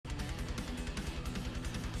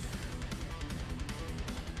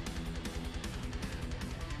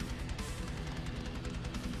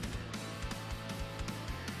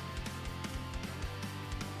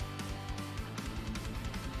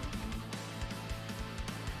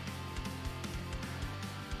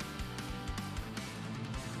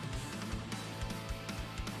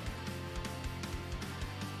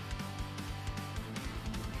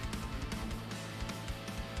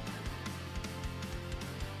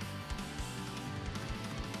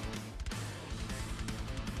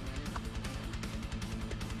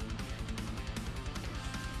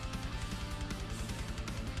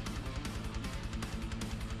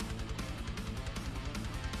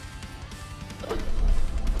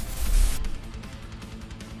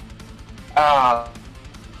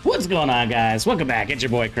What's going on, guys? Welcome back. It's your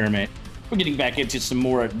boy Kermit. We're getting back into some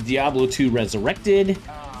more Diablo 2 Resurrected.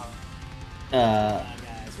 Gotta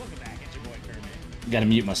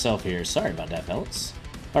mute myself here. Sorry about that, fellas.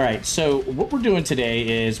 All right, so what we're doing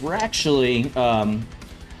today is we're actually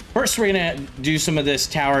first we're gonna do some of this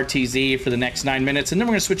tower TZ for the next 9 minutes, and then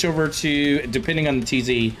we're gonna switch over to, depending on the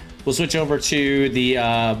TZ, we'll switch over to the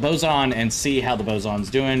boson and see how the boson's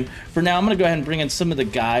doing. For now, I'm gonna go ahead and bring in some of the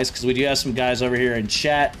guys because we do have some guys over here in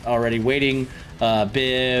chat already waiting.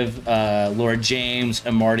 Biv, Lord James,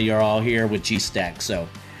 and Marty are all here with G-Stack. So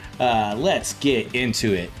let's get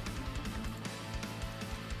into it.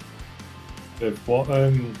 What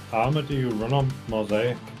armor do you run on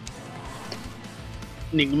Mosaic?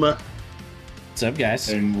 Enigma. What's up, guys?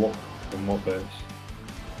 In what base?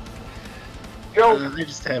 I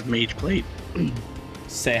just have Mage Plate.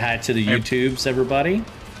 Say hi to the YouTubes, everybody.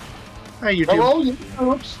 Hi, YouTube. Hello,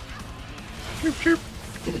 YouTubes. Chirp, chirp.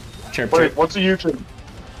 Chirp, Wait, chirp. what's a YouTube?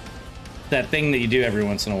 That thing that you do every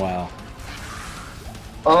once in a while.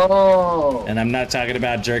 Oh. And I'm not talking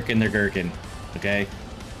about jerking their gherkin, okay?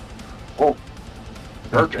 Oh.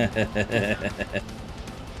 Gherkin.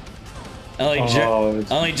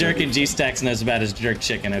 Only jerking G-Stacks knows about his jerk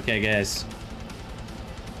chicken, okay, guys?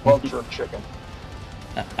 Love jerk chicken.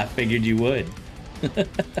 I figured you would.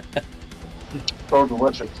 So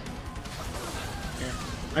delicious.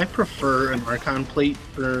 I prefer an Archon Plate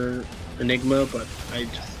for Enigma, but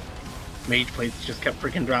Mage Plates just kept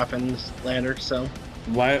freaking dropping this ladder, so.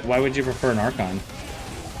 Why would you prefer an Archon?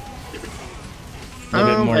 A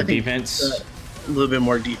little bit more defense? A little bit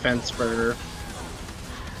more defense for...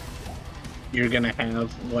 You're gonna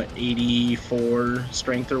have, what, 84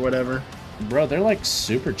 strength or whatever? Bro, they're like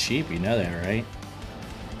super cheap, you know that, right?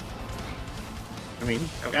 I mean,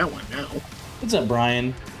 I've got one now. What's up,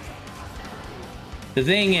 Brian? The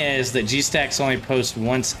thing is that G-Stacks only post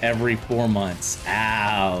once every 4 months.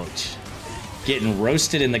 Ouch. Getting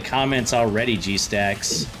roasted in the comments already,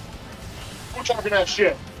 G-Stacks. Who's talking that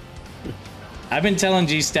shit? I've been telling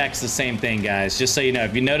G-Stacks the same thing, guys. Just so you know,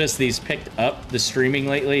 if you notice these picked up the streaming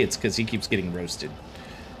lately, it's because he keeps getting roasted.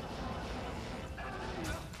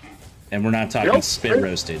 And we're not talking spit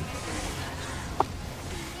roasted.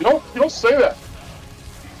 You don't say that.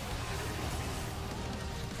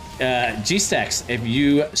 G-Stacks, if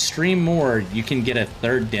you stream more, you can get a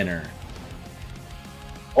third dinner.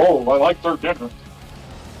 Oh, I like third dinner.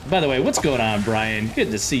 By the way, what's going on, Brian?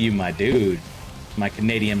 Good to see you, my dude. My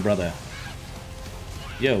Canadian brother.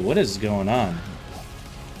 Yo, what is going on?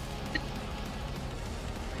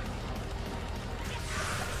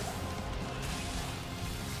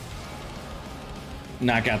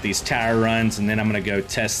 Knock out these tower runs, and then I'm gonna go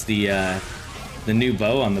test the new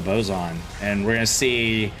bow on the boson, and we're gonna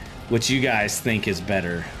see what you guys think is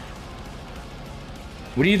better.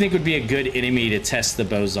 What do you think would be a good enemy to test the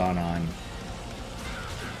boson on?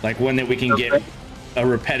 Like one that we can get a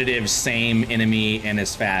repetitive same enemy and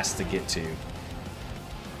as fast to get to.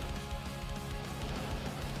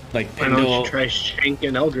 Like Why don't Pendle. you try Shank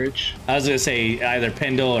and Eldritch? I was gonna say either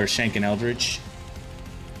Pendle or Shank and Eldritch.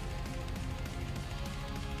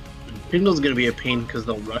 Pendle's gonna be a pain because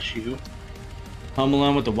they'll rush you. Home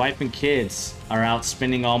alone with the wife and kids are out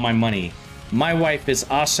spending all my money. My wife is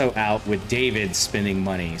also out with David spending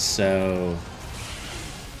money, so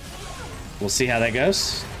we'll see how that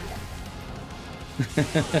goes.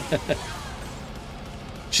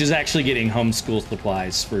 She's actually getting homeschool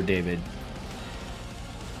supplies for David.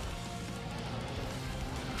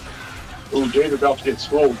 Oh, David about to get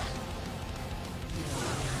schooled.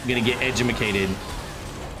 I'm gonna get edumacated.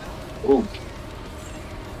 Ooh.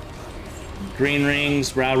 Green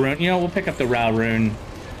rings, Row Rune. You know, we'll pick up the Row Rune.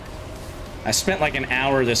 I spent like an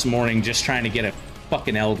hour this morning just trying to get a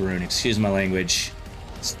fucking Eld Rune. Excuse my language.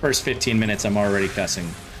 It's the first 15 minutes I'm already cussing.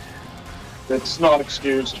 It's not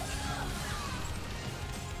excused.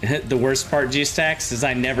 The worst part, G-Stacks, is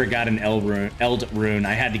I never got an Eld Rune.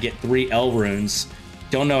 I had to get 3 Eld Runes.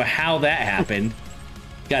 Don't know how that happened.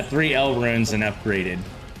 Got 3 Eld Runes and upgraded.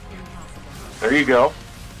 There you go.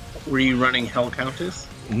 Were you running Hell Countess?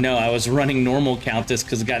 No, I was running normal Countess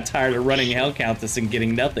because I got tired of running Hell Countess and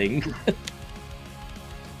getting nothing.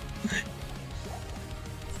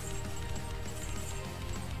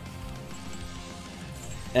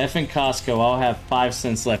 F and Costco, I'll have 5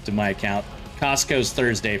 cents left in my account. Costco's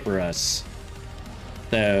Thursday for us.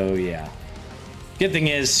 So, yeah. Good thing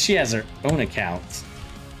is, she has her own account.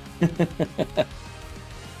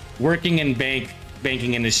 Working in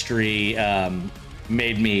banking industry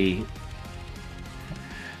made me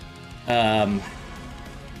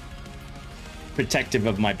protective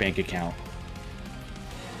of my bank account.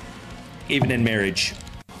 even in marriage.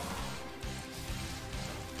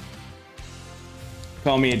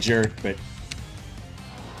 Call me a jerk, but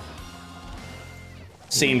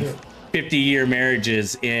seeing 50-year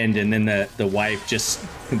marriages end and then the wife just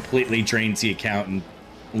completely drains the account and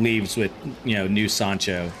leaves with, you know, new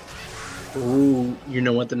Sancho. Ooh, you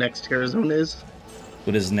know what the next terror zone is?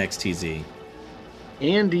 What is next, TZ?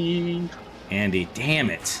 Andy. Andy, damn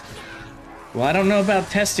it. Well, I don't know about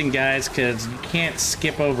testing, guys, because you can't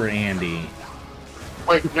skip over Andy.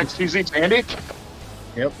 Wait, next TZ's Andy?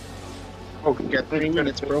 Yep. Oh, You got 30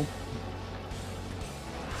 minutes, bro. You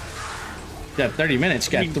got 30 minutes,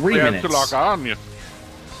 you got 3 We have minutes. to log on. Yeah.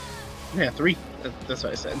 Yeah, 3. That's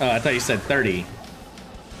what I said. Oh, I thought you said 30.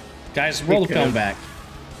 Guys, roll the phone back.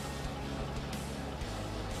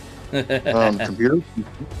 Computer?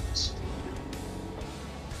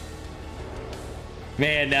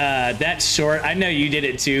 Man, that short, I know you did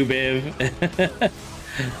it too, Biv.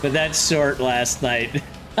 But that short last night,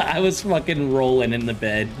 I was fucking rolling in the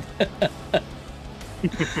bed.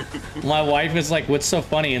 My wife was like, what's so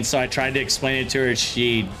funny? And so I tried to explain it to her.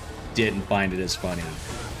 She didn't find it as funny.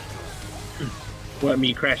 What,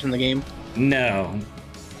 me crashing the game? No.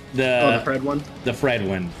 The Fred one? The Fred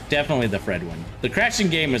one. Definitely the Fred one. The crashing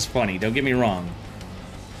game is funny, don't get me wrong.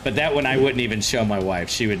 But that one I wouldn't even show my wife.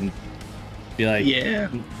 She would be like, yeah.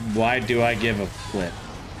 Why do I give a flip?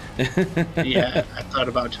 Yeah, I thought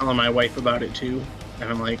about telling my wife about it too. And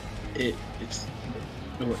I'm like, it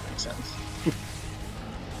wouldn't make sense.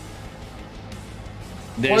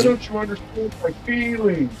 Why don't you understand my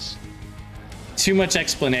feelings? Too much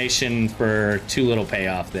explanation for too little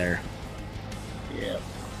payoff there. Yeah.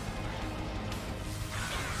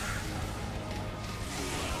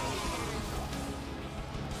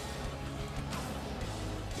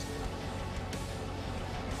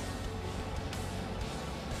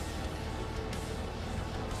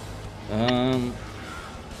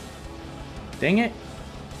 Dang it.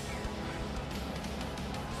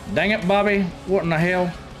 Dang it, Bobby. What in the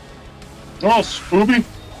hell? Oh, Scooby.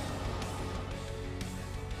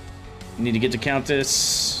 Need to get to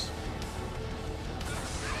Countess.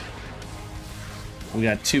 We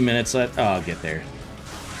got 2 minutes left. Oh, I'll get there.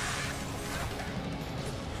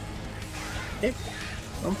 Hey,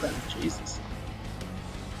 something. Jesus.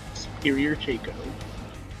 Superior Chaco.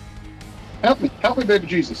 Help me, baby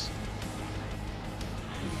Jesus.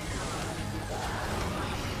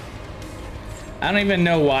 I don't even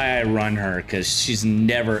know why I run her, because she's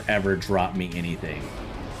never, ever dropped me anything.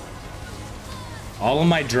 All of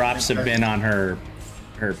my drops have been on her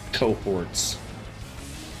cohorts.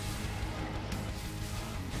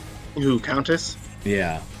 Who, Countess?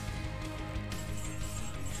 Yeah.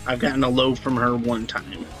 I've gotten a low from her one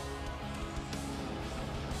time.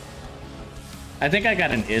 I think I got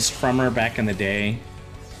an IST from her back in the day.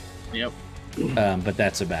 Yep. But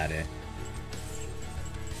that's about it.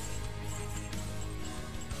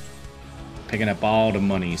 Picking up all the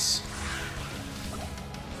monies.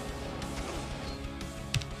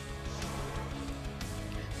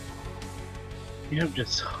 Yep,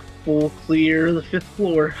 just full clear the 5th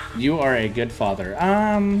floor. You are a good father.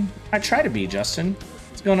 I try to be, Justin.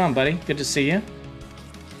 What's going on, buddy? Good to see you.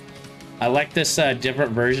 I like this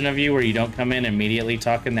different version of you where you don't come in immediately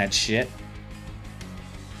talking that shit.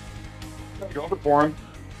 Go for him.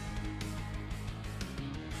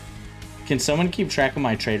 Can someone keep track of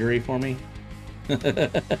my tradery for me?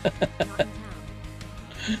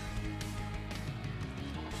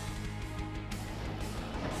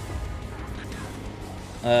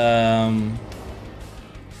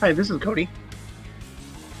 Hi, this is Cody.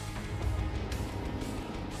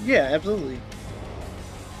 Yeah, absolutely.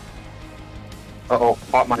 Uh-oh,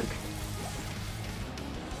 hot mic.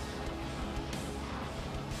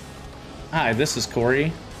 Hi, this is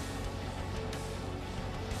Corey.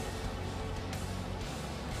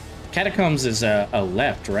 Catacombs is a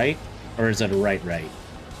left, right? Or is it a right?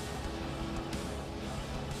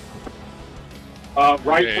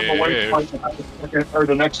 Right from the waypoint, or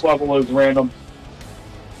the next level is random.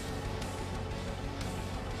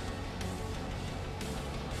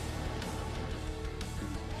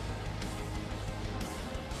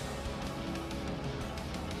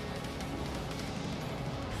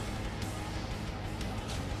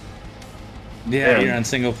 Yeah, you're on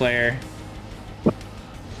single player.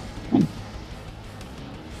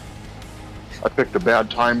 I picked a bad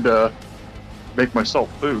time to make myself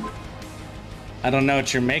food. I don't know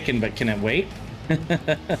what you're making, but can it wait?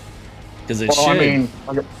 Because it Well, should. I mean,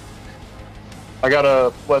 I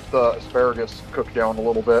gotta let the asparagus cook down a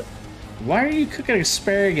little bit. Why are you cooking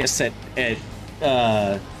asparagus at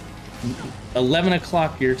 11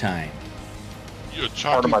 o'clock your time? You're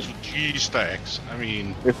Part of talking my- to G-Stacks. I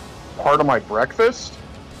mean, It's part of my breakfast.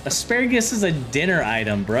 Asparagus is a dinner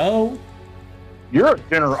item, bro. You're a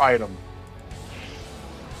dinner item.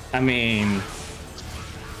 I mean,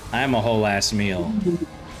 I'm a whole ass meal.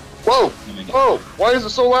 Whoa! Whoa! Why is it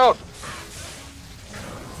so loud?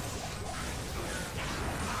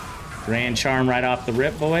 Grand Charm right off the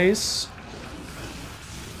rip, boys.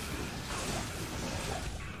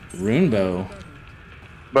 Runebow.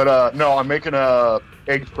 But no, I'm making a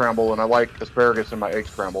egg scramble, and I like asparagus in my egg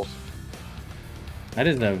scrambles. That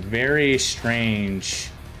is a very strange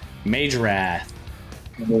Mage Wrath.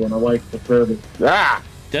 And I like asparagus. Ah!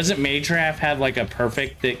 Doesn't Mage Wrath have like a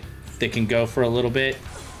perfect that can go for a little bit?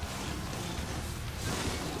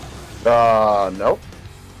 Nope.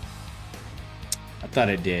 I thought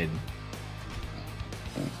it did.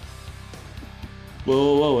 Whoa,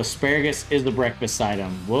 whoa, whoa, asparagus is the breakfast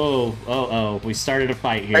item. Whoa, oh, we started a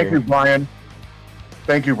fight here. Thank you, Brian.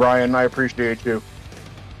 Thank you, Brian. I appreciate you.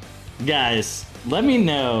 Guys, let me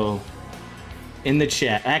know in the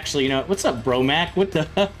chat. Actually, you know, what's up, Bromac? What the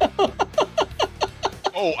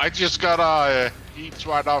oh, I just got heats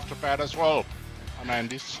right off the bat as well on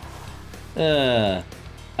Andy's.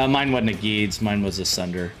 Mine wasn't a Geeds, mine was a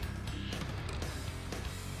Sunder.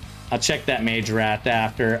 I'll check that Mage Wrath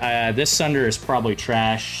after. This Sunder is probably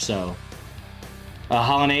trash, so...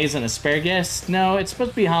 Hollandaise and asparagus? No, it's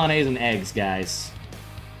supposed to be Hollandaise and eggs, guys.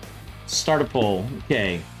 Start a poll.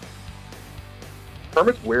 Okay.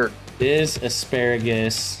 Kermit's weird. Is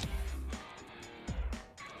asparagus...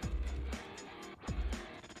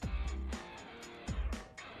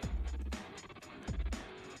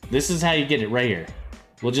 This is how you get it right here.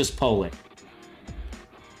 We'll just poll it.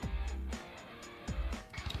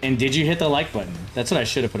 And did you hit the like button? That's what I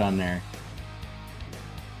should have put on there.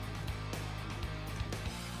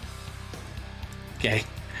 Okay.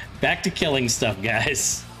 Back to killing stuff,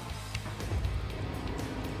 guys.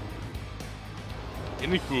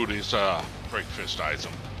 Any food is a breakfast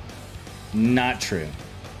item. Not true.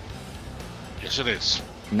 Yes, it is.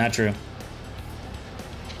 Not true.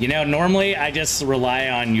 You know, normally I just rely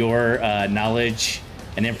on your knowledge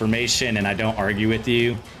and information and I don't argue with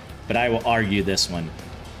you, but I will argue this one.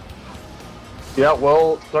 Yeah,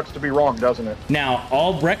 well, sucks to be wrong, doesn't it? Now,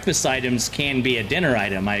 all breakfast items can be a dinner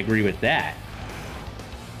item. I agree with that.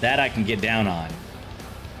 That I can get down on.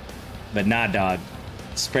 But nah, dog.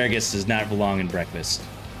 Asparagus does not belong in breakfast.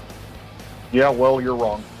 Yeah, well, you're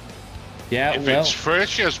wrong. Yeah, If well... it's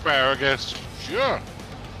fresh asparagus, sure.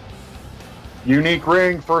 Unique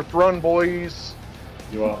ring, first run, boys.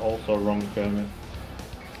 You are also wrong, Kermit.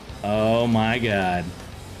 Oh my god.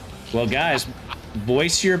 Well, guys,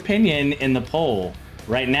 voice your opinion in the poll.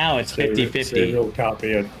 Right now, it's 50-50. Cereal can't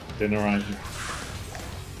be a dinner item.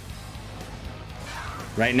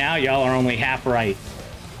 Right now, y'all are only half right.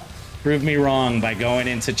 Prove me wrong by going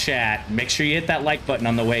into chat. Make sure you hit that like button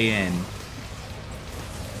on the way in.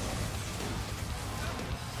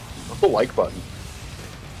 What's the like button?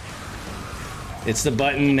 It's the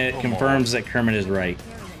button that confirms that Kermit is right.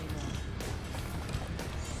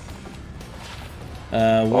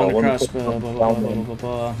 One across, blah, blah, blah, blah, blah,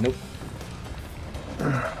 blah. Nope.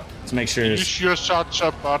 Let's make sure You sure such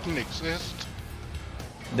a button exists?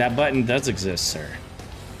 that button does exist, sir.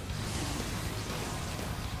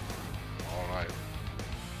 Alright.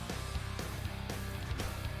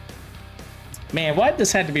 Man, why'd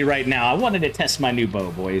this have to be right now? I wanted to test my new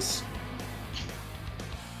bow, boys.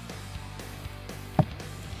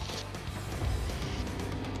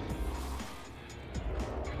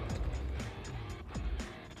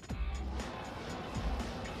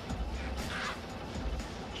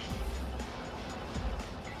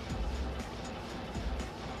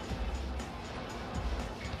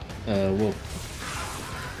 Well,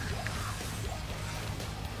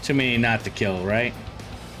 too many not to kill, right?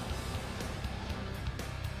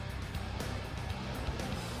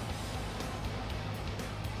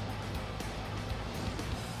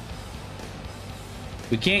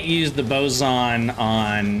 We can't use the boson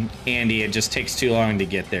on Andy. It just takes too long to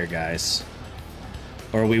get there, guys.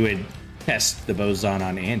 Or we would test the boson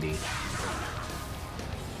on Andy.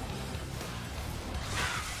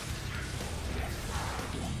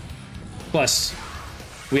 Plus,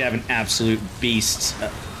 we have an absolute beast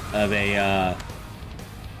of a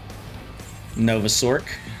Nova Sork.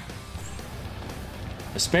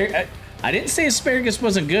 I didn't say asparagus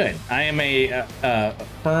wasn't good. I am a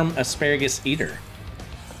firm asparagus eater.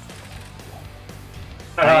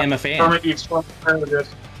 I am a fan. Kermit eats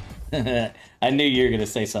asparagus. I knew you were going to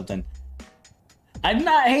say something. I'm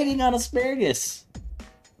not hating on asparagus.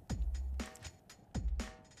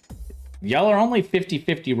 Y'all are only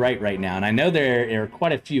 50-50 right now, and I know there are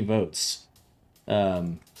quite a few votes.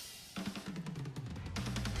 I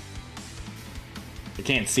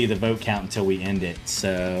can't see the vote count until we end it,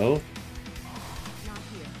 so...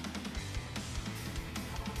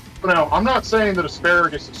 Now, I'm not saying that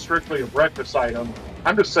asparagus is strictly a breakfast item.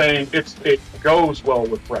 I'm just saying it goes well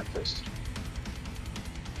with breakfast.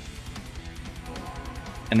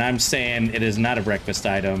 And I'm saying it is not a breakfast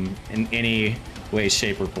item in any way,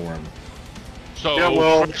 shape, or form. So, Yeah,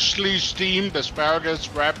 well- freshly steamed asparagus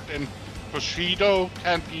wrapped in prosciutto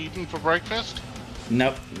can't be eaten for breakfast?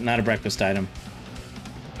 Nope, not a breakfast item.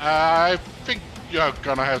 I think you're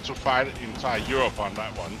gonna have to fight inside Europe on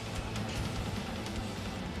that one.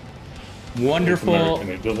 Wonderful, American,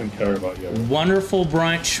 it doesn't care about you. wonderful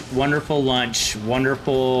brunch, wonderful lunch,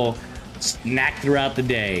 wonderful snack throughout the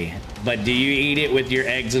day. But do you eat it with your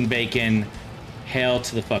eggs and bacon? Hell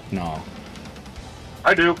to the fuck no.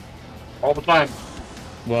 I do. All the time.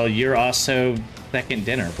 Well, you're also second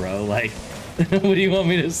dinner, bro. Like, what do you want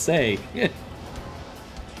me to say?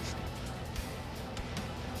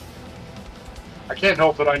 I can't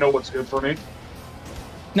help that I know what's good for me.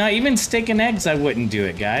 No, even steak and eggs, I wouldn't do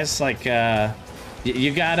it, guys. Like,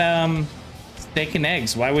 you got, steak and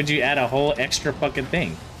eggs. Why would you add a whole extra fucking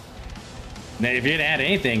thing? Now, if you're gonna add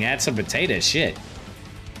anything, add some potatoes, shit.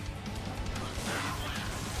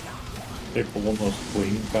 They put one of those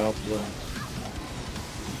clean carbs there.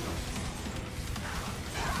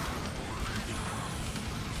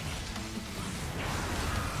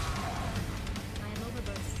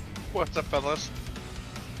 What's up, fellas?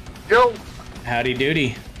 Yo, Howdy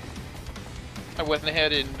doody. I went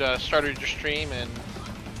ahead and started your stream and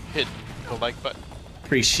hit the like button.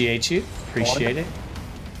 Appreciate you. Appreciate it.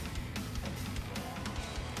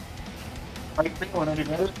 how you feeling? Any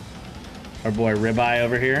better? Our boy Ribeye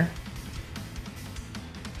over here.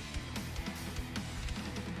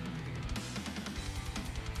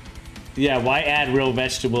 Yeah, why add real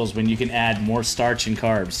vegetables when you can add more starch and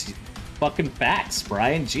carbs? Fucking facts,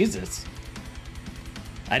 Brian. Jesus.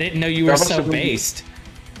 I didn't know you were That must so have been- based.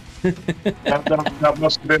 That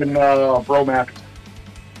must have been Bromac.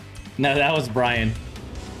 No, that was Brian.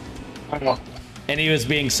 I know. And he was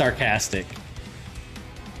being sarcastic.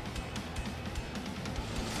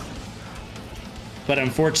 But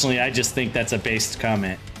unfortunately, I just think that's a based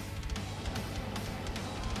comment.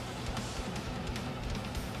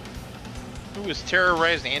 Who is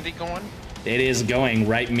Terrorized Andy going? It is going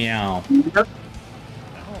right meow. Oh,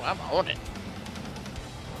 I'm on it.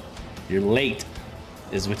 You're late,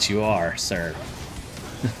 is what you are, sir.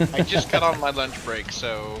 I just got on my lunch break,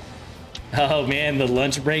 so Oh man, the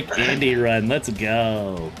lunch break Andy run. Let's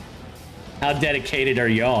go. How dedicated are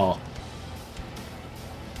y'all?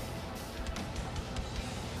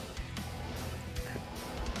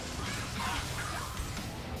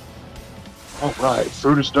 All right,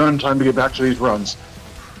 food is done. Time to get back to these runs.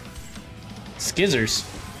 Skizzers.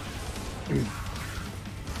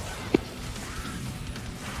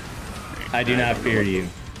 I do not fear you.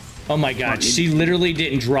 Oh my god, she literally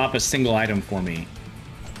didn't drop a single item for me.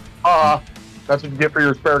 That's what you get for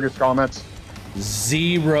your asparagus comments.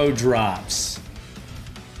 0 drops.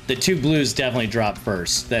 The 2 blues definitely dropped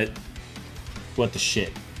first. What the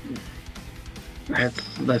shit?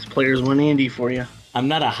 That's players 1 Andy for you. I'm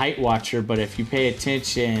not a height watcher, but if you pay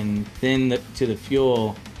attention to the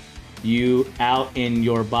fuel you out in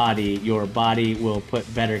your body will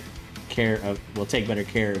take better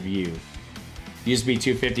care of you. Used to be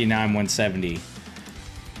 259, 170.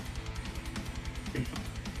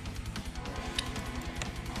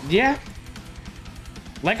 Yeah.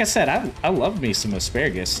 Like I said, I love me some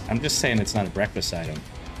asparagus. I'm just saying it's not a breakfast item.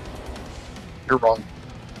 You're wrong.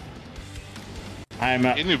 I'm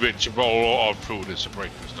Any vegetable or fruit is a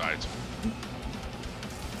breakfast item.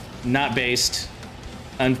 not based,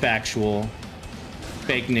 unfactual,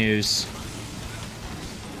 fake news.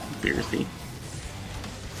 Conspiracy.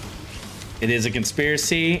 It is a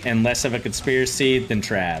conspiracy, and less of a conspiracy than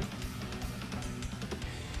Trav.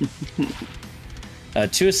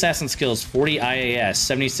 2 assassin skills, 40 IAS,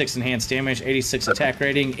 76 enhanced damage, 86 attack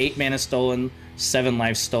rating, 8 mana stolen, 7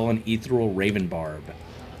 life stolen, ethereal raven barb.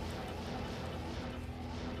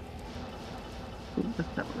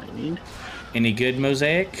 That's not what I need. Any good,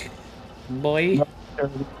 Mosaic? Boy?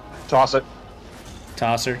 Toss it.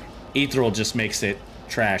 Tosser? Ethereal just makes it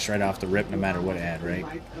trash right off the rip no matter what it had, right?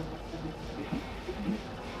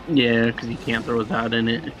 Yeah, because you can't throw that in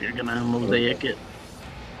it if you're gonna mosaic it.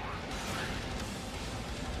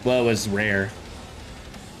 Well, it was rare.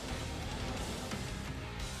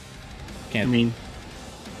 I Can't. mean,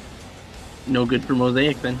 no good for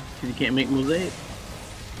mosaic then, because you can't make mosaic.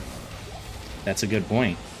 That's a good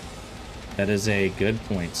point. That is a good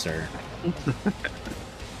point, sir.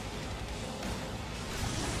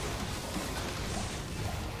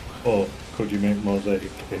 Or could you make mosaic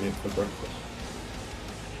in it for breakfast?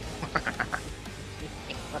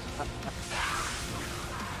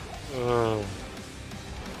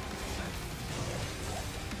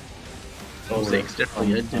 Mosaic's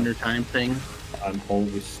definitely a dinner time thing. I'm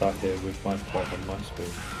always sat here with my pot and my spoon.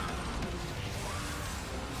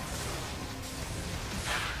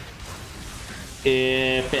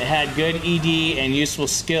 If it had good ED and useful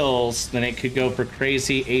skills, then it could go for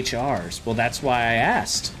crazy HRs. Well, that's why I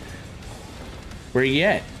asked. Where you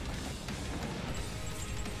at?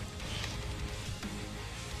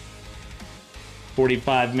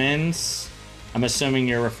 $45 mins. I'm assuming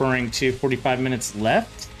you're referring to 45 minutes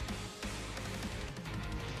left.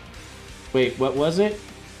 Wait, what was it?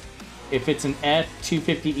 If it's an F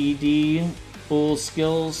 250 ED, full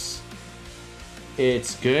skills,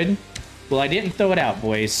 it's good. Well, I didn't throw it out,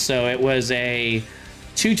 boys. So it was a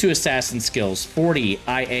 2 assassin skills, 40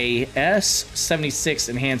 IAS, 76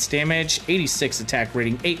 enhanced damage, 86 attack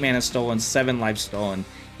rating, 8 mana stolen, 7 life stolen,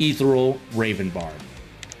 ethereal Raven Bar.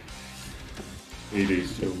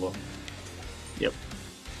 ED's too low. Yep.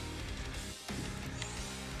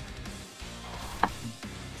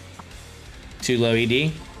 Too low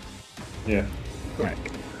ED? Yeah. Right.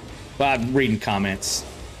 Well, I'm reading comments.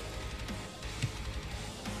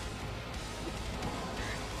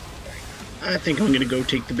 I think I'm gonna go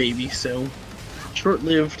take the baby, so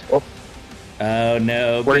short-lived. Oh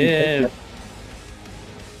no, Where do you Biv.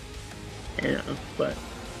 Yeah, but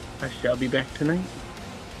I shall be back tonight.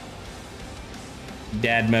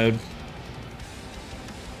 Dad mode.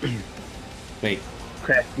 Wait,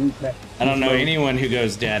 Crack. I don't know anyone who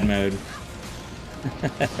goes dad mode.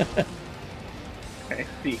 Okay,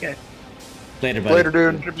 see you guys. Later, buddy. Later,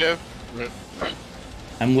 dude. Biv.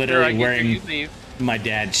 I'm Sure, literally I get wearing you leave. my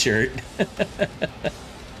dad's shirt.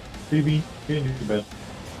 Phoebe, get into bed.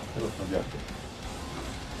 I lost my jacket.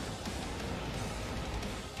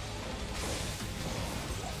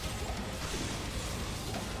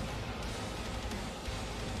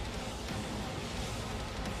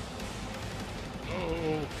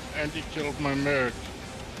 Oh, and he killed my merc.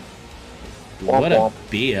 What a womp.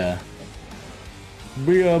 Bia.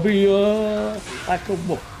 Bia. Like a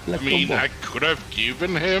wolf. I Like mean, a I wolf. could have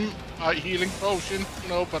given him a healing potion, you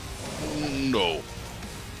know, but no.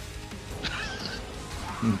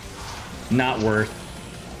 Not worth.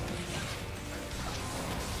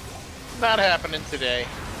 Not happening today.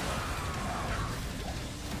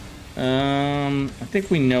 I think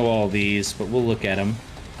we know all these, but we'll look at them.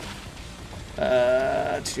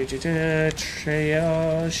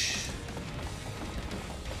 Triage.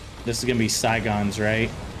 This is gonna be Saigons, right?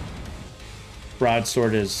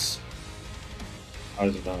 Broadsword is I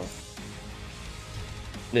don't know.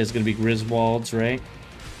 gonna be Griswolds, right?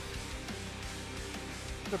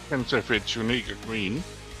 Depends if it's unique or green.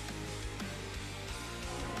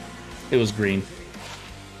 It was green.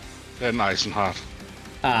 Then Eisenhart.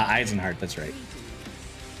 Eisenhart, that's right.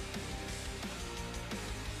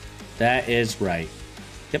 That is right.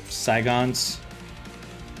 Yep, Saigons.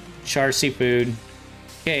 Char Seafood.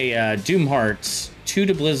 Okay, Doom Hearts. 2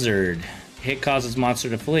 to Blizzard. Hit causes monster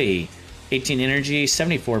to flee. 18 energy,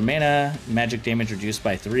 74 mana, magic damage reduced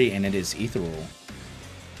by 3, and it is ethereal.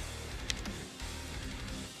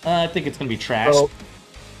 I think it's going to be trash, So,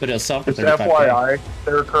 but it'll sell for Just 35K. FYI,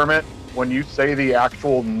 there, Kermit, when you say the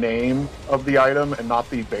actual name of the item and not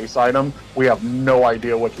the base item, we have no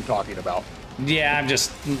idea what you're talking about. Yeah, I'm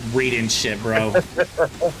just reading shit, bro.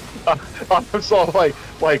 So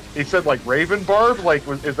like he said, like Raven Barb, like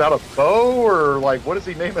is that a bow or like what is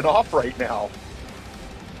he naming off right now?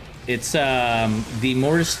 It's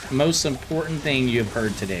the most important thing you've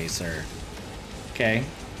heard today, sir. Okay.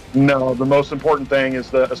 No, the most important thing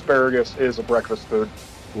is that asparagus is a breakfast food.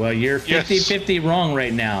 Well, you're Yes. 50-50 wrong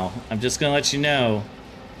right now. I'm just going to let you know.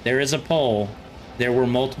 There is a poll. There were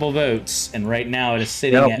multiple votes, and right now it is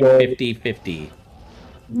sitting Yeah, at well- 50-50.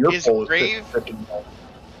 Your Is poll Grave- 50-50.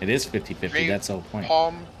 It is 50-50. Grave That's the whole point.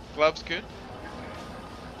 Palm gloves good?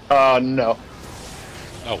 No.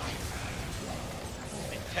 Oh,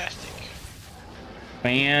 Fantastic.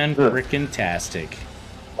 Fan-frickin-tastic.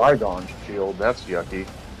 Bygone shield, that's yucky.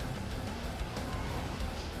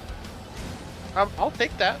 I'll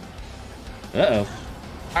take that. Uh-oh.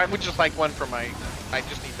 I would just like one for my. I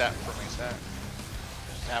just need that for my set.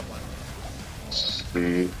 Just have one. Let's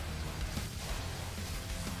see.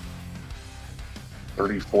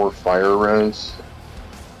 34 fire res.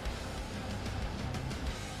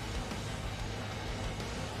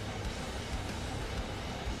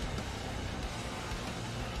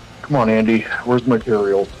 Come on, Andy. Where's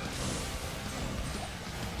materials?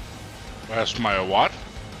 Where's my what?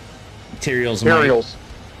 Materials. Materials.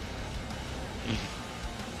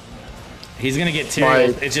 He's gonna get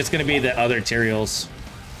Tyraels. It's just gonna be the other Tyraels.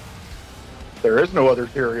 There is no other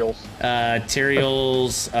materials.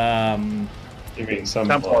 Tyraels. You mean some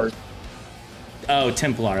Templars. Oh,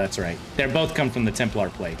 Templar. That's right. They both come from the Templar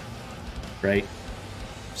plate, right?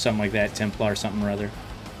 Something like that. Templar, something or other.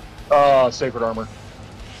 Sacred armor.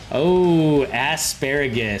 Oh,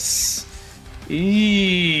 asparagus.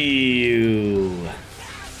 Ew.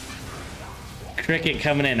 Cricket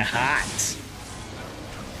coming in hot.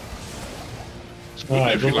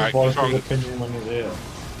 I If you don't like voice the his song. opinion when he's here.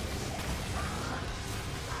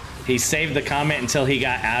 He saved the comment until he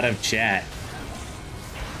got out of chat.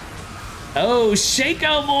 Oh,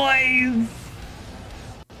 Shaco boys!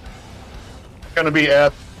 Gonna be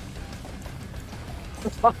F.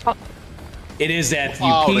 It is F, you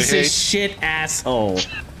Oh, they piece of hate- shit asshole.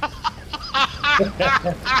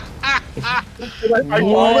 I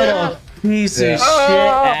What a piece of Yeah.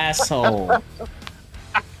 shit asshole.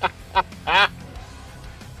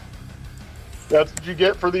 That's what you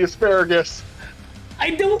get for the asparagus.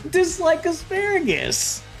 I don't dislike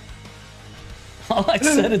asparagus. All I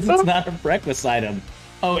said is it's not a breakfast item.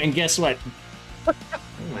 Oh, and guess what?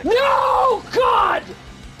 No, God!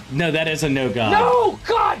 No, that is a no god. No,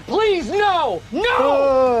 God, please, no!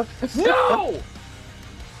 No! No!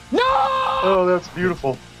 No! Oh, that's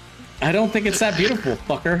beautiful. I don't think it's that beautiful,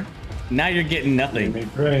 fucker. Now you're getting nothing. Me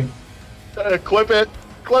pray. Clip it.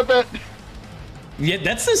 Clip it. Yeah,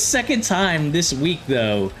 that's the second time this week,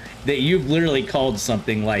 though, that you've literally called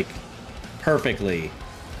something, like, perfectly.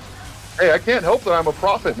 Hey, I can't help that I'm a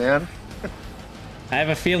prophet, man. I have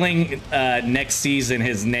a feeling next season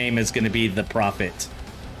his name is going to be The Prophet.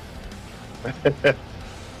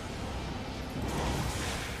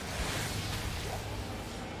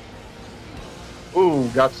 Ooh,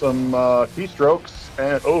 got some keystrokes,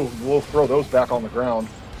 and we'll throw those back on the ground.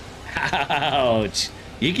 Ouch.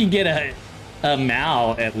 You can get a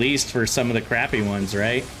Mal, at least, for some of the crappy ones,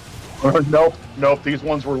 right? Nope. These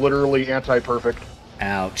ones were literally anti-perfect.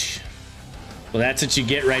 Ouch. Well, that's what you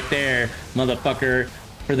get right there, motherfucker,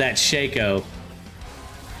 for that Shaco.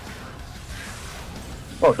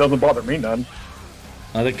 Oh, it doesn't bother me none.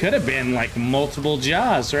 Well, there could have been, like, multiple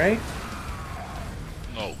Jaws, right?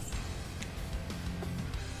 No.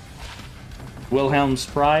 Wilhelm's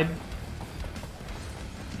Pride.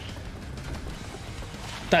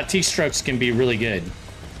 Thought T-strokes can be really good.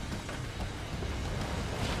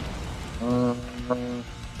 Man.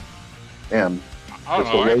 I don't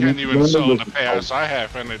Just know. the I way can't you- even sell the you- pairs I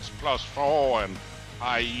have, and it's +4 and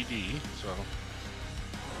IED. So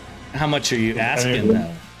How much are you asking,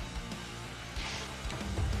 though?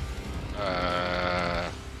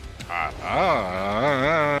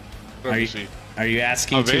 Let me you- see. Are you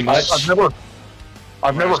asking Oh, too Vegas? much?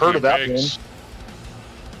 I've never heard of that one. Vex.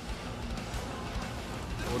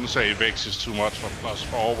 I wouldn't say Vex is too much for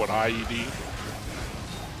 +4 with IED.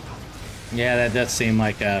 Yeah, that does seem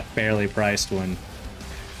like a fairly priced one.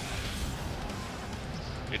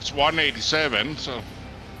 It's 187, so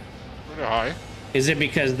pretty high. Is it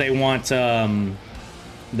because they want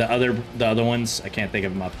the other ones? I can't think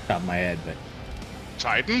of them off the top of my head, but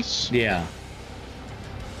Titans? yeah.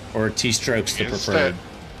 Or T-strokes the Is preferred.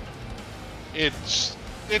 It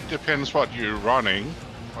depends what you're running,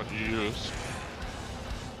 what you use.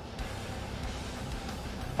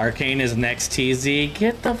 Arcane is next, TZ.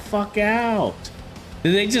 Get the fuck out.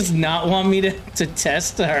 Do they just not want me to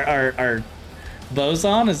test our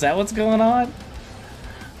boson? Is that what's going on?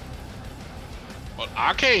 Well,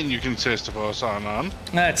 Arcane you can test the boson on.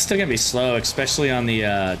 It's still gonna be slow, especially on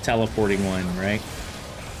the teleporting one, right?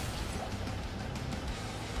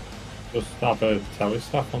 Just have a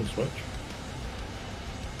telestaff on Switch.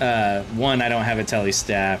 One, I don't have a tele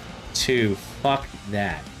staff. Two, fuck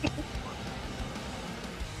that.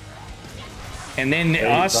 And then Hey,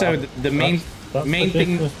 also that- the main that's main the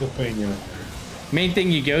thing difference between you and me. main thing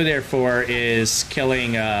you go there for is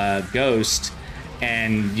killing a ghost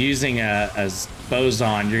and using a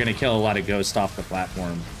boson. You're gonna kill a lot of ghosts off the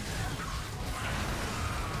platform.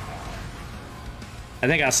 I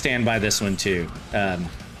think I'll stand by this one too.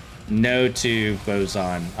 No to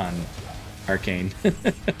boson on Arcane.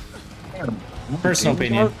 Personal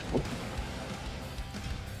opinion.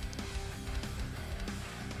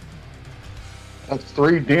 That's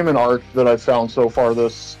 3 demon arts that I've found so far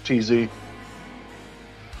this TZ.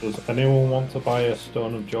 Does anyone want to buy a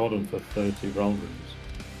Stone of Jordan for 30 realm runes?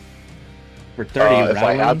 For 30 If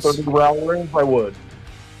I had rounds. 30 round rings, I would.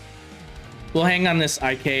 We'll hang on this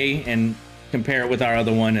IK and compare it with our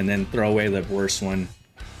other one, and then throw away the worst one.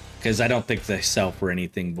 Because I don't think they sell for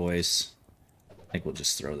anything, boys. I think we'll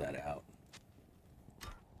just throw that out.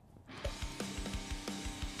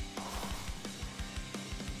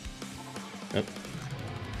 Oh,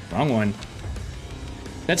 wrong one.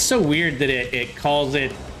 That's so weird that it calls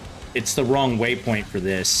it... It's the wrong waypoint for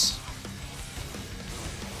this.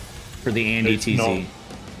 For the Andy It's TZ. not.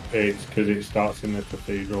 It's because it starts in the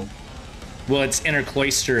cathedral. Well, it's Inner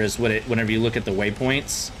Cloister is what it... Whenever you look at the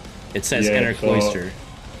waypoints, it says Yeah, Inner so- Cloister.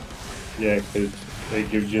 Yeah, because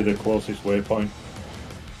it gives you the closest waypoint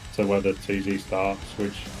to where the TZ starts,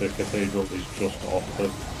 which the cathedral is just off the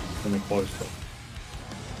cloister.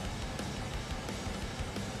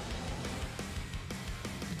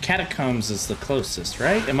 Catacombs is the closest,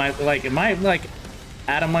 right? Am I like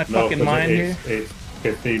out of my fucking 'cause mind here? it's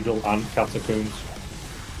cathedral and catacombs.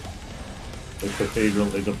 The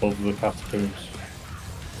cathedral is above the catacombs.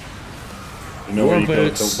 You know War where you go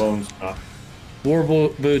boots. till bones snap? War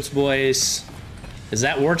boots, boys. Is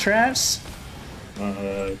that War Travs?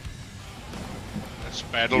 That's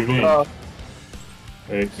battle You mean- boot.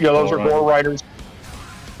 It's Yeah, those are Gore Gore Riders.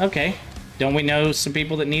 Okay. Don't we know some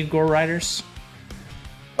people that need Gore Riders?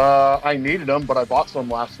 I needed them, but I bought some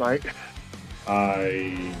last night.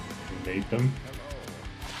 I made them.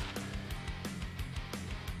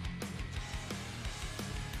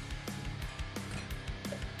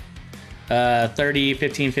 30,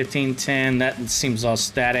 15, 15, 10. That seems all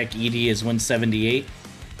static. ED is 178.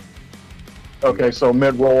 Okay, so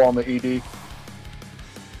mid roll on the ED.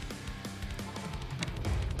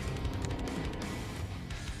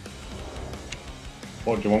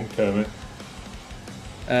 What do you want, Kermit?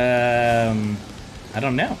 I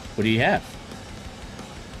don't know. What do you have?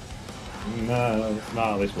 No, it's not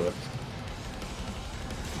how this works.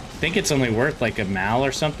 I think it's only worth like a mal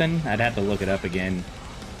or something. I'd have to look it up again.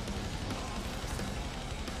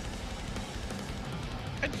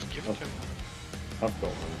 I just give it to him. I've got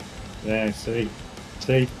one. Yeah, see?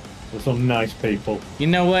 There's some nice people. You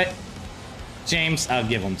know what, James? I'll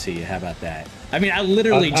give them to you. How about that? I mean, I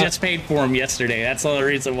literally just paid for them yesterday. That's the only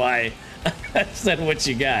reason why I said what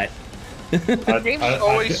you got. James is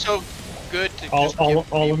always so good to just All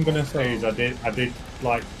give I'm gonna people. say is I did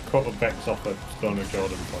like cut a Vex off of Stone of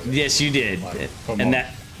Jordan for you. Yes, you did, Like, come and on.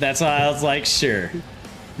 that's why I was like, sure.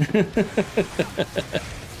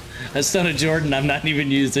 A Stone of Jordan, I'm not even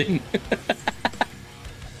using.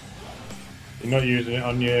 You're not using it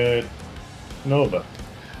on your Nova.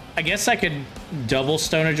 I guess I could double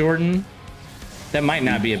Stone of Jordan. That might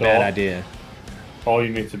not be a So- bad idea. All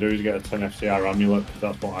you need to do is get a 10 FCR amulet, because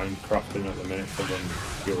that's what I'm crafting at the minute for them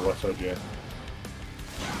your SOJ.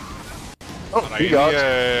 Oh, Are he there got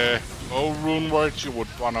any old rune words you would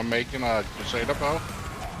want to make in a Crusader bow?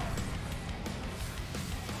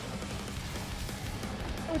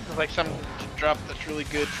 It's like something to drop that's really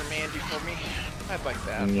good from Andy for me. I'd like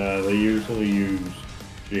that. And they usually use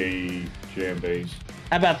G and Bs.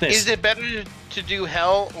 How about this? Is it better to do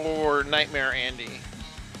Hell or Nightmare Andy?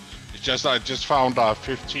 It's just I just found a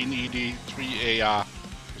 15 ED 3 AR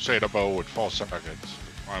Crusader bow with 4 circuits.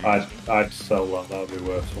 I'd sell that. That'd be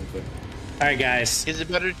worth something. All right, guys. Is it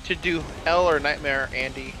better to do Hell or Nightmare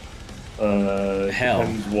Andy? Hell.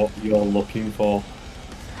 Depends what you're looking for.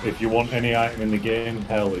 If you want any item in the game,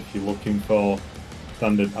 hell. If you're looking for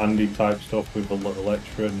standard Andy type stuff with a little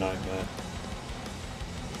extra, Nightmare.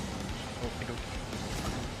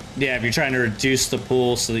 Yeah, if you're trying to reduce the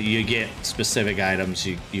pool so that you get specific items,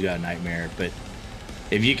 you got Nightmare. But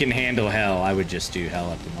if you can handle Hell, I would just do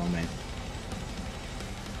Hell at the moment.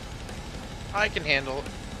 I can handle it.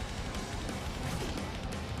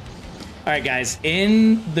 All right, guys.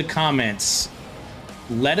 In the comments,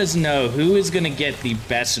 let us know who is going to get the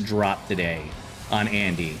best drop today on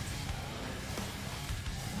Andy.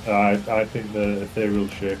 I think the Ethereal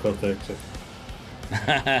Shaker takes it.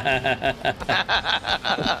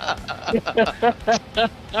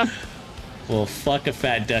 Well, fuck a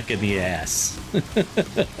fat duck in the ass.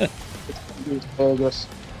 bogus.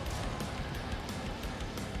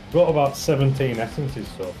 Got about 17 essences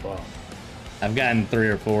so far. I've gotten 3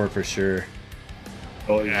 or 4 for sure.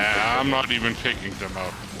 Don't even Yeah, think I'm not even picking them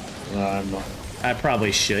up. No, I'm not. I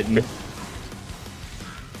probably shouldn't.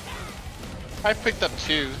 I picked up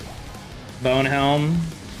 2. Bone Helm.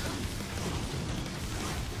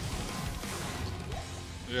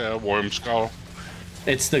 Yeah, Worm Skull.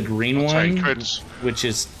 It's the green one, Tankreds. which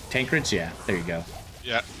is Tankreds. Yeah, there you go.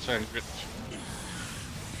 Yeah, Tankreds.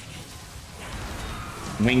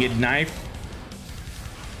 Winged Knife.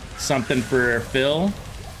 Something for Phil.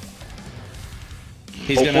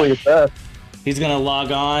 He's Hopefully gonna. it's that. He's gonna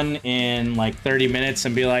log on in like 30 minutes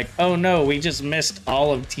and be like, "Oh no, we just missed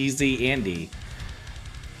all of TZ Andy."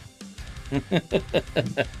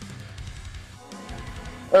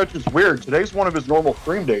 That's just weird. Today's one of his normal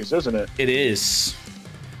stream days, isn't it? It is.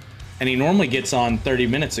 And he normally gets on 30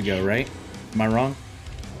 minutes ago, right? Am I wrong?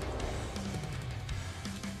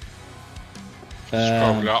 He's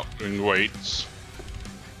probably out doing weights.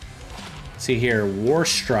 See here, War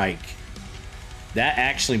Strike. That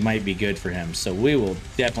actually might be good for him, so we will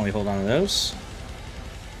definitely hold on to those.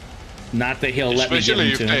 Not that he'll let me get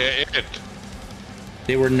Especially into if it. they're it.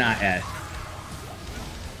 They were not at.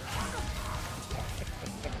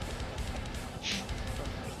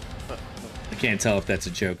 I can't tell if that's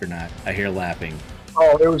a joke or not. I hear laughing.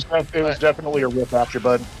 Oh, it was definitely a rip at you,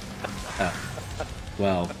 bud.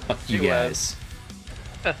 Well, fuck you She guys.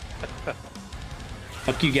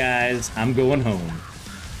 Fuck you guys. I'm going home.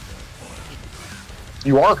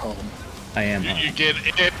 You are home. I am You home. get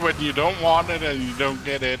it when you don't want it, and you don't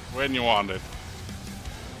get it when you want it.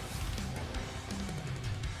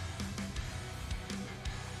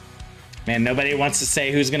 Man, nobody wants to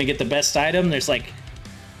say who's gonna get the best item. There's like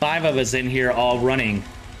 5 of us in here all running.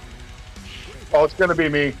 Oh, it's gonna be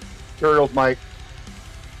me. Turiel's Mike.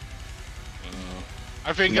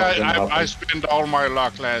 I think Not gonna I happen. spent all my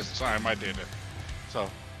luck last time I did it. So,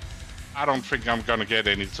 I don't think I'm gonna get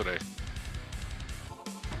any today.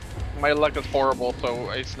 My luck is horrible, so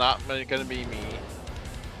it's not gonna be me.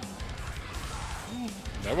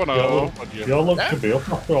 Never know. But you Your luck could be up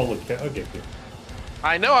after all the kit I give you.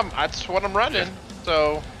 I know, that's what I'm running,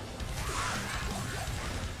 so...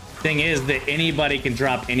 Thing is that anybody can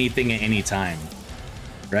drop anything at any time,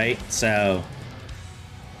 right? So,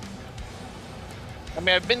 I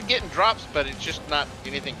mean, I've been getting drops, but it's just not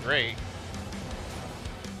anything great.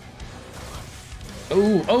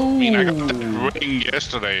 oh, I mean, I got oh! that ring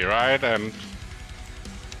yesterday, right? And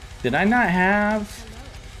Did I not have?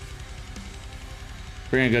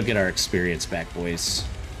 We're gonna go get our experience back, boys.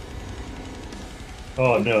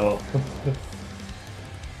 Oh no.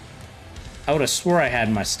 I would have swore I had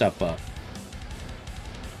my stuff up.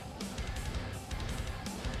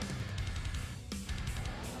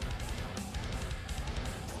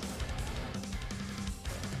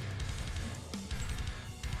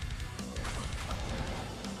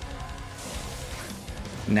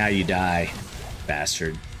 Now you die,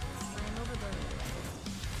 bastard.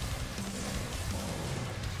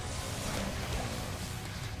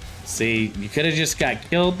 See, you could have just got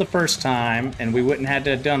killed the first time, and we wouldn't have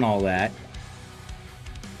to have done all that.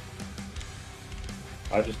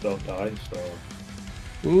 I just don't die,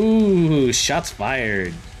 so. Ooh, shots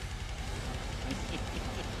fired.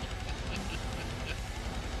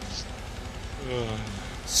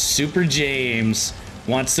 Super James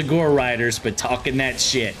wants the Gore Riders, but talking that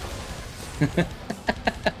shit.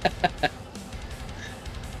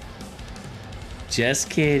 Just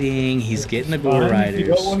kidding. He's getting the Gore Fine, if you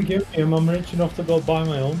don't Riders. want to give him, I'm rich enough to go buy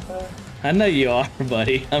my own pair. I know you are,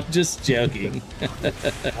 buddy. I'm just joking.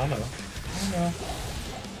 I know. I know.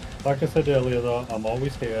 Like I said earlier, though, I'm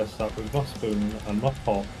always here, sat with my spoon and my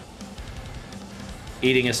pot.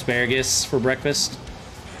 Eating asparagus for breakfast?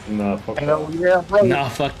 No, fuck that. Hell yeah, bro. No,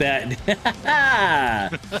 fuck that.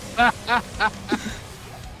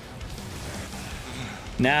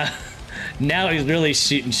 now he's really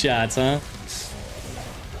shooting shots, huh?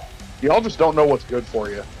 Y'all just don't know what's good for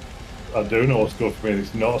you. I do know what's good for me.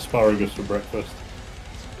 It's not asparagus for breakfast.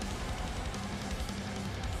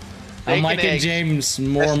 I'm Steak and liking eggs. James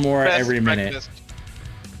more and more Best every minute. breakfast.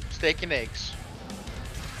 Steak and eggs.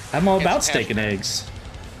 I'm all And about some steak and hash eggs.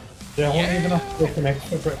 Yeah, I won't even have to take an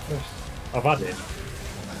extra breakfast. I've had it.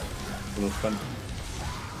 I've spent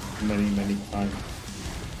many, many times.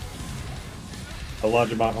 A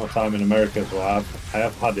large amount of time in America, so I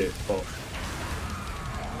have had it, but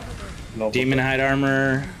not Demon hide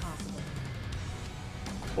armor.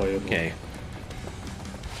 playable. Okay.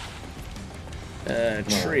 No, it's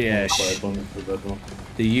not Trish. playable, it's the red one.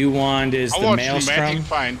 The U wand is how the much maelstrom. magic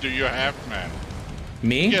find do you have, man? You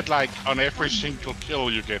Me? get like on every single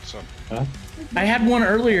kill, you get some. Huh? I had one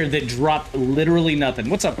earlier that dropped literally nothing.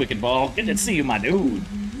 What's up, Wicked Ball? Good to see you, my dude.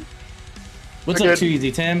 What's Good. up, Too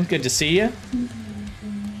Easy Tim? Good to see you.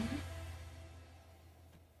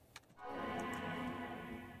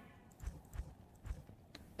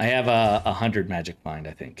 I have 100 magic find,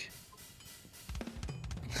 I think.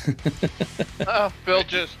 Oh, Phil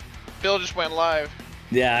just went live.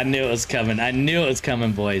 Yeah, I knew it was coming. I knew it was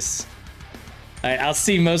coming, boys. All right, I'll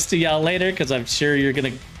see most of y'all later because I'm sure you're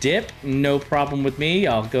gonna dip. No problem with me.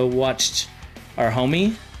 I'll go watch our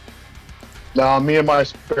homie. Nah, me and my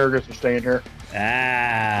asparagus are staying here.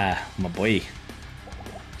 Ah, my boy.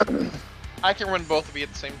 I can run both of you at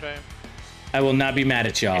the same time. I will not be mad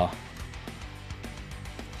at y'all.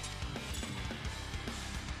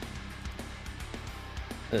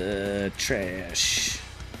 Trash.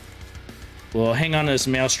 Well, hang on to this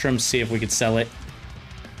maelstrom, see if we could sell it.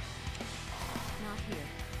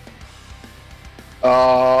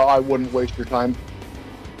 I wouldn't waste your time.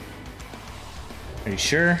 Are you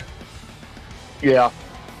sure? Yeah.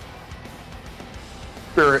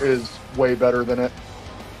 Spirit is way better than it.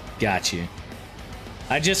 Got you.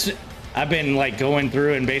 I've been like going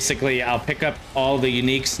through and basically I'll pick up all the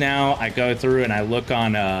uniques now. I go through and I look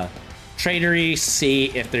on Tradery, see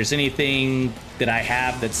if there's anything that I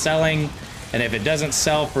have that's selling. And if it doesn't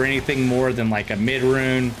sell for anything more than like a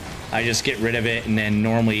mid-rune, I just get rid of it. And then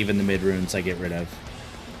normally even the mid-runes I get rid of.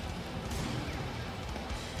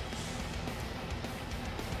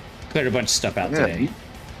 Cleared a bunch of stuff out today.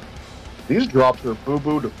 These drops are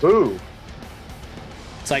boo-boo to boo.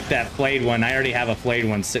 It's like that flayed one. I already have a flayed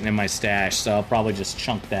one sitting in my stash, so I'll probably just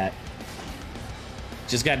chunk that.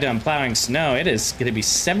 Just got done plowing snow. It is going to be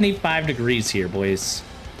 75 degrees here, boys.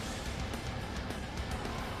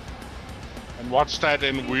 And what's that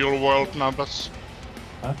in real world numbers?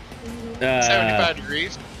 75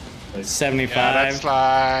 degrees. 75. Yeah, that's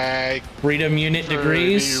like Freedom unit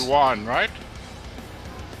degrees. 31, right?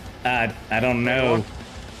 I don't know.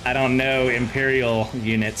 I don't know Imperial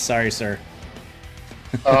units. Sorry, sir.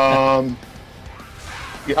 Yeah,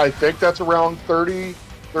 I think that's around 30,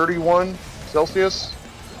 31 Celsius.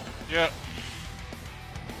 Yeah.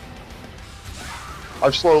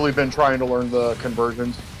 I've slowly been trying to learn the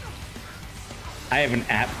conversions. I have an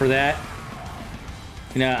app for that.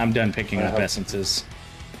 You know, I'm done picking I up have- essences.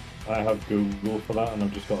 I have Google for that, and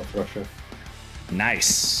I've just got a thresher.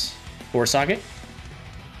 Nice. 4-socket?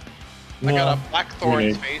 I got No, a Blackthorn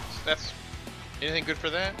you space. That's anything good for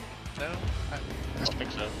that? No, I don't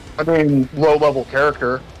think so. I mean, low-level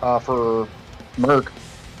character for Merc.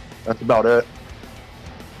 That's about it.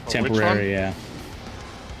 Temporary, yeah.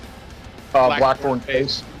 Blackthorn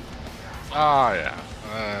face. Ah, yeah.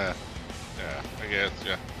 Yeah, I guess,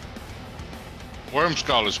 yeah. Worm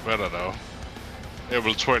Skull is better, though.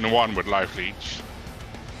 Level 21 with life leech.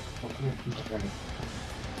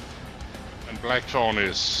 And Blackthorn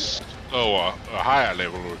is lower, a higher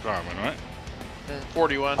level requirement, right?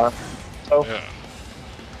 41. Oh, Yeah.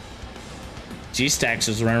 G-Stax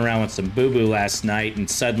was running around with some boo-boo last night and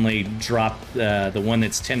suddenly dropped the one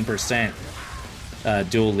that's 10%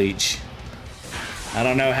 dual leech. I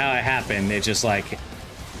don't know how it happened. It just like,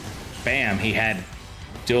 bam, he had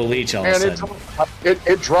dual leech all of a and sudden.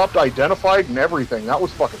 it dropped identified and everything. That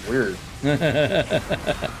was fucking weird.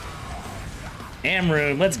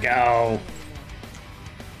 Amrune, let's go.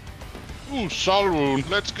 Ooh, Sol Rune,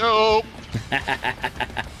 let's go!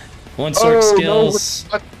 One Sork Oh, skills.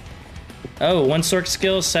 no. Oh, one Sork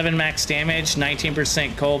skills, 7 max damage,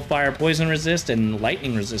 19% cold, fire, poison resist, and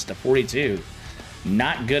lightning resist to 42.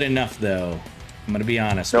 Not good enough, though. I'm gonna be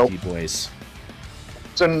honest Nope. with you boys.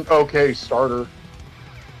 It's an okay starter.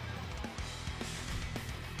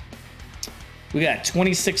 We got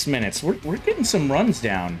 26 minutes. We're getting some runs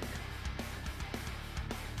down.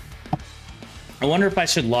 I wonder if I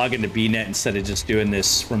should log into BNet instead of just doing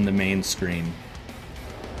this from the main screen.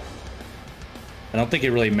 I don't think it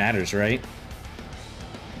really matters, right?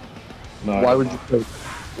 No, Why would you say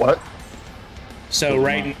what? So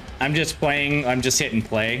I'm just playing, I'm just hitting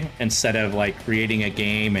play instead of like creating a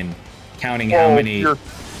game and counting how Well, many.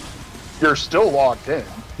 You're still logged in.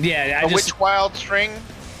 Yeah, I just Which wild string?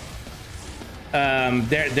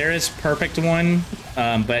 there is perfect one,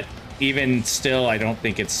 but even still, I don't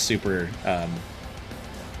think it's super.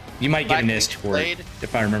 You might get an Black IST for it Blade?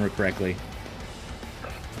 if I remember correctly.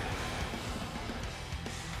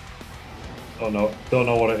 don't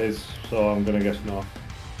know what it is, so I'm gonna guess no.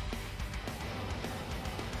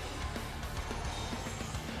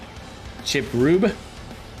 Chip Rube,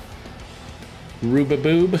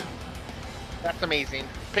 Rubaboob, That's amazing.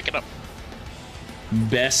 Pick it up.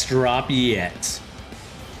 best drop yet.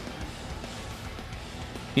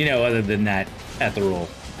 You know, other than that, at the roll.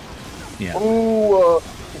 Yeah. Ooh,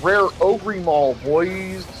 rare Ogre Mall,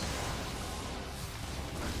 boys.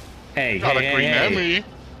 Hey, Got hey, a green hey, hey. Emmy.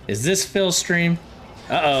 Is this Phil's stream?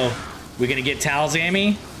 Uh-oh. We gonna get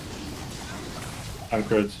Talzami?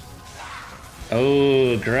 Anchorage.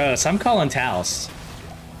 Oh, gross. I'm calling Taos.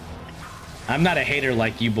 I'm not a hater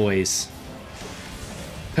like you boys.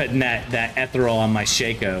 Putting that ethereal on my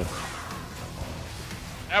Shaco.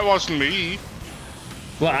 That wasn't me.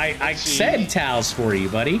 Well, I see. said Taos for you,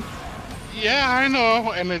 buddy. Yeah, I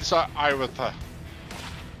know, and it's Ivatha.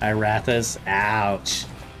 Irathas. Ouch.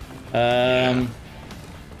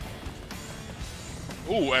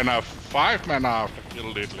 Ooh, and a 5 mana after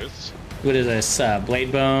kill Lidless. What is this?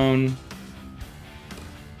 Bladebone.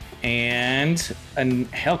 And a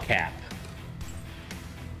Hellcap.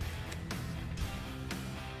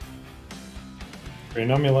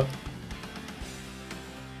 Green Amulet.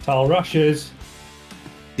 Tal Rushes.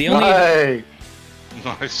 The only Hey!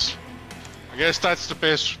 Nice. I guess that's the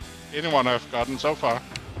best anyone I've gotten so far.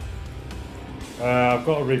 I've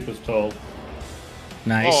got a Reaper's Toll.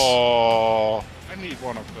 nice. Oh, I need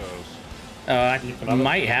one of those. I You can have it.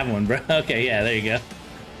 might have one, bro. Okay, yeah, there you go.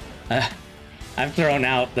 I've thrown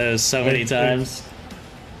out those so many times.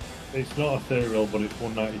 It's not ethereal, but it's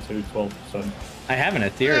 192, 12%. I have an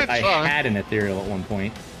ethereal. Yeah, it's I fine. had an ethereal at one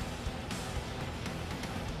point.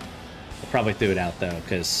 I probably threw it out though,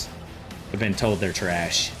 because I've been told they're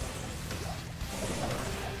trash.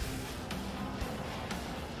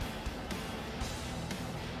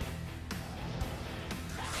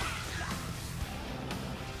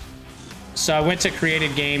 So I went to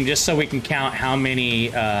created game just so we can count how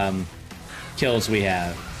many kills we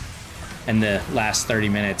have in the last 30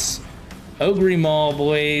 minutes. Ogre Mall,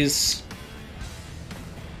 boys.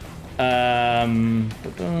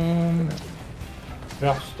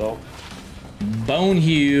 Shaft Stop. Bone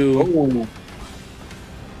Hue. Oh,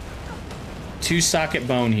 2-socket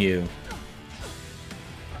Bone Hue.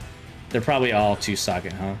 They're probably all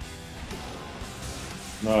 2-socket, huh?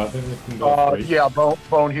 No, I think they can go 3. yeah,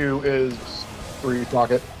 Bone Hue is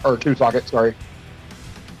 3-socket, or 2-socket, sorry.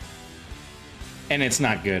 And it's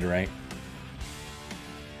not good, right?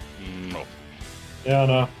 No. Yeah,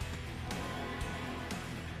 no.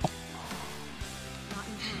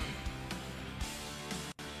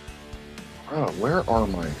 Oh, where are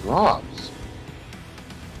my drops?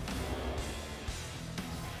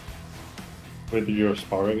 With your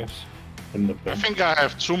asparagus in the I bin. think I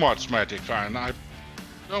have too much magic fine. I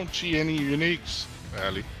don't see any uniques,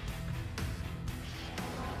 barely.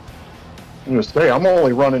 I'm gonna say, I'm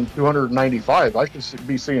only running 295. I should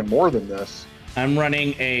be seeing more than this. I'm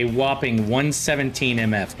running a whopping 117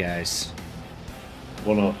 MF, guys.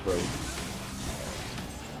 103.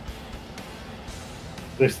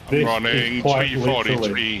 This I'm running is quite 343.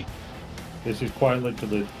 literally, this is quite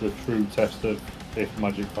literally the true test of if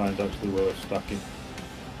magic finds actually worth stacking.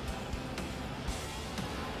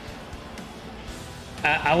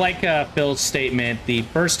 I like Phil's statement. The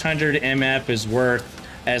first 100 MF is worth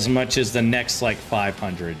as much as the next, like,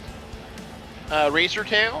 500. Razor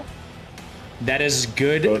Tail? That is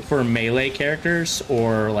good for melee characters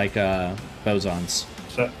or, like, bosons.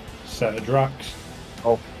 Set of Drax.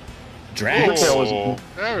 Oh, Drax? Tail is- Oh,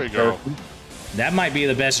 there we go. That might be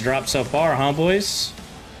the best drop so far, huh, boys?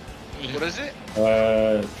 What is it?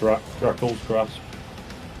 Dracul's Grasp.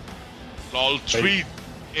 Lol, 3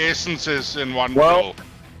 essences in one Well- kill.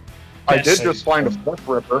 I That's- did just find a Flesh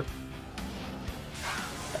Ripper.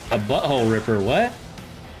 A butthole ripper, what?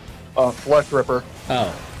 Flesh Ripper.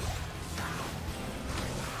 Oh.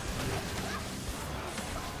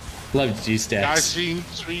 Love G-Stacks. I've seen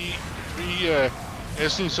three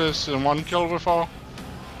essences in one kill before.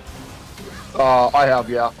 I have,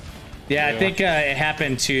 yeah. Yeah, I think it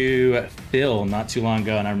happened to Phil not too long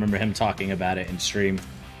ago, and I remember him talking about it in stream.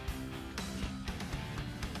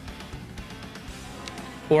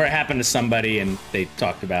 Or it happened to somebody, and they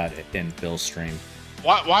talked about it in Phil's stream.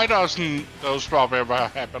 Why doesn't those drop ever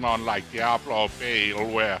happen on like Diablo or Bale,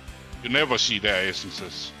 where you never see their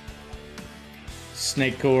essences?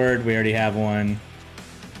 Snake Cord, we already have one.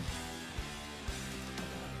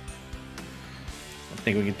 I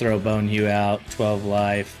think we can throw Bone Hue out. 12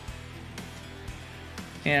 life.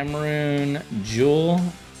 Hamrune, Jewel.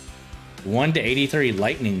 1 to 83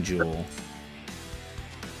 Lightning Jewel.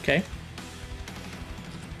 Okay.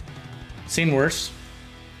 Seen worse.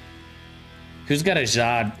 Who's got a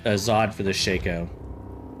Zod for the Shaco?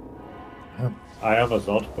 I have a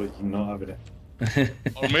Zod, but you're not having it.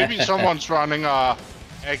 Or maybe someone's running a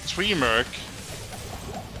Act 3 Merc.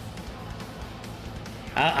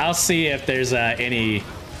 I'll see if there's anybody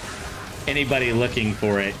looking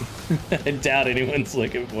for it. I doubt anyone's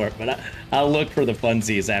looking for it, but I'll look for the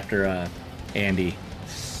funsies after Andy.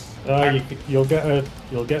 You'll get a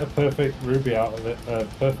perfect ruby out of it.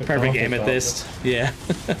 Perfect amethyst. Yeah.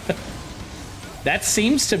 That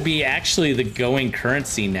seems to be actually the going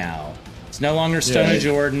currency now. It's no longer Stone of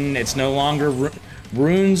Jordan. It's no longer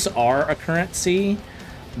runes are a currency,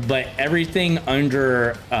 but everything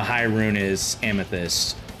under a high rune is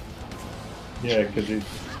amethyst. Yeah, because it's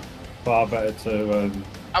far better to.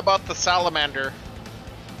 How about the salamander?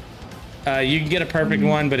 You can get a perfect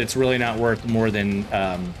one, but it's really not worth more than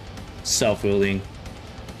self-wielding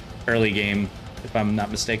early game, if I'm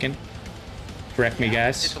not mistaken. Correct me,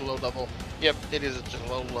 guys. It's a low level. Yep, it is just a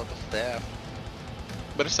low level staff.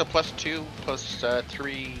 But it's a +2,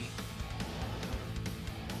 +3.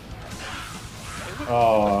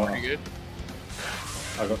 Oh, Pretty good.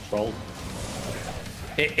 I got trolled.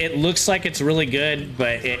 It looks like it's really good,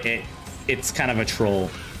 but it's kind of a troll.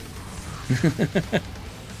 Did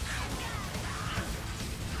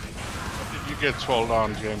you get trolled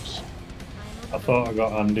on, James? I thought I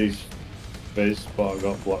got Andy's base, but I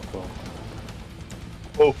got Blackwell.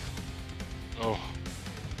 Oh, Oh,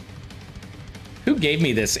 Who gave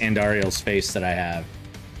me this Andariel's face that I have?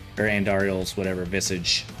 Or Andariel's whatever,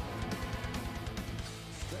 visage.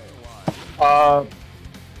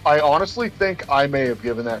 I honestly think I may have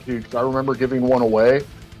given that to you because I remember giving one away,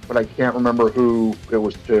 but I can't remember who it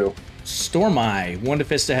was to. Storm Eye, 1 to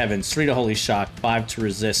Fist of Heaven, 3 to Holy Shock, 5 to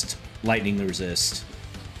Resist, Lightning Resist.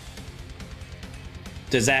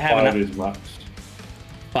 Does that have 5 an... is max.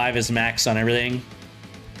 5 is max on everything?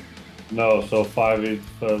 No, so 5 is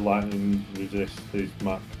for lightning resist is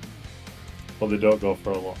max. But they don't go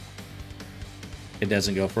for a lot. It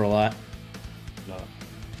doesn't go for a lot. No.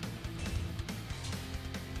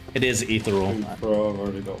 It is ethereal. I've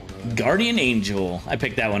already got one of them. Guardian Angel. I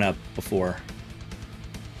picked that one up before.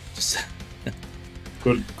 Just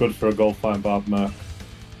Good for a gold fine Bob Merc.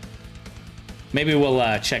 maybe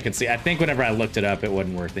we'll check and see. I think whenever I looked it up, it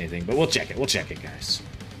wasn't worth anything, but we'll check it. We'll check it, guys.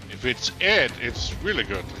 if it's Ed, it's really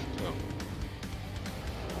good. So,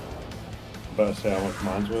 Better say how much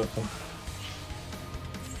mine's worth then.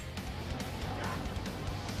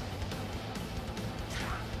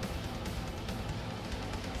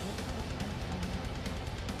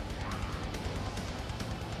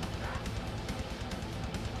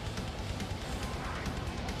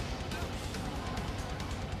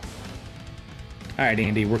 All right,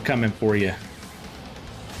 Andy, we're coming for you.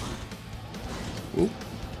 Oop.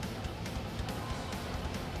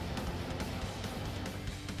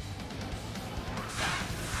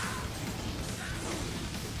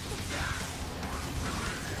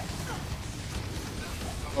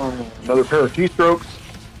 Another pair of keystrokes.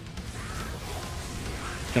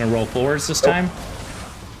 Gonna roll forwards this time?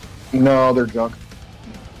 No, they're junk.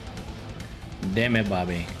 Damn it,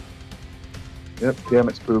 Bobby. Yep, damn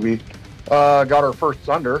it, Spooby. Got our first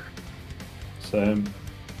Thunder. Same.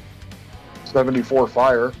 74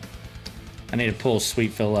 fire. I need to pull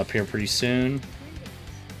Sweet Phil up here pretty soon.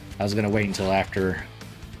 I was gonna wait until after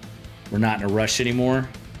we're not in a rush anymore.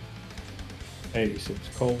 86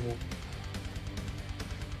 cold.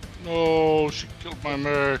 no, she killed my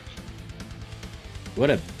merc. What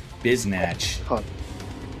a biznatch. Huh.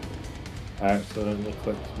 I accidentally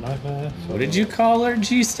clicked Nightmare. What did you call her,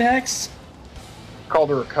 G-Stax? Called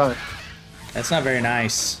her a cunt. That's not very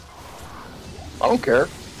nice. I don't care.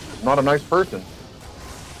 Not a nice person.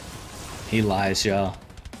 He lies, y'all.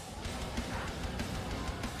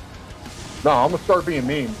 No, I'm gonna start being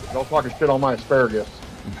mean. Don't talking shit on my asparagus.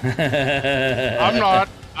 I'm not.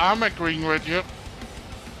 I'm agreeing with you.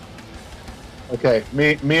 Okay,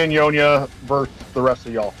 me and Yonya versus the rest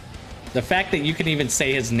of y'all. The fact that you can even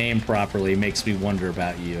say his name properly makes me wonder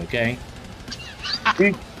about you, okay?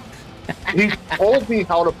 He told me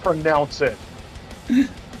how to pronounce it.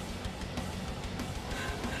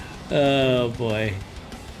 Oh, boy.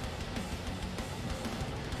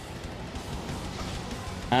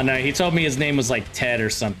 I don't know. He told me his name was like Ted or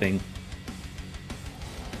something.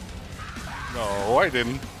 No, I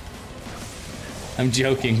didn't. I'm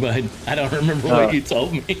joking, bud. I don't remember what you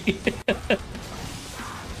told me.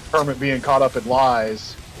 Kermit being caught up in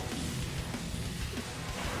lies.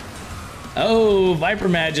 Oh, Viper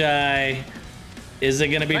Magi. Is it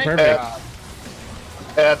going to be perfect?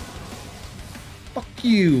 At Fuck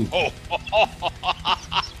you. oh,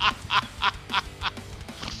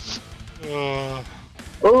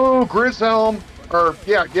 Grishelm, or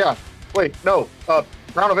yeah. Wait, no,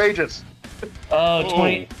 Crown of Ages. Oh,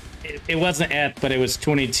 20. It wasn't Eth, but it was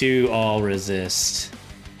 22 all resist.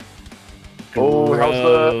 Oh,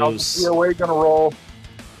 how's the COA gonna roll?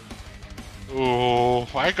 Oh,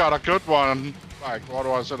 I got a good one. Like, what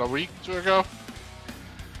was it, a week, 2 ago?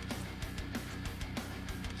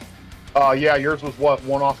 Yeah, yours was what,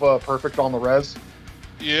 one off perfect on the res?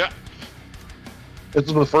 Yeah. This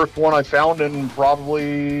is the first one I found in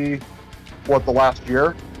probably, what, the last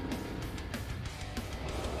year?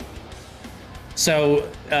 So,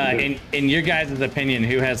 in your guys' opinion,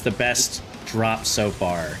 who has the best drop so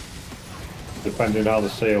far? Depending how the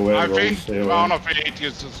COA I rolls. think COA. Crown of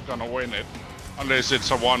Ages is gonna win it. Unless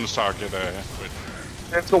it's a one-star with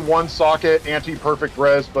It's a one socket, anti-perfect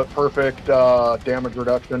res, but perfect damage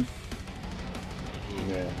reduction.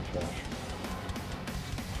 Yeah, gosh.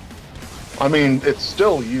 I mean, it's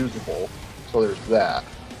still usable, so there's that.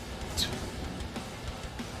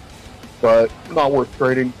 But not worth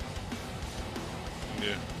trading.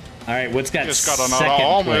 Yeah. All right, what's got Just got another second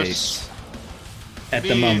Almus. place at the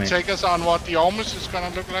Can you moment? take us on what the Almus is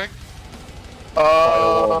gonna look like?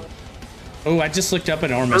 Oh, I just looked up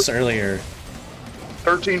an Ormus earlier.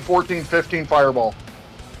 13, 14, 15 fireball.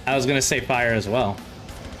 I was gonna say fire as well.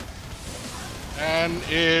 And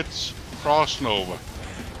it's Frost Nova.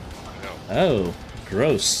 Oh,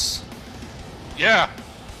 gross. Yeah.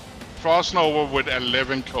 Frost Nova with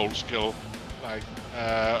 11 cold skill. Like,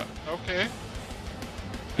 okay.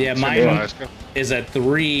 Yeah, Send mine Alaska. is a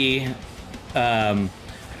 3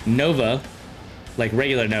 Nova, like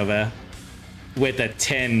regular Nova, with a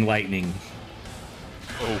 10 lightning.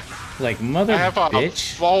 Oh. Like mother I have a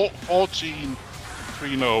bitch. 14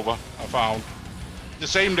 3 Nova I found. The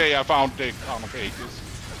same day I found the on the pages.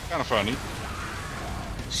 Kind of funny.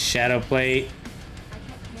 Shadow plate.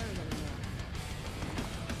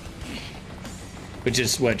 Which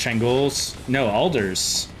is what, Trangools? No,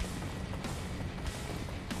 Alders.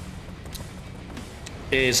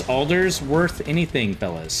 Is Alders worth anything,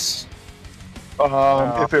 fellas?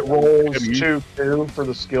 If it rolls 2/2 for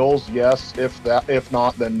the skills, yes. If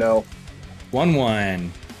not, then no. 1-1.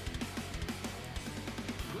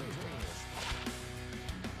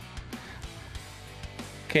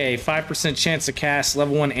 Okay, 5% chance to cast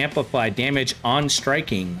level 1 amplify damage on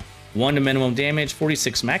striking. 1 to minimum damage,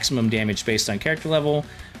 46 maximum damage based on character level,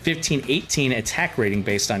 15-18 attack rating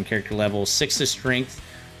based on character level, 6 to strength,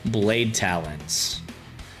 blade talons.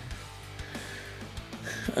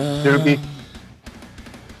 Doogie.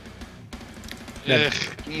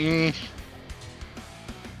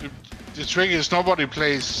 The trick is nobody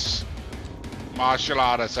plays martial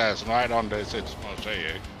art assassin right on this. It's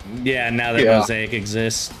mosaic. Yeah, now that Yeah. Mosaic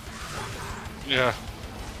exists. Yeah.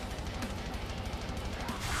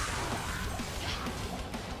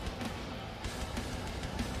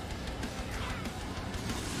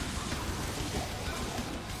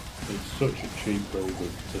 It's such a cheap build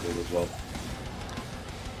to do as well.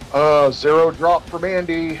 0 drop from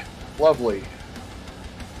Andy. Lovely.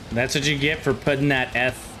 That's what you get for putting that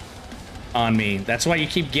F on me. That's why you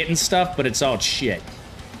keep getting stuff, but it's all shit.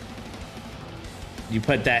 You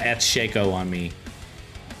put that F Shaco on me.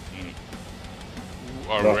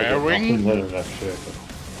 A rare ring?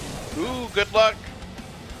 Ooh, good luck.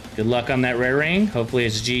 Good luck on that rare ring. Hopefully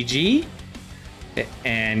it's GG.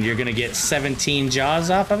 And you're gonna get 17 jaws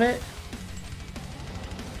off of it.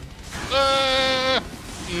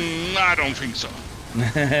 I don't think so.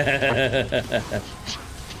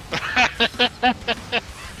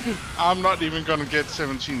 I'm not even gonna get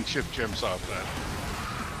 17 chip gems off that.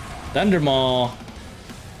 Thundermaw.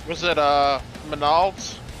 Was it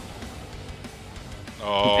Menalds?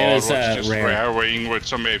 Oh, It it was, was just rare. rare ring with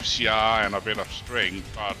some FCR and a bit of string,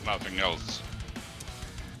 but nothing else.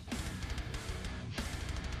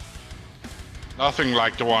 Nothing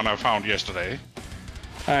like the one I found yesterday.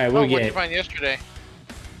 All right, Oh, we'll what did you get find yesterday?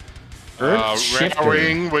 Earth Shifter. Rare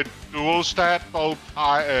ring with dual stat, both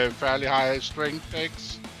high, fairly high strength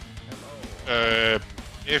picks.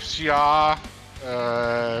 FCR,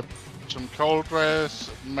 some cold dress,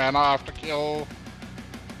 mana after kill.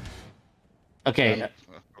 Okay,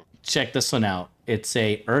 check this one out. It's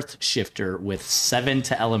a Earth Shifter with 7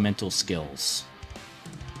 to elemental skills.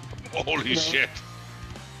 Holy shit.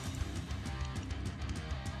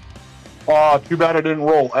 Too bad I didn't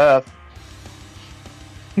roll F.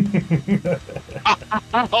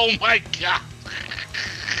 Oh my god.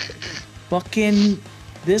 Fucking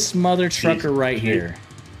this mother trucker right here.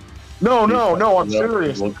 No, I'm Yeah,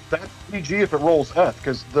 serious. look. That's PG if it rolls F,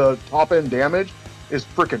 because the top end damage is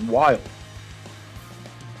freaking wild.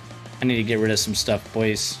 I need to get rid of some stuff,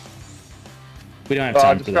 boys. We don't have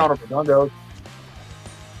time for Discount that. of Redundos.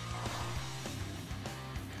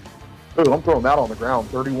 Ooh, I'm throwing that on the ground.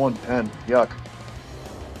 3110. Yuck.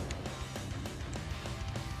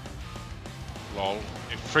 Lol.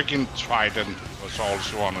 A freaking trident was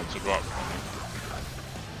also wanted to drop.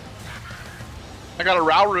 I got a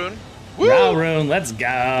Rao rune. Ralrune, let's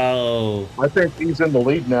go. I think he's in the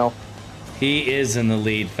lead now. He is in the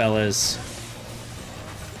lead, fellas.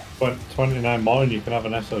 But 29 more and you can have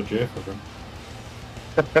an SOJ for them.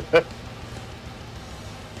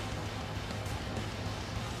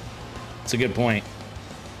 It's a good point.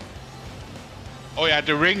 Oh yeah,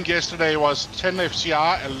 the ring yesterday was 10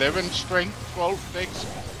 FCR, 11 strength, 12 dex,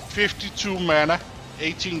 52 mana,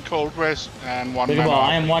 18 cold rest, and 1 Big mana. Ball,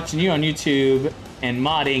 I am watching you on YouTube. and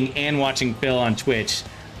modding and watching Phil on Twitch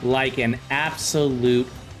like an absolute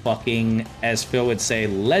fucking, as Phil would say,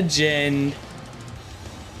 legend.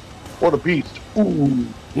 What a beast. Ooh.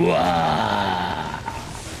 Wah.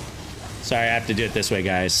 Sorry, I have to do it this way,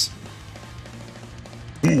 guys.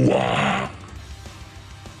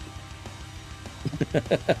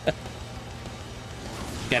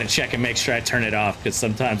 Gotta check and make sure I turn it off, because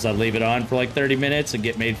sometimes I'll leave it on for like 30 minutes and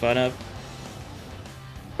get made fun of.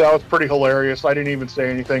 That was pretty hilarious. I didn't even say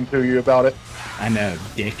anything to you about it. I know,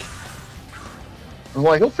 dick. I'm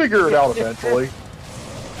like, he'll figure it out eventually.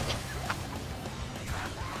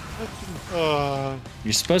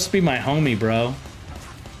 You're supposed to be my homie, bro.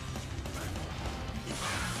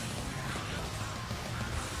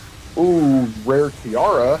 Ooh, rare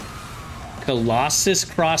tiara. Colossus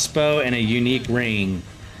crossbow and a unique ring.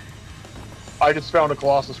 I just found a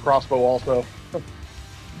Colossus crossbow also.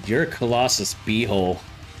 You're a Colossus beehole.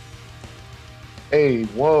 Hey,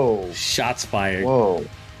 whoa. Shots fired. Whoa.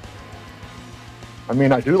 I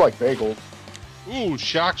mean, I do like bagels. Ooh,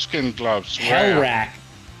 shark skin gloves. Hell Wow. rack.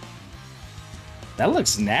 That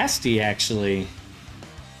looks nasty, actually.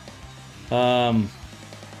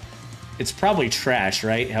 It's probably trash,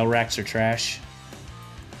 right? Hell racks are trash.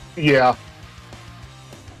 Yeah.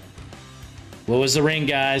 What was the ring,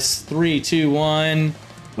 guys? 3, 2, 1.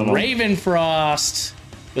 Ravenfrost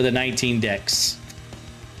with a 19 dex.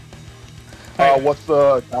 What's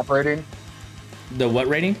the attack rating? The what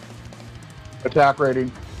rating? Attack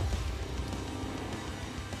rating.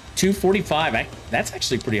 245. That's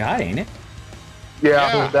actually pretty high, ain't it?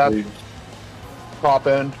 Yeah, that's top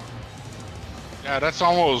end. Yeah, that's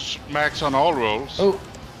almost max on all rolls. Oh.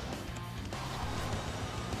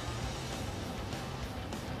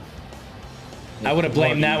 I would have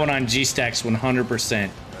blamed that one on G-Stacks 100%.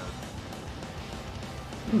 You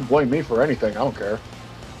can blame me for anything. I don't care.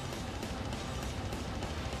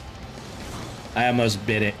 I almost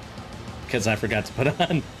bit it because I forgot to put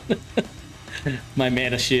on my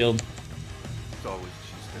mana shield. It's always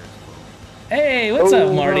G-Stacks. Hey, what's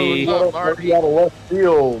up, Marty? What up, Marty? Out of left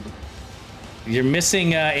field. You're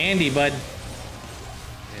missing Andy, bud. Yeah,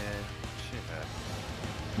 shit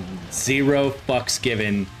happens. 0 fucks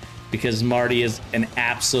given because Marty is an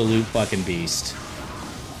absolute fucking beast.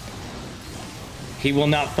 He will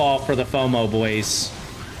not fall for the FOMO, boys.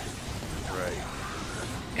 Right.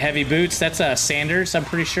 Heavy boots, that's Sanders, I'm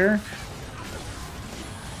pretty sure.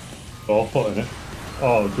 Oh, put in it.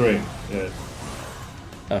 Oh, green. Yeah.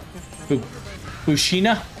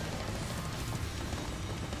 Fushina?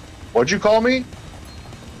 What'd you call me?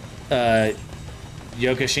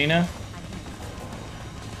 Yokoshina?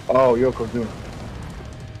 Oh, Yokozuna.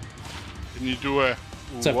 Can you do a...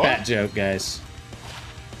 It's a what? fat joke, guys.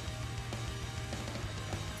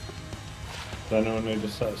 Does anyone need a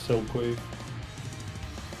set of silkweed?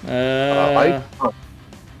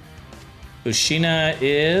 Fushina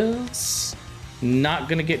is not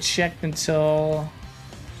gonna get checked until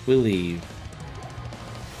we leave.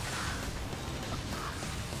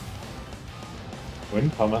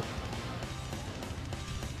 Windhammer.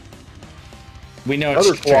 We know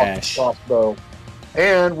Another it's trash. crossbow.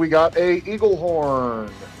 And we got a eagle horn.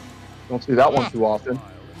 Don't see that one too often.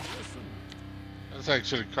 That's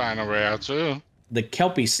actually kind of rare, too. The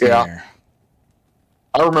Kelpie snare.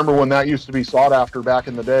 I remember when that used to be sought after back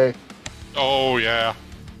in the day. Oh, yeah.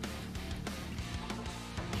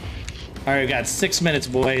 All right, we got 6 minutes,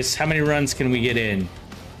 boys. How many runs can we get in?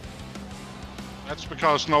 That's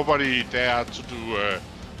because nobody dared to do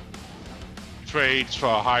trades for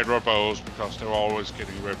Hydra bows because they were always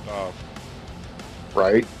getting ripped off.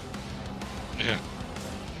 Right? Yeah.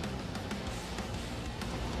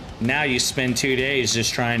 Now you spend 2 days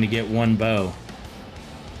just trying to get one bow.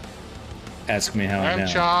 Ask me how I And know.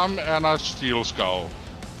 charm and a steel skull.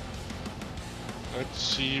 Let's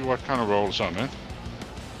see what kind of rolls on it.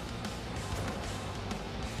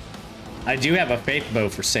 I do have a faith bow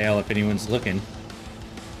for sale if anyone's looking.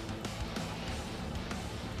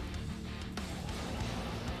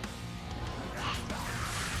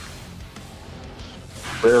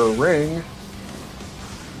 Rare ring.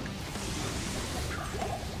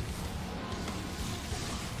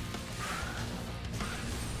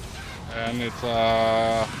 And it's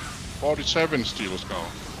a 47 steel skull.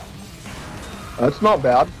 That's not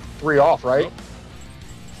bad. 3 off, right?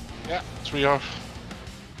 Yeah, 3 off.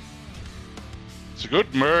 It's a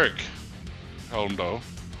good merc helm though.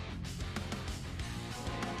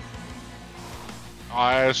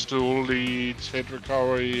 Ice stool leads, hit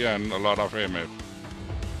recovery, and a lot of MF.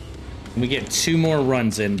 We get 2 more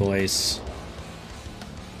runs in, boys.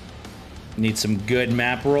 Need some good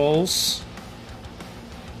map rolls.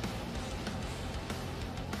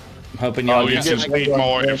 hoping Oh, y'all you get just some. need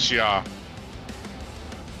more FCR.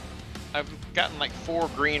 I've gotten like 4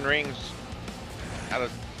 green rings out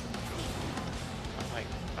of. I'm like,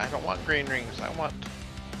 I don't want green rings. I want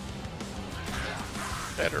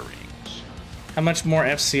better rings. How much more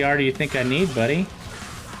FCR do you think I need, buddy?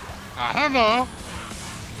 I don't know.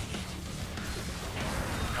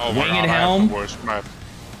 Oh my Winged god, I helm? have the worst map.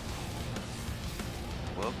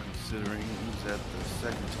 Well, considering who's at the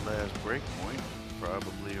second to last break point,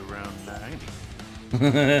 probably around 90.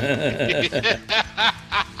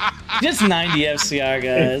 Just 90 FCR,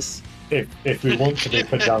 guys. If we want to be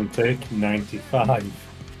pedantic, 95.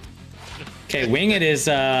 Okay, wing it is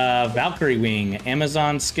Valkyrie wing.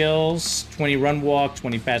 Amazon skills, 20 run walk,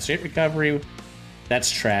 20 fast hit recovery. That's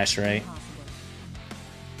trash, right?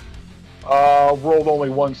 Rolled only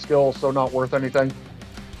 1 skill, so not worth anything.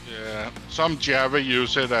 Yeah, some Java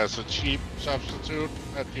use it as a cheap substitute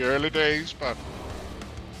at the early days, but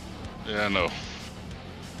yeah, no.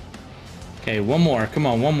 Okay, one more. Come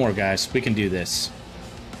on, one more, guys. We can do this.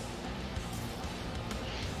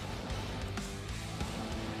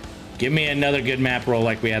 Give me another good map roll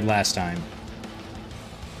like we had last time.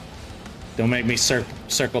 Don't make me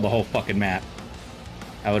circle the whole fucking map.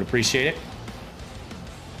 I would appreciate it.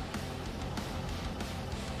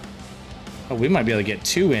 Oh, we might be able to get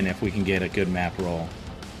 2 in if we can get a good map roll.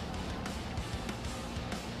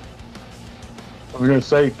 I was gonna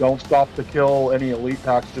say, don't stop to kill any elite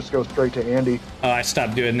packs. Just go straight to Andy. Oh, I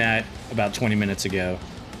stopped doing that about 20 minutes ago.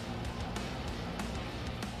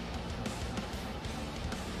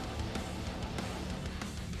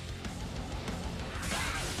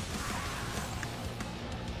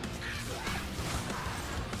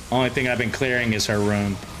 Only thing I've been clearing is her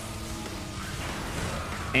room.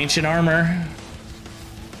 Ancient armor.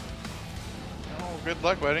 Oh, good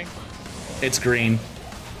luck, buddy. It's green.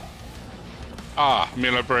 Ah,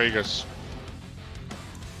 Miller Breakers.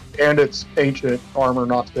 And it's ancient armor,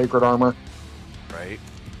 not sacred armor. Right?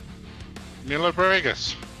 Miller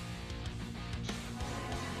Breakers.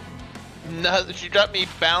 No, she got me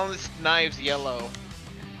balanced knives yellow.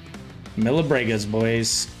 Millibregas,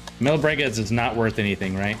 boys. Millibregas is not worth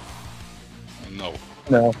anything, right? No.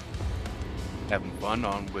 No. Having fun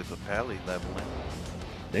on with a pally leveling.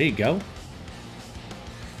 There you go.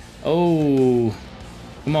 Oh.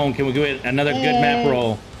 Come on, can we get another good map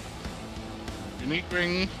roll? Unique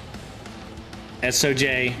ring.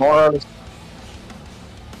 SOJ. Mara's.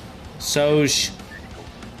 Soj.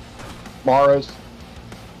 Mara's.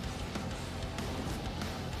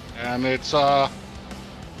 And it's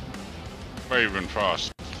Raven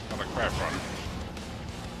Frost. Not a crap run.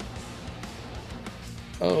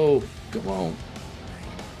 Oh, come on.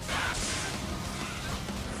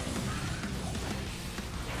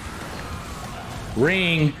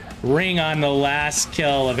 Ring on the last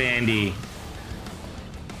kill of Andy.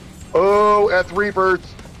 Oh, at 3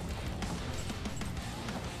 birds.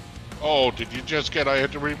 Oh, did you just get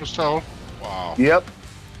out the Reaper's Toll? Wow. Yep.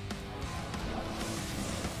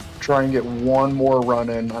 Try and get 1 more run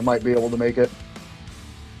in. I might be able to make it.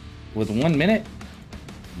 With 1 minute,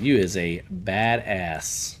 you is a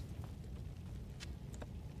badass.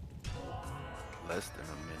 Less than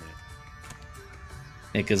a minute.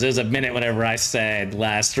 Because there's a minute whenever I said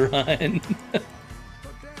last run.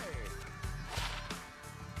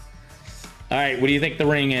 All right, what do you think the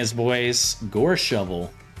ring is, boys? Gore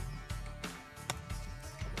shovel.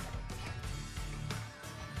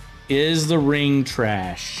 Is the ring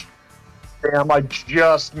trash? Damn, I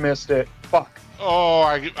just missed it. Fuck. Oh,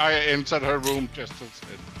 I entered her room just as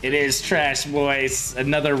it. It is trash, boys.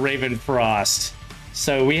 Another Raven Frost.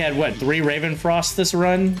 So we had, what, 3 Raven Frost this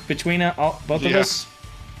run between both of us?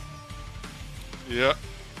 Yeah.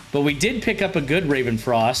 But we did pick up a good Raven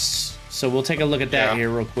Frost, so we'll take a look at that here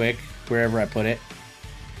real quick, wherever I put it.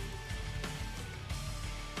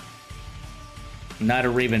 Not a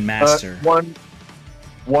Raven Master.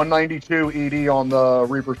 192 ED on the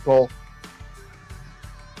Reaper's Toll.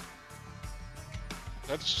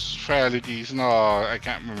 That's fairly decent. Oh, I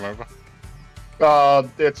can't remember.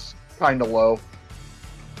 It's kind of low.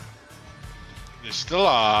 It's still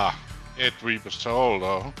it Reaper's Toll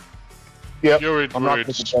though. Yep. You're I'm not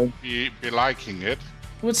be liking it.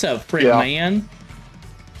 What's up, Fred man?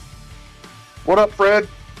 What up, Fred?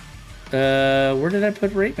 Where did I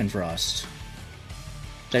put Raven Frost?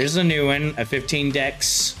 There's a new one, a 15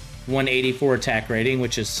 dex, 184 attack rating,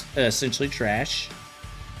 which is essentially trash.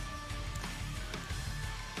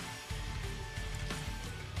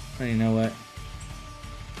 Oh, you know what?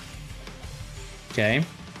 Okay.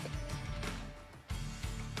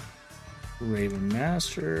 Raven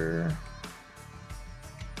Master.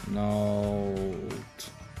 No.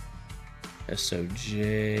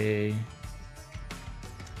 SOJ.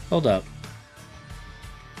 Hold up.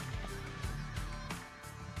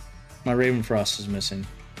 My Ravenfrost is missing.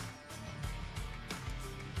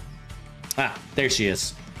 Ah, there she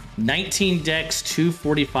is. 19 dex,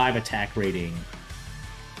 245 attack rating.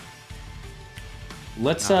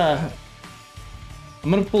 Let's I'm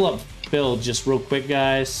gonna pull up Phil just real quick,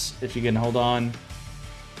 guys. If you can hold on.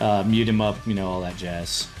 Mute him up, you know, all that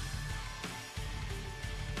jazz.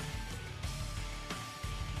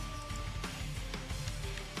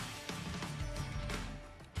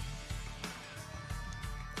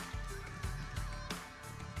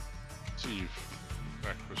 See if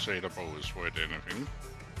that Crusader bow is worth anything.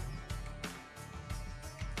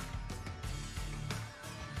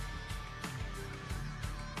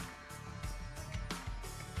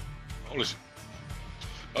 Holy shit.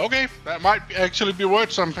 Okay, that might actually be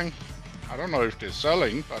worth something. I don't know if they're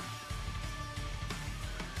selling, but...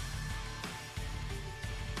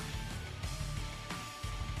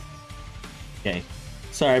 Okay.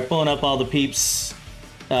 Sorry, pulling up all the peeps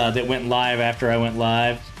that went live after I went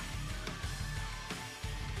live.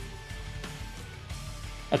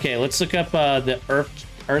 Okay, let's look up the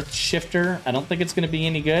Earth Shifter. I don't think it's going to be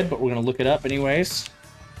any good, but we're going to look it up anyways.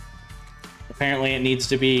 Apparently, it needs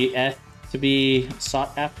to be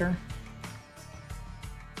sought after.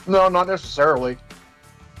 No, not necessarily.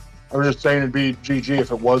 I was just saying it'd be GG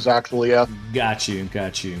if it was actually F. Got you,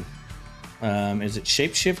 got you. Is it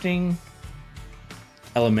shape-shifting?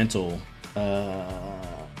 Elemental. They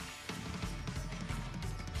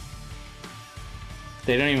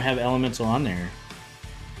don't even have elemental on there.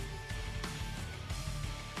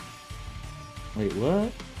 Wait,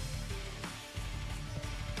 what?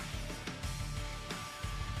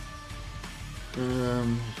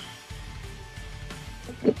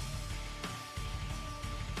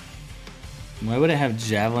 Why would it have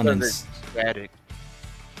javelin and static?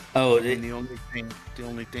 Oh, And the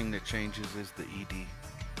only thing that changes is the ED.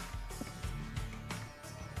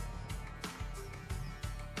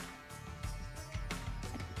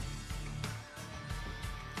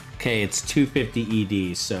 okay, it's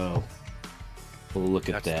 250 ED, so we'll look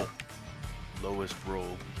at that. The lowest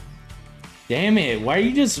roll. Damn it, why are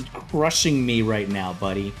you just crushing me right now,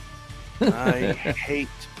 buddy? I hate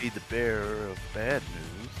to be the bearer of bad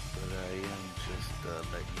news, but I am just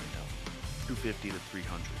letting you know. 250 to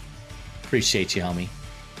 300. Appreciate you, homie.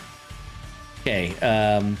 Okay,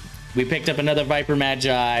 we picked up another Viper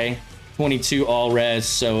Magi, 22 all res,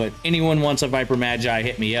 so if anyone wants a Viper Magi,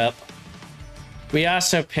 hit me up. We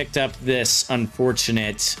also picked up this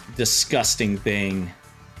unfortunate, disgusting thing.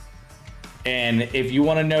 And if you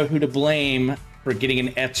want to know who to blame for getting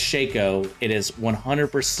an F Shaco, it is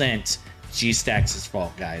 100% G-Stax's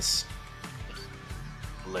fault, guys.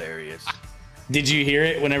 Hilarious. Did you hear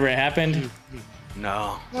it whenever it happened?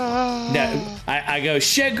 No. No, I go,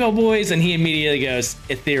 Shaco boys, and he immediately goes,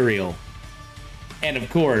 ethereal. And of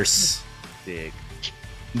course... Dig.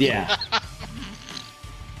 Yeah.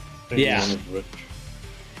 Yeah.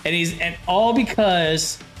 And all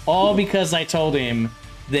because I told him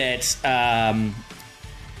that that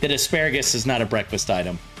asparagus is not a breakfast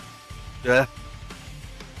item. Yeah.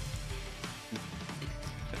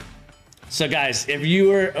 So guys, if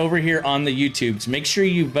you are over here on the YouTubes, make sure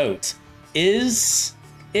you vote. Is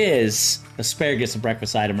asparagus a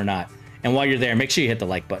breakfast item or not? And while you're there, make sure you hit the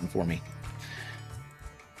like button for me.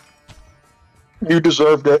 You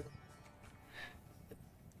deserved it.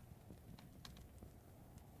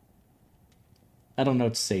 I don't know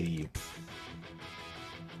what to say to you.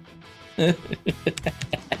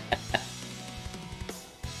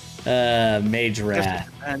 Mage Wrath.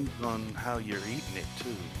 Just depends on how you're eating it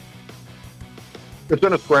too. It's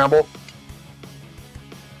in a scramble.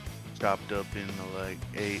 Chopped up in like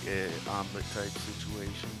a omelet type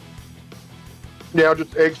situation. Yeah,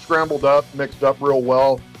 just eggs scrambled up, mixed up real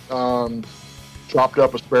well. Chopped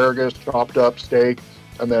up asparagus, chopped up steak,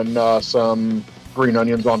 and then some green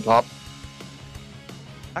onions on top.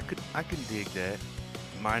 I can dig that.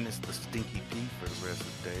 Minus the stinky pea for the rest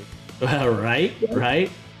of the day. Right.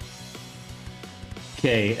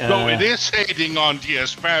 Okay. So it is hating on the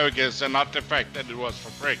asparagus and not the fact that it was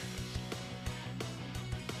for breakfast.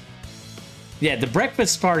 Yeah, the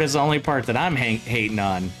breakfast part is the only part that I'm hating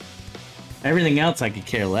on. Everything else I could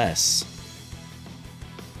care less.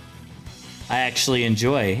 I actually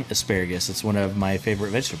enjoy asparagus. It's one of my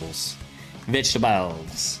favorite vegetables.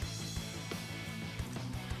 Vegetables.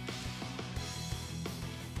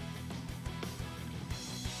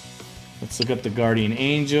 Let's look up the Guardian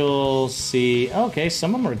Angels. See, okay,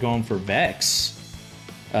 some of them are going for Vex.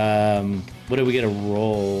 What do we get a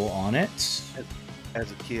roll on it?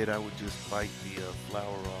 As a kid, I would just bite the flour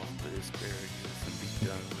off the asparagus and be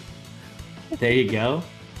done with it. There you go.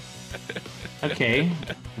 Okay,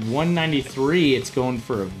 193. It's going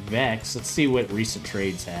for a Vex. Let's see what recent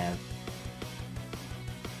trades have.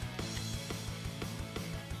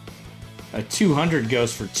 A 200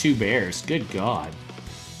 goes for 2 bears. Good God.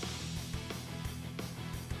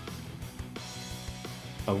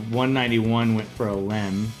 A 191 went for a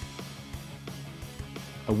lem.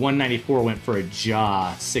 A 194 went for a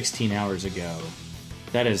jaw 16 hours ago.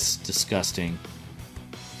 That is disgusting.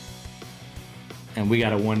 And we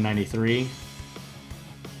got a 193.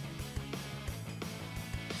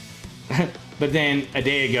 But then a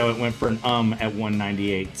day ago it went for an at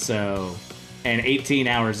 198. So, and 18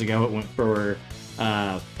 hours ago it went for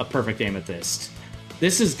a perfect amethyst.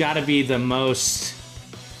 This has got to be the most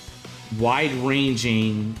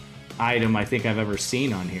wide-ranging item I think I've ever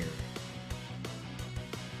seen on here.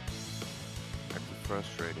 That's a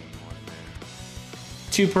frustrating one there.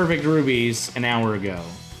 2 perfect rubies an hour ago.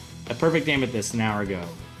 A perfect amethyst an hour ago.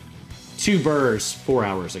 2 burrs 4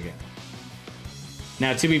 hours ago.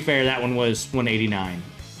 Now, to be fair, that one was 189.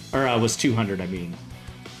 Or was 200, I mean.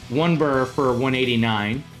 1 burr for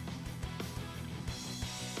 189.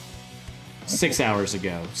 6 hours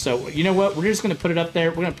ago. So, you know what? We're just going to put it up there.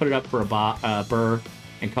 We're going to put it up for a burr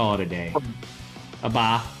and call it a day. A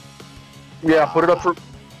ba. Yeah, put it up for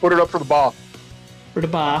the ba. For the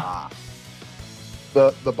ba.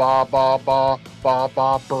 The ba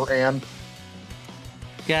and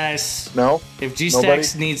Guys, no. If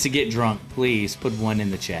G-Stax needs to get drunk, please put 1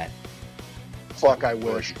 in the chat. Fuck, I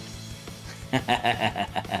wish.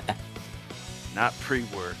 Not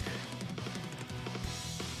pre-work.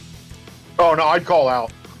 Oh no, I'd call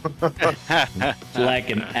out. Like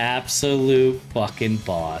an absolute fucking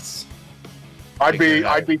boss. I'd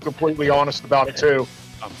be completely honest about it too.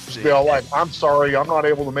 I'm sick. Be all like, I'm sorry, I'm not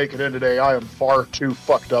able to make it in today. I am far too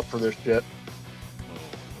fucked up for this shit.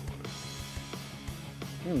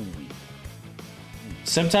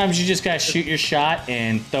 Sometimes you just gotta shoot your shot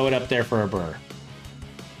and throw it up there for a burr.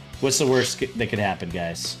 What's the worst that could happen,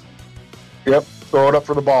 guys? Yep, throw it up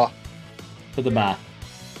for the ba. For the ba.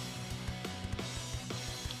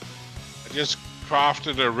 I just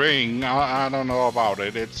crafted a ring. I don't know about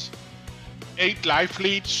it. It's 8 life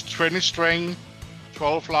leads, 20 string,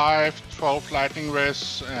 12 life, 12 lightning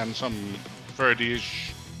res, and some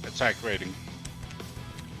 30-ish attack rating.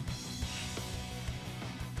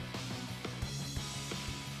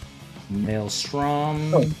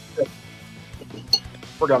 Maelstrom. Oh, shit.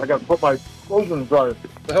 Forgot, I gotta put my clothes in the dryer.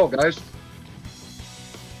 What the hell, guys?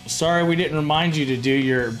 Sorry we didn't remind you to do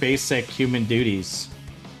your basic human duties.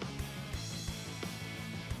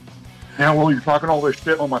 Now, well, you're talking all this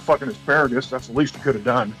shit on my fucking asparagus. That's the least you could have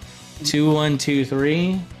done.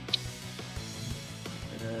 2123.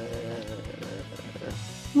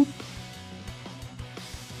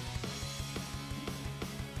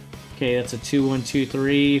 Okay, that's a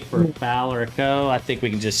 2123 for a foul or a co. I think we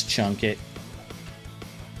can just chunk it.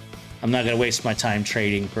 I'm not gonna waste my time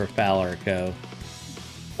trading for a foul or a co.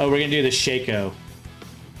 Oh, we're gonna do the Shaco.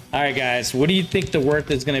 All right, guys. What do you think the worth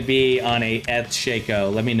is gonna be on a Eth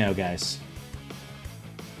Shaco? Let me know, guys.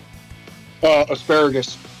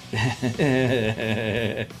 Asparagus.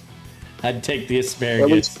 I'd take the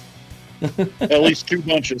asparagus. At least 2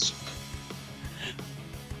 bunches.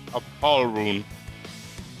 A Paul rune.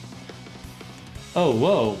 Oh,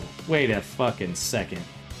 whoa. Wait a fucking second.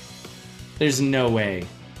 There's no way.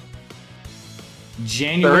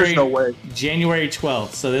 There is no way. January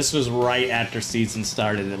 12th. So this was right after season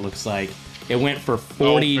started, it looks like. It went for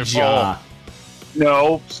 40 before. jaw.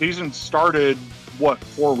 No, season started, what,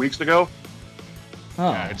 4 weeks ago?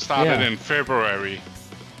 Oh, Yeah, it started yeah. in February.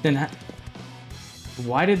 Then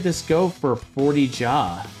why did this go for 40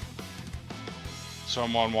 jaw?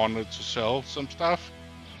 Someone wanted to sell some stuff.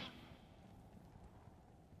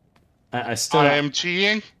 I still...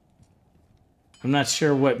 IMTing. I'm not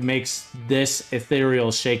sure what makes this ethereal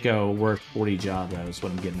Shaco worth 40 jaw, though, is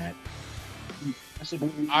what I'm getting at.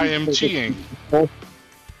 IMTing.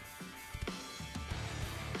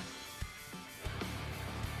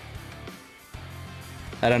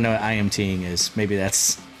 I don't know what IMTing is. Maybe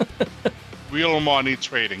that's... Real money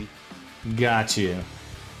trading. Got you.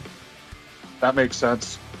 That makes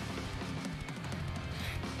sense.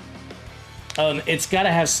 It's got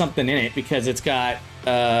to have something in it because it's got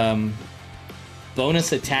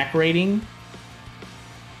bonus attack rating,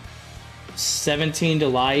 17 to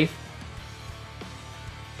life,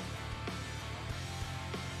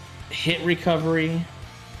 hit recovery,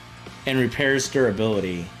 and repairs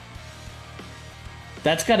durability.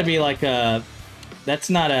 That's got to be like a That's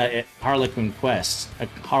not a Harlequin quest. A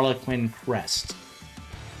Harlequin crest.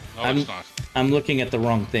 No, it's not. I'm looking at the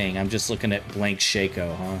wrong thing. I'm just looking at blank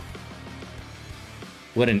Shaco, huh?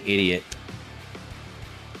 What an idiot.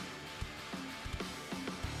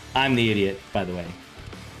 I'm the idiot, by the way.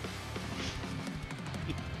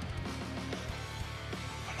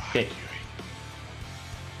 Okay.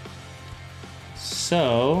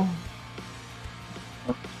 So,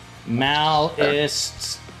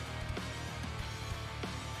 Malist.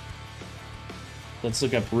 Let's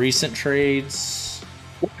look up recent trades.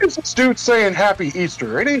 What is this dude saying Happy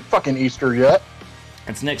Easter? It ain't fucking Easter yet.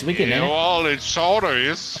 It's next weekend, Yeah, ain't it? well, it sort of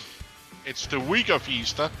is. It's the week of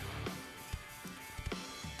Easter.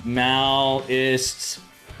 Malist,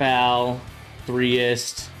 Fal,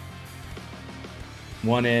 3ist,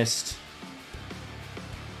 1ist.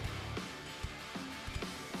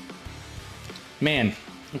 Man,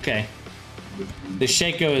 okay. The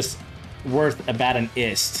Shaco is worth about an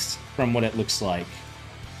ist from what it looks like.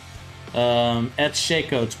 F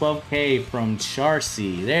Shaco, 12k from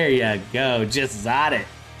Charcy. There you go. Just got it.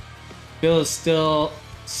 Bill is still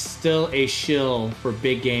a shill for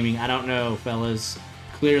big gaming. I don't know, fellas.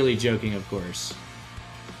 Clearly joking, of course.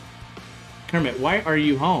 Kermit, why are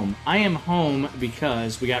you home? I am home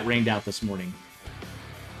because we got rained out this morning.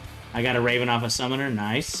 I got a Raven off a summoner.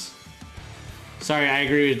 Nice. Sorry, I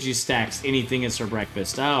agree with you, Staxx. Anything is for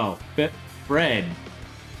breakfast. Oh, bread.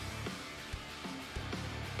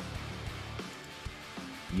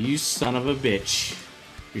 You son of a bitch.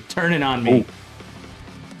 You're turning on me.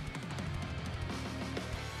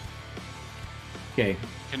 Okay.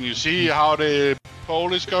 Can you see how the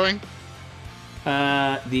poll is going?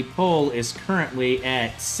 The poll is currently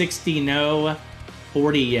at 60 no,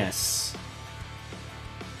 40 yes.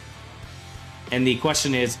 And the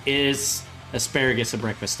question is asparagus a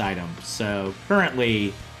breakfast item? So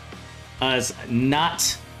currently, us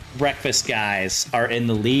not breakfast guys are in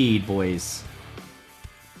the lead, boys.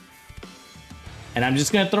 And I'm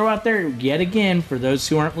just going to throw out there yet again, for those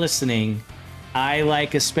who aren't listening, I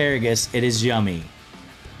like asparagus. It is yummy.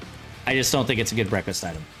 I just don't think it's a good breakfast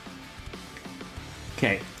item.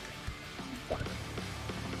 Okay.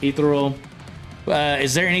 Ethereal.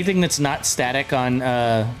 Is there anything that's not static on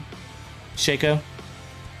Shaco?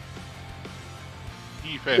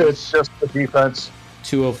 Defense. It's just the defense.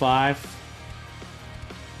 205.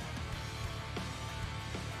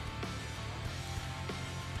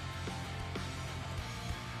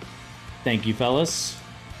 Thank you, fellas.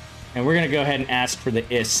 And we're going to go ahead and ask for the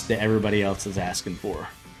ist that everybody else is asking for.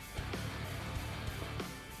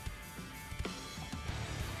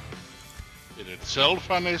 Did it sell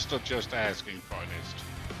for an ist or just asking for an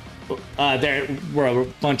ist? There were a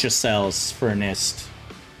bunch of sells for an ist.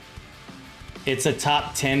 It's a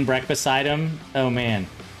top 10 breakfast item. Oh, man.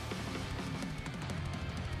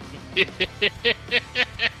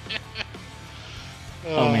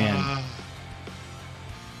 Oh, man.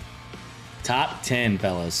 Top 10,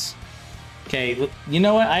 fellas. Okay, you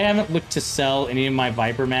know what? I haven't looked to sell any of my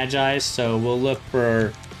Viper Magi's, so we'll look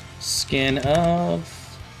for skin of...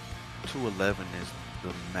 211 is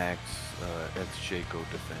the max F Shaco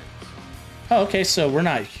defense. Oh, okay, so we're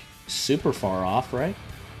not super far off, right?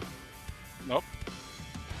 Nope.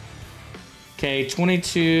 Okay,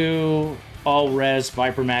 22 all-res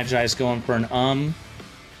Viper Magi's going for an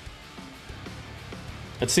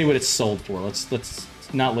Let's see what it's sold for. Let's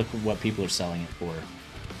not look at what people are selling it for.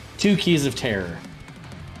 2 Keys of Terror.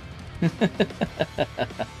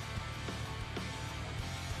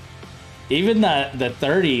 Even the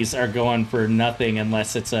 30s are going for nothing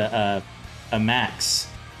unless it's a max.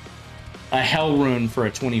 A Hell Rune for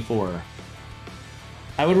a 24.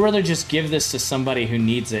 I would rather just give this to somebody who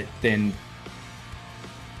needs it than...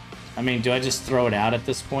 I mean, do I just throw it out at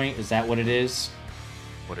this point? Is that what it is?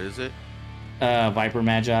 What is it? Viper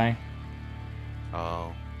Magi.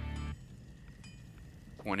 Oh.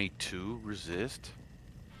 22 resist?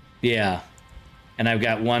 Yeah. And I've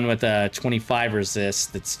got one with a 25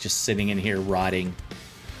 resist that's just sitting in here rotting.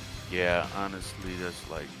 Yeah, honestly, that's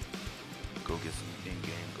like, go get some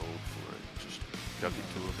in-game gold for it. Just chuck it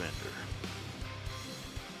to a vendor.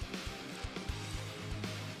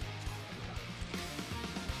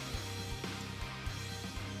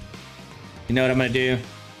 You know what I'm gonna do?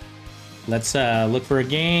 Let's look for a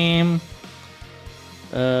game.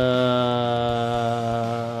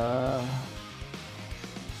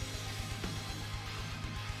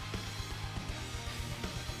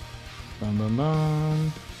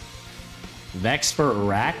 Vex for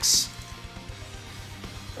Rax?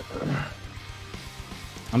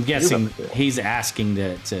 I'm guessing he's asking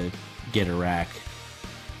to get a rack.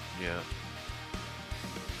 Yeah.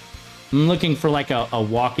 I'm looking for like a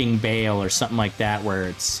walking bale or something like that where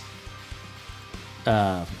it's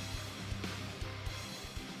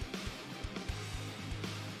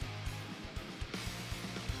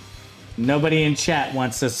nobody in chat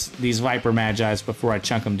wants these Viper Magi's before I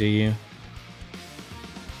chunk them to you.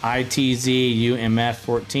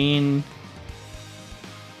 ITZUMF14.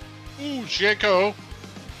 Ooh, Jaco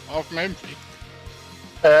of Memphis.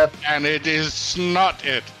 And it is not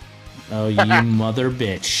it. Oh, you mother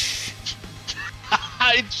bitch.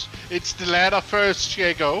 it's the ladder first,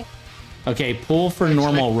 Jaco. Okay, pull for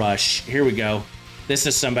normal rush. Here we go. This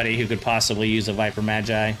is somebody who could possibly use a Viper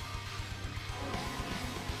Magi.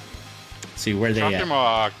 Let's see where they Chuck at. him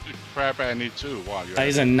a crap Annie too while you're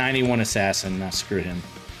He's a 91 assassin. Now screw him.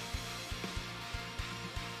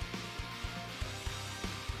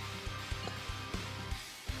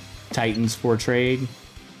 Titans for trade.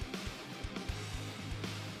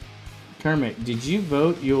 Kermit, did you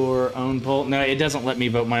vote your own poll? No, it doesn't let me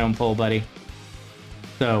vote my own poll, buddy.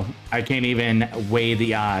 So I can't even weigh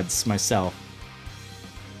the odds myself.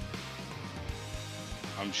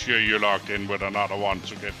 I'm sure you're locked in with another one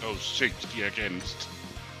to get those 60 against.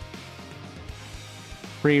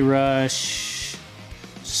 Pre-rush.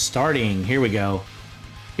 Starting. Here we go.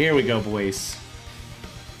 Here we go, boys.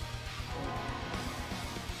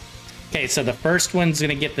 Okay, so the first one's going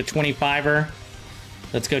to get the 25er.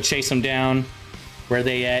 Let's go chase them down. Where are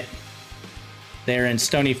they at? They're in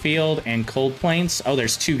Stony Field and Cold Plains. Oh,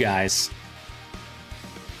 there's two guys.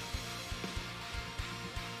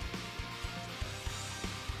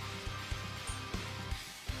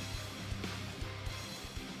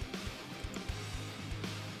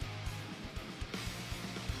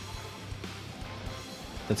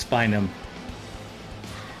 Let's find them.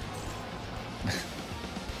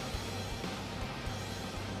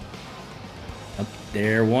 Up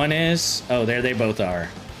there one is. Oh, there they both are.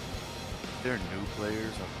 They're new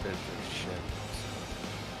players. I bet they're shit.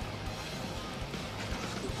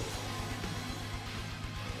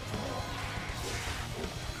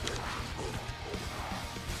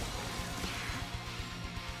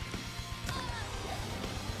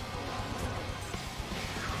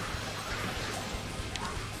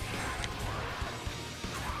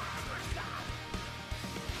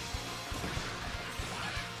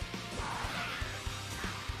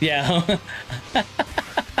 Yeah.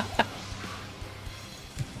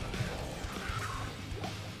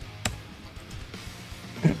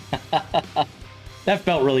 That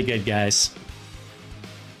felt really good, guys.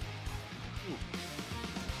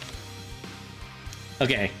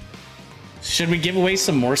 Okay. Should we give away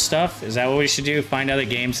some more stuff? Is that what we should do? Find other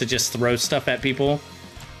games to just throw stuff at people?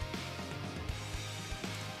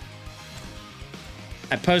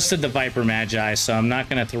 I posted the Viper Magi, so I'm not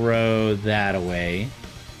going to throw that away.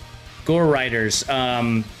 Gore Riders.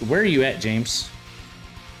 Where are you at, James?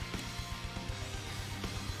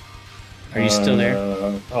 Are you still there?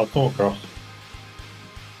 I'll come across.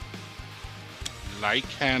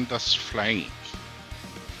 Lycander's Flame.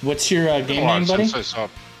 What's your game name, buddy?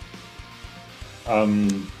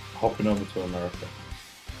 I'm hopping over to America.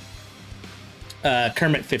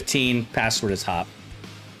 Kermit 15. Password is hop.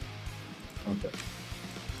 Okay.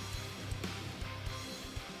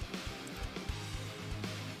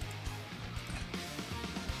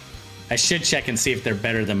 I should check and see if they're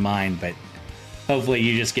better than mine, but hopefully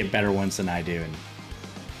you just get better ones than I do. And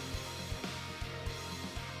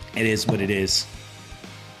it is what it is.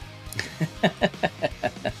 You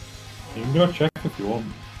can go check if you want.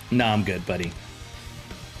 No, I'm good, buddy.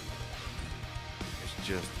 It's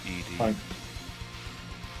just ED. Fine.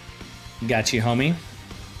 Got you, homie.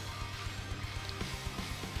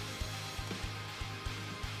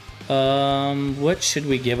 What should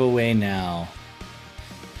we give away now?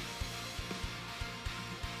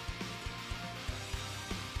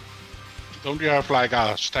 Don't you have like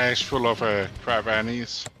a stash full of crab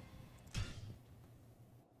annies?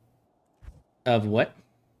 Of what?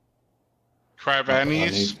 Crab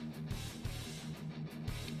annies?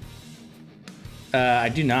 I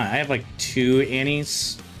do not. I have like 2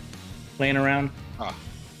 Annies laying around. Ah.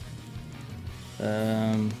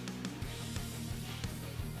 Let's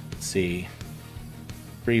see.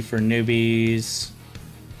 Free for newbies.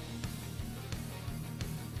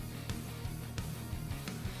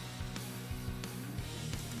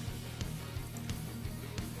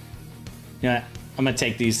 Yeah, I'm gonna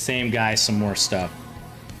take these same guys some more stuff.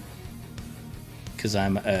 Cause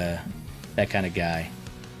I'm that kind of guy.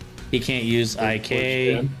 He can't use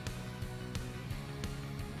IK.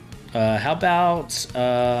 How about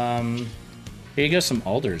here you go, some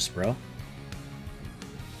alders, bro.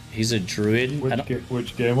 He's a druid.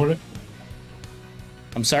 Which game was it?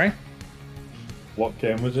 I'm sorry? What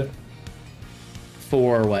game was it?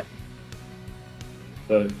 For what?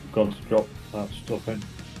 The God to drop that stuff in.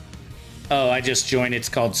 Oh, I just joined. It's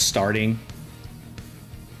called Starting.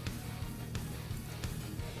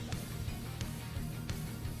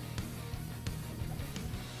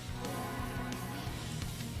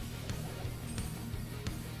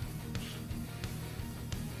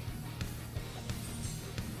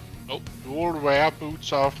 Oh, dual wear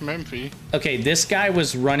boots of Memphis. Okay, this guy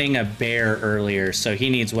was running a bear earlier, so he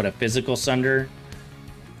needs, what, a physical sunder?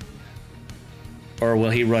 Or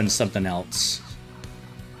will he run something else?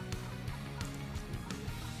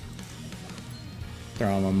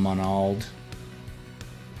 Throw him a Monald.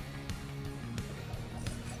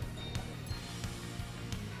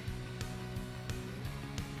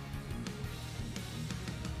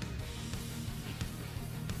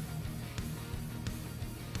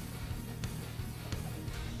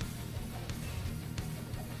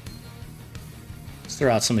 Let's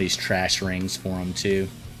throw out some of these trash rings for him, too.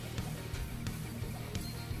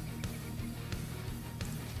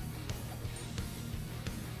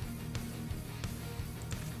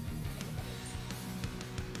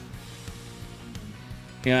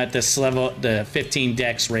 You know, at this level, the 15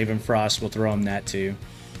 Dex Ravenfrost will throw him that too.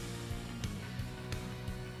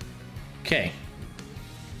 Okay.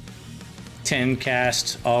 10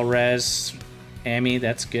 cast, all res, Amy,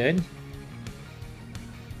 that's good.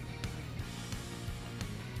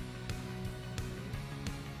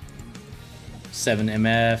 Seven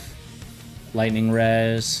MF, lightning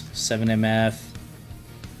res, 7 MF,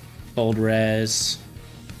 bold res,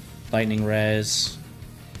 lightning res.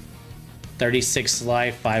 36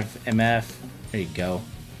 life, 5 MF. There you go.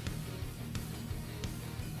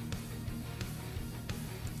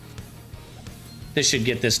 This should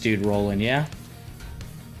get this dude rolling, yeah?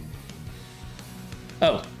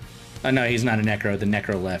 Oh. Oh no, he's not a Necro. The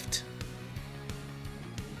Necro left.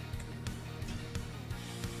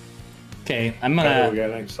 Okay, I'm gonna... We're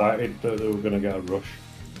getting excited that we're gonna get a rush.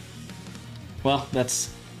 Well,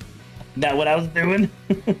 that's... That what I was doing?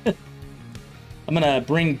 I'm gonna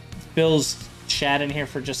bring Phil's chat in here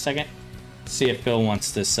for just a second. See if Phil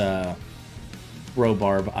wants this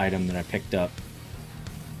Robarb item that I picked up.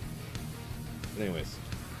 Anyways,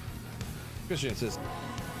 Christian says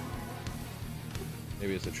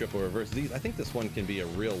maybe it's a triple reverse. These, I think this one can be a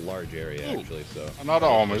real large area. Ooh, actually. So another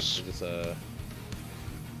almost. Is this a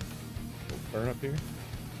burn up here?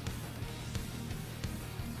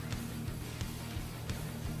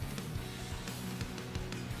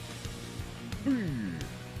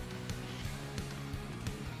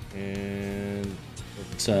 And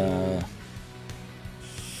it's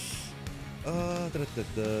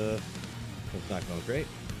it's not going great.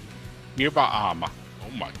 Nearby armor. Oh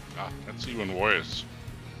my god, that's even worse.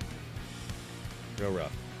 Real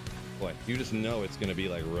rough. Boy, you just know it's gonna be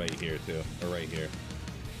like right here too, or right here.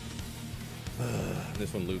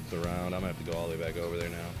 This one loops around. I'm gonna have to go all the way back over there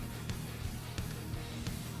now.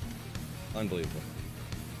 Unbelievable.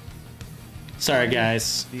 Sorry,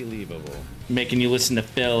 guys. Unbelievable. Making you listen to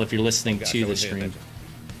Phil if you're listening to the stream.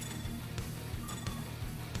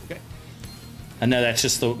 Okay. I know that's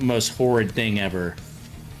just the most horrid thing ever.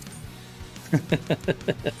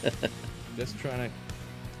 Just trying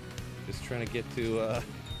to get to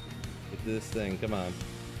this thing. Come on.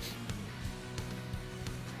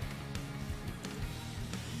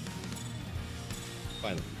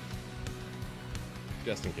 Finally.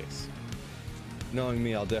 Just in case. Knowing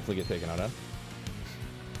me, I'll definitely get taken out of.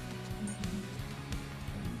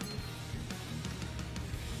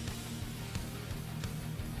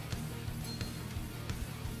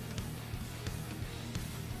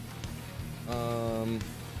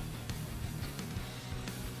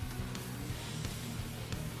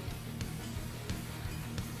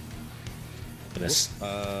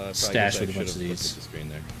 Stash with a bunch of these. Looked at the screen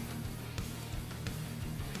there.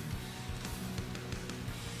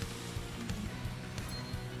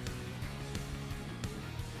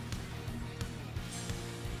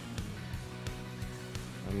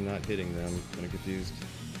 I'm not hitting them. I'm kind of confused.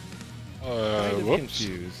 Whoops.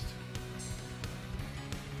 Confused.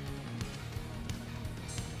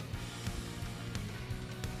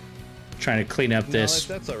 Trying to clean up this.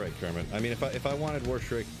 That's all right, Kermit. I mean, if I wanted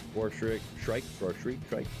Shrike.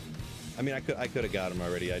 I mean, I could have got him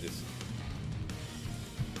already. I just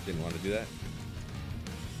didn't want to do that.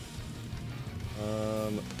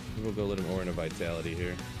 We'll go a little more into vitality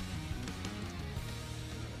here.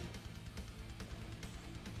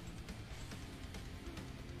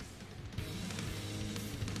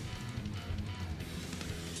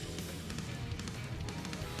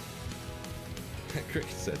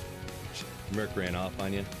 Cricket said, Merc ran off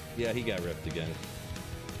on you. Yeah, he got ripped again.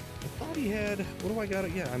 I thought he had. What do I got?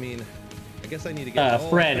 Yeah, I mean, I guess I need to get.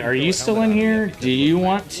 Fred, are you still in here? Do you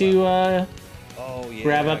want to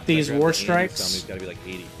grab up these war strikes? He's got to be like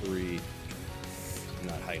 83.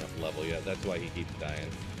 Not high enough level yet. That's why he keeps dying.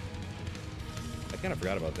 I kind of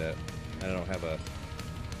forgot about that. I don't have a.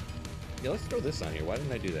 Yeah, let's throw this on here. Why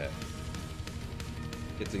didn't I do that?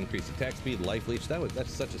 Gets increased attack speed, life leech.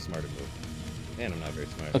 That's such a smart move. And I'm not very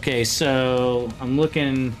smart. Okay, so I'm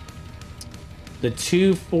looking. The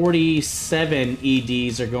 247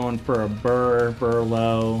 EDs are going for a burr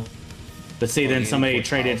low. But see, then somebody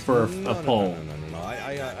traded for a pole. No.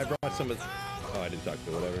 I brought some of. Oh, I didn't talk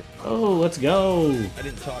to whatever. Oh, let's go. I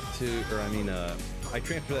didn't talk to, or I mean, I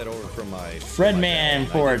transferred that over from my. Fred man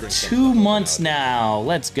for 2 months now.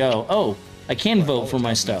 Let's go. Oh, I can vote for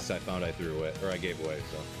my stuff. I found I threw away, or I gave away,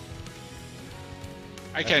 so.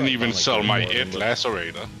 I can't even sell my It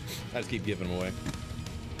Lacerator. I just keep giving them away.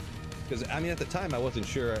 Because, I mean, at the time, I wasn't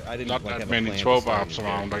sure. I didn't Not like, that have many a plan 12 to start ops any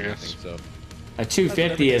around, I character or guess. anything, so. A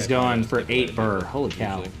 250 is going for 8 burr. Holy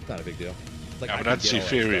cow. Usually. Not a big deal. Like, Yeah, but that's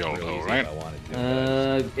ethereal, though, right?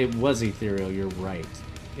 It was ethereal. You're right.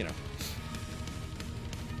 You know.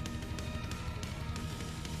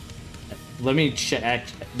 Let me check.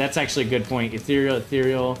 That's actually a good point.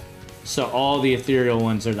 Ethereal. So all the ethereal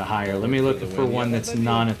ones are the higher. Let me look for one that's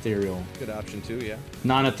non-ethereal. Good option too, yeah.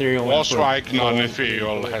 Non-ethereal. War Strike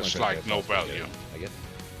non-ethereal has like no value. I guess.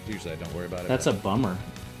 Usually I don't worry about it. That's a bummer.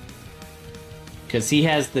 Because he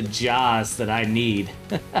has the jaws that I need.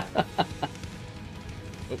 Okay,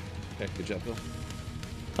 good job, Bill.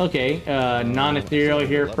 Okay, non-ethereal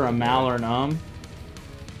here for a Mal or an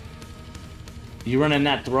You running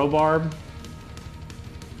that throw barb?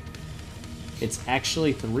 It's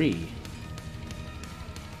actually 3.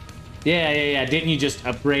 Yeah. Didn't you just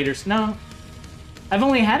upgrade or... No. I've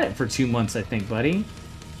only had it for 2 months, I think, buddy.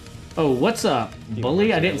 Oh, what's up,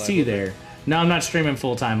 Bully? I didn't see you there. No, I'm not streaming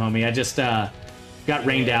full-time, homie. I just got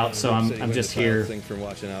rained out, so I'm just here. Thing from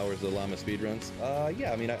watching hours of llama speedruns.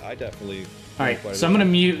 Yeah, I mean, I definitely... Alright, so I'm going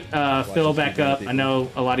to mute Phil back up. I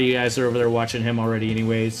know a lot of you guys are over there watching him already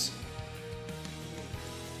anyways.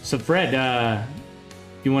 So, Fred,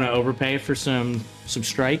 you want to overpay for some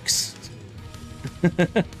strikes?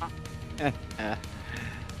 Let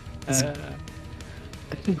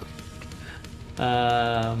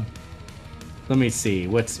me see.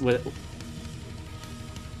 What?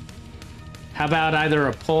 How about either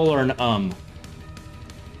a pull or an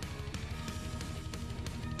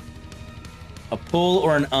A pull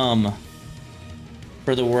or an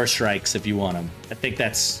for the war strikes if you want them. I think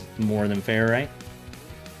that's more than fair, right?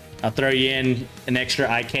 I'll throw you in an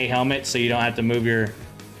extra IK helmet so you don't have to move your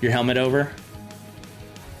helmet over.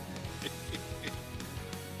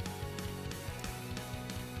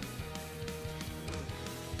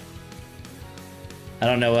 I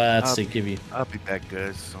don't know what else to give you. I'll be back,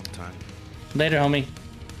 guys, sometime. Later, homie.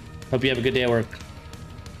 Hope you have a good day at work.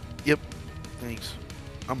 Yep. Thanks.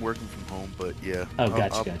 I'm working from home, but yeah. Oh,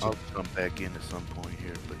 gotcha. I'll come back in at some point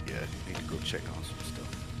here, but yeah, I need to go check on some stuff.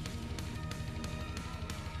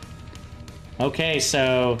 Okay,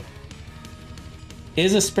 so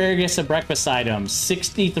is asparagus a breakfast item?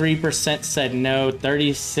 63% said no,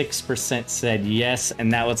 36% said yes,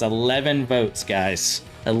 and that was 11 votes, guys.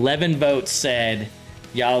 11 votes said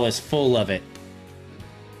y'all is full of it.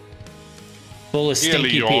 Full of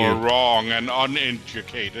stinky Clearly pee. you're wrong and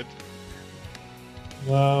uneducated.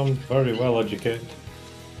 No, I'm very well educated.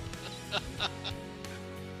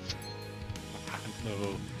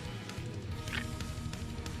 No.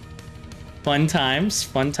 Fun times,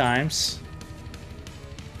 fun times.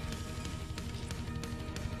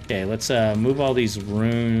 Okay, let's move all these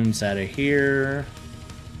runes out of here.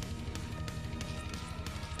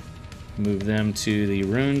 Move them to the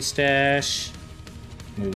rune stash.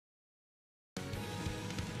 Move.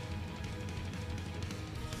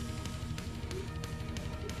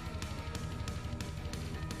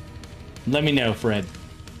 Let me know, Fred.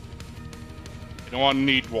 Anyone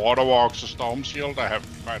need water walks or storm shield? I have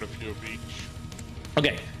quite a few of each.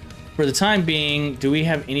 Okay. For the time being, do we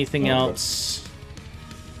have anything else?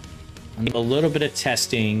 I need a little bit of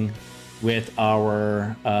testing with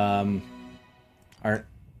our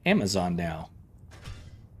Amazon now.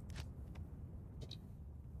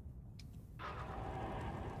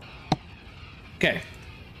 Okay.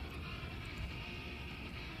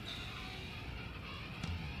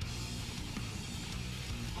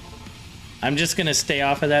 I'm just gonna stay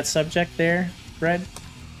off of that subject there, Fred.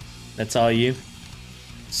 That's all you.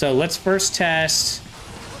 So let's first test.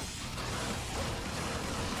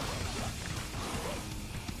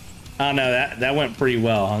 Oh no, that went pretty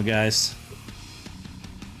well, huh, guys?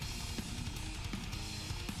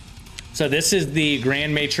 So this is the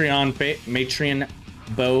Grand Matrion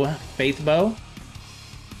bow, Faith bow.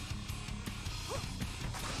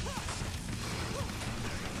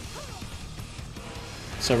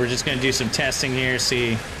 So we're just gonna do some testing here,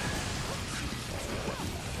 see.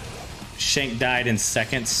 Shank died in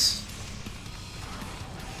seconds.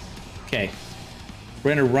 Okay.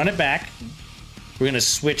 We're gonna run it back. We're gonna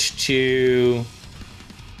switch to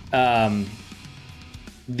the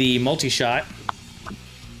multi-shot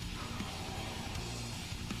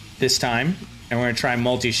this time, and we're gonna try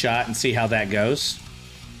multi-shot and see how that goes.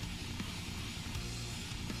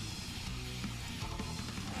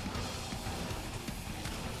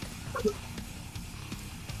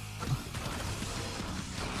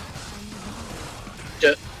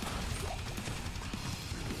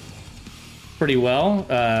 Pretty well,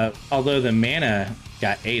 although the mana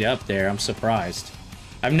got 8 up there. I'm surprised.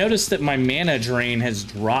 I've noticed that my mana drain has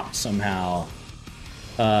dropped somehow.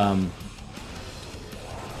 Oh,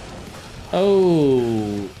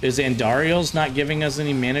 is Andariel's not giving us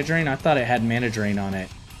any mana drain? I thought it had mana drain on it.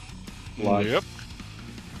 Yep.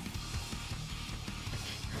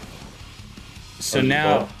 So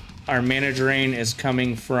now our mana drain is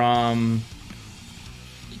coming from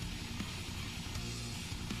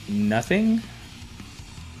nothing?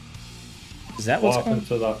 Is that what's What happened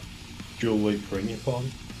going to that dual lead string you put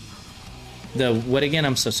on? The what again?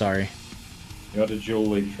 I'm so sorry. You had a dual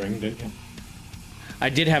lead string, didn't you? I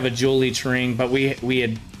did have a dual leech ring, but we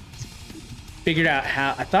had figured out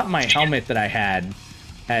how. I thought my helmet that I had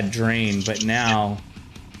drain, but now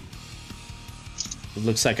it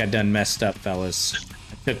looks like I done messed up, fellas.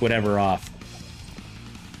 I took whatever off.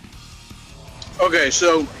 Okay,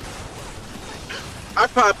 so I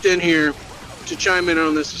popped in here to chime in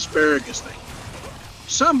on this asparagus thing.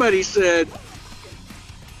 Somebody said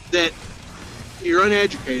that you're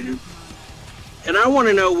uneducated, and I want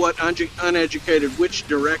to know what uneducated, which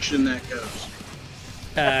direction that goes.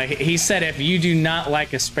 He said if you do not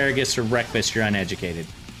like asparagus for breakfast, you're uneducated.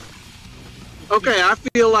 Okay, I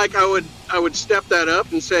feel like I would step that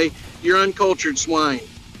up and say you're uncultured swine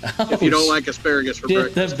if you don't like asparagus for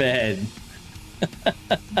Get breakfast. the bed.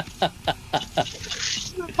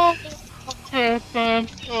 Oh my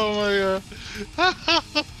god.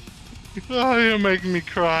 Oh, you're making me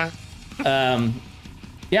cry.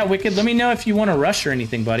 Yeah, Wicked, let me know if you want to rush or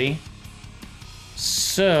anything, buddy.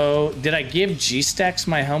 So, did I give G-Stax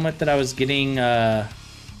my helmet that I was getting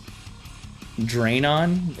drain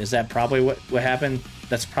on? Is that probably what happened?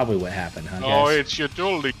 That's probably what happened, huh, Oh, guys? it's your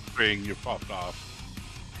dual lead ring you popped off.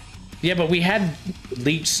 Yeah, but we had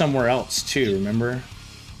leech somewhere else too, remember?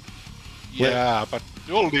 Yeah, but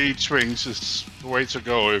dual lead swings is the way to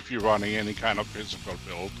go if you're running any kind of physical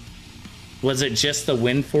build. Was it just the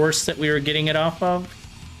wind force that we were getting it off of?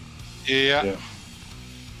 Yeah.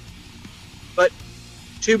 But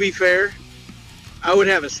to be fair, I would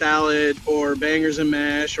have a salad or bangers and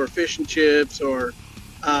mash or fish and chips or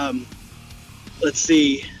let's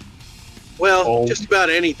see, well, just about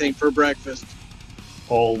anything for breakfast.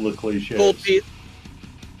 All the cliches.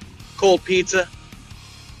 Cold pizza.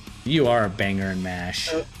 You are a banger and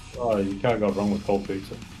mash. Oh, you can't go wrong with cold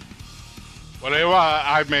pizza. Whenever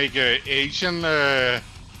I make a Asian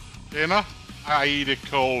dinner, I eat it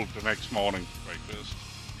cold the next morning for breakfast.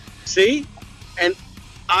 See? And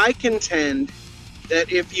I contend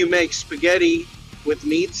that if you make spaghetti with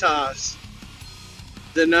meat sauce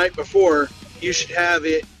the night before, you should have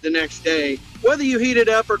it the next day. Whether you heat it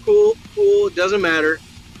up or cool, it doesn't matter.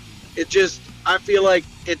 It just, I feel like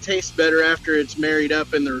it tastes better after it's married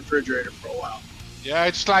up in the refrigerator for a while. Yeah,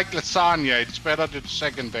 it's like lasagna. It's better the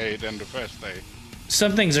second day than the first day.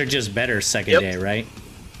 Some things are just better second day, right?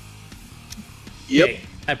 Yep. Okay,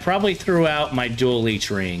 I probably threw out my dual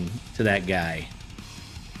leech ring to that guy.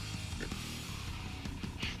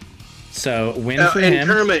 So win for and him.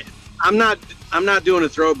 Kermit, I'm not doing a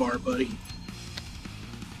throw bar, buddy.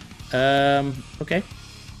 Okay.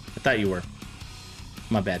 I thought you were.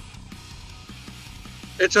 My bad.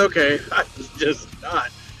 It's okay. I was just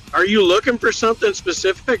not. Are you looking for something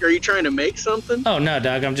specific? Are you trying to make something? Oh no,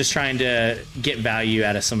 Doug. I'm just trying to get value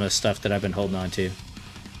out of some of the stuff that I've been holding on to.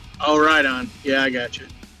 Oh, right on. Yeah, I got you.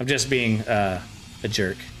 I'm just being a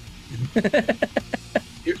jerk. I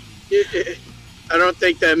don't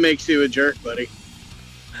think that makes you a jerk, buddy.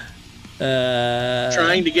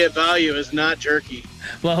 Trying to get value is not jerky.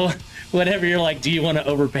 Well, whatever you're like, do you want to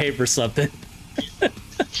overpay for something?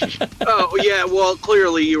 Oh, yeah, well,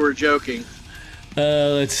 clearly you were joking.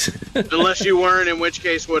 Let's... Unless you weren't, in which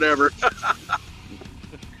case, whatever.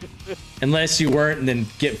 Unless you weren't, then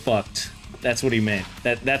get fucked. That's what he meant.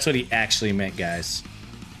 That's what he actually meant, guys.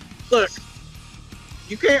 Look,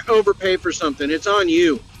 You can't overpay for something. It's on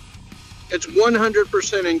you. It's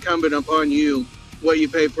 100% incumbent upon you what you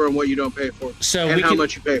pay for and what you don't pay for, So and how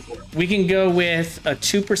much you pay for it. We can go with a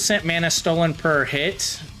 2% mana stolen per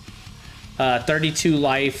hit, 32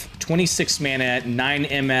 life, 26 mana, 9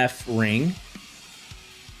 MF ring.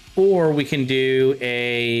 Or we can do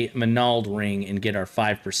a Manald ring and get our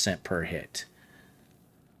 5% per hit.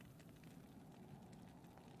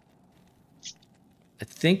 I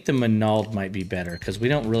think the Manald might be better because we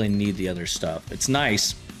don't really need the other stuff. It's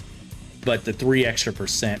nice, but the 3 extra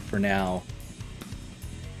 % for now.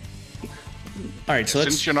 All right, so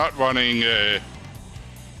let's... Since you're not running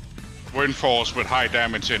Wind Force with high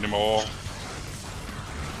damage anymore.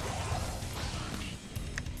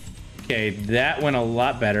 Okay, that went a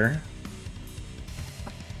lot better.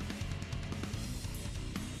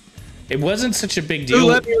 It wasn't such a big deal. So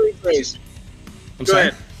let me rephrase. Go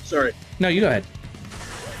ahead. Sorry. No, you go ahead.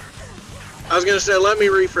 I was going to say, let me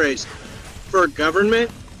rephrase. For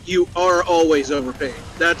government, you are always overpaying.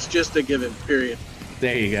 That's just a given, period.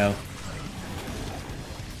 There you go.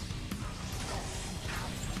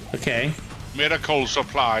 Okay. Medical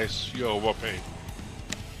supplies, you overpay.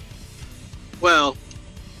 Well,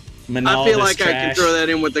 Manald I feel is like I can trash. throw that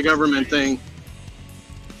in with the government thing.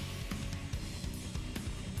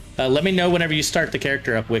 Let me know whenever you start the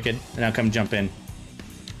character up, Wicked, and I'll come jump in.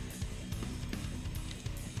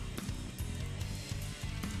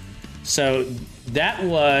 So that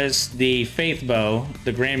was the Faith Bow,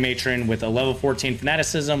 the Grand Matron with a level 14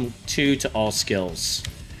 Fanaticism, 2 to all skills.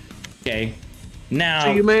 Okay. Now...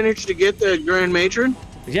 So you managed to get the Grand Matron?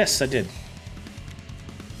 Yes, I did.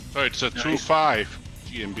 So it's a 2/5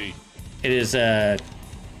 GMB. It is a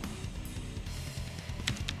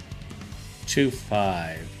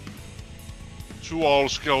 2/5. 2 all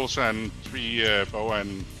skills and 3 bow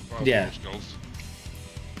and Yeah. skills.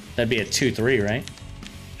 That'd be a 2/3, right?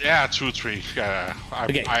 Yeah, 2/3.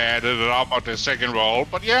 Okay. I added it up on the second roll,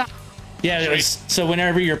 but yeah. Yeah, it was, so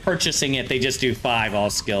whenever you're purchasing it, they just do 5 all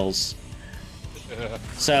skills.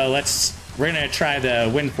 So we're gonna try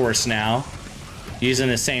the Wind Force now, using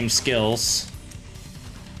the same skills.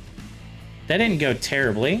 That didn't go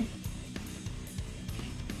terribly.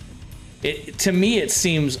 To me, it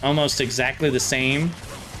seems almost exactly the same.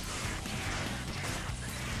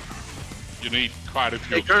 You need quite a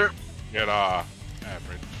few Hey, Kermit, to get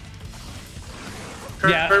average.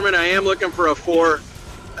 Yeah. Kermit, I am looking for a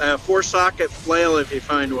 4-socket flail if you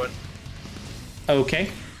find one.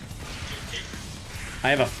 Okay. I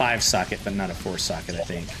have a 5-socket, but not a 4-socket, I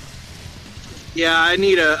think. Yeah, I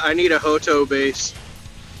need a Hoto base.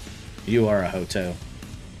 You are a Hoto.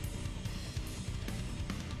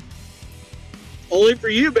 Only for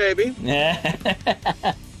you, baby.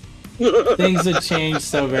 Things have changed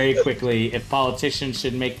so very quickly. If politicians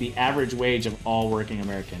should make the average wage of all working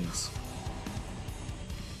Americans.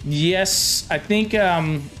 Yes, I think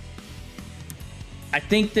that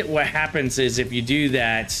what happens is if you do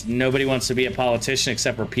that, nobody wants to be a politician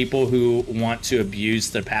except for people who want to abuse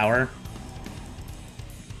the power.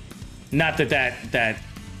 Not that that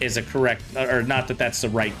is a correct, or not that that's the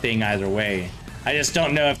right thing either way. I just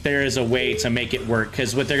don't know if there is a way to make it work,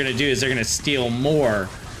 because what they're going to do is they're going to steal more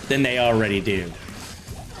than they already do.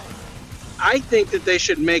 I think that they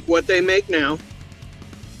should make what they make now,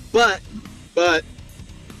 but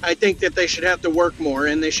I think that they should have to work more,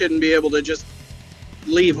 and they shouldn't be able to just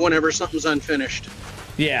leave whenever something's unfinished.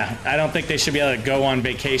 Yeah, I don't think they should be able to go on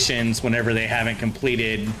vacations whenever they haven't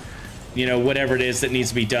completed, you know, whatever it is that needs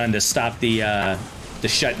to be done to stop the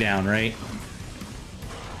shutdown, right?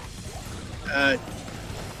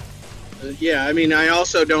 Yeah, I mean, I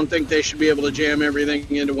also don't think they should be able to jam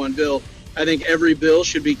everything into one bill. I think every bill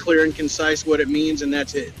should be clear and concise what it means, and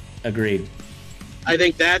that's it. Agreed. I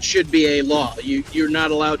think that should be a law. You're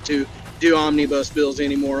not allowed to do omnibus bills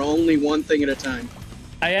anymore, only one thing at a time.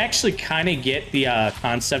 I actually kind of get the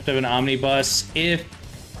concept of an omnibus if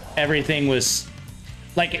everything was...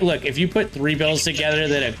 Like, look, if you put 3 bills together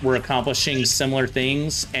that were accomplishing similar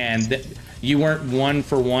things and that you weren't one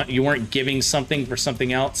for one, you weren't giving something for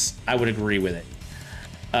something else, I would agree with it.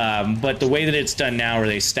 But the way that it's done now, where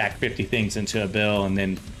they stack 50 things into a bill and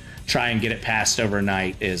then try and get it passed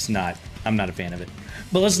overnight, is not... I'm not a fan of it.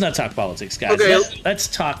 But let's not talk politics, guys. Okay. Let's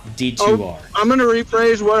talk D2R. Oh, I'm going to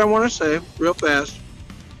rephrase what I want to say real fast.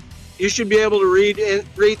 You should be able to read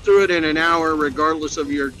through it in an hour, regardless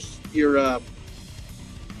of your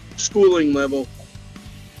schooling level.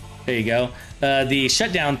 There you go. The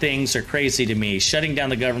shutdown things are crazy to me. Shutting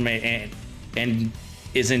down the government and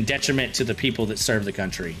is in detriment to the people that serve the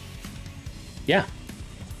country. Yeah.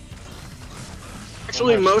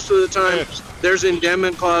 Actually, most of the time, there's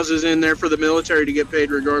endowment clauses in there for the military to get paid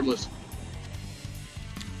regardless.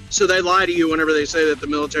 So they lie to you whenever they say that the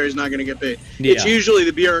military is not going to get paid. Yeah. It's usually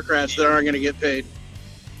the bureaucrats that aren't going to get paid.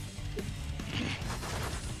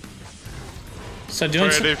 So doing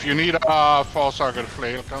Fred, if you need a four-socket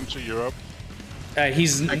flail, come to Europe.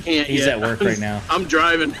 he's I can't he's yet. at work right now. I'm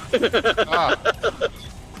driving. Ah,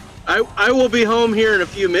 I will be home here in a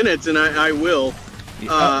few minutes, and I will. What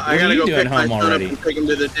I are gotta you go doing pick my home son already? up and take him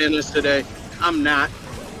to the dentist today. I'm not.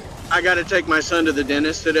 I got to take my son to the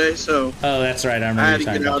dentist today, so Oh, that's right. I I remember had you to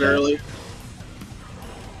talking get about out that. early.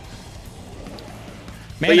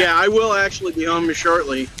 Man, But yeah, I will actually be home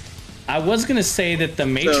shortly. I was gonna say that the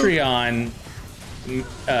Matreon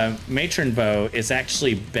matron bow is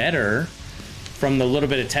actually better from the little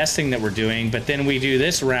bit of testing that we're doing, but then we do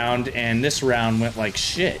this round, and this round went like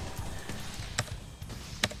shit.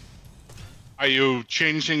 are you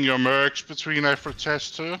changing your mercs between effort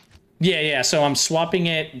tests too? Yeah. So I'm swapping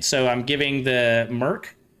it. So I'm giving the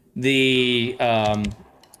Merc the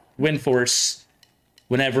Wind Force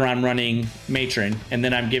whenever I'm running Matron, and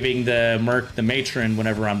then I'm giving the Merc the Matron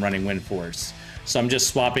whenever I'm running Wind Force. So I'm just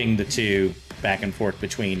swapping the two back and forth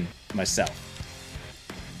between myself.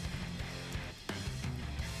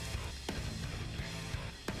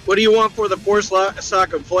 What do you want for the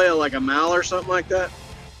four-socket flail, like a mal or something like that?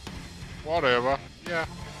 Whatever. Yeah.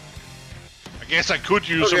 I guess I could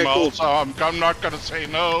use Okay, them all, cool. so I'm not gonna say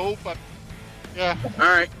no, but yeah. All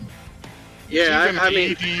right. Yeah, It's even I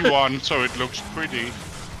mean, ED one, so it looks pretty.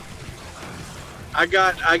 I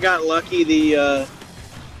got lucky the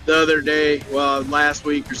other day, well, last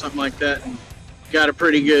week or something like that, and got a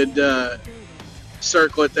pretty good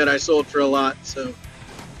circlet that I sold for a lot. So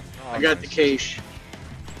Oh, I got the nice. cache.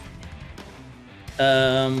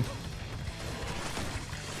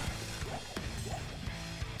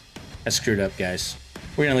 I screwed up, guys.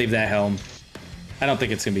 We're gonna leave that helm. I don't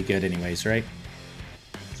think it's gonna be good anyways, right?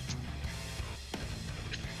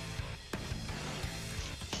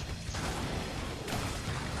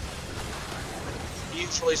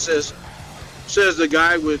 Usually says the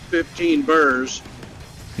guy with 15 burrs.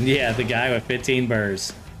 Yeah, the guy with 15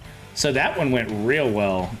 burrs. So that one went real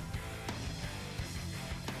well.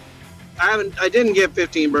 I didn't get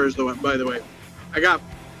 15 burrs though, by the way. I got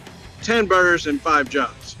 10 burrs and 5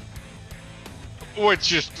 jobs.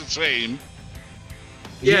 Which is the same.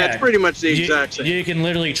 Yeah, it's pretty much the You- exact same. You can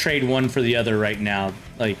literally trade one for the other right now.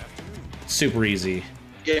 Like, super easy.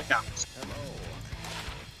 Yeah.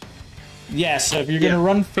 Yeah, so if you're Yeah. gonna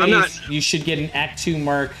run I'm Faith, not- you should get an Act 2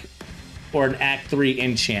 Merc or an Act 3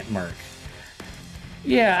 Enchant Merc.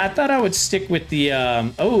 Yeah, I thought I would stick with the,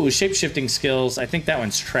 shape-shifting skills. I think that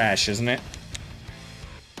one's trash, isn't it?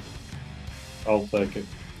 I'll take it.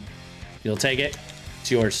 You'll take it? It's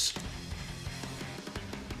yours.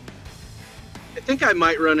 I think I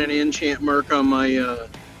might run an enchant merc on my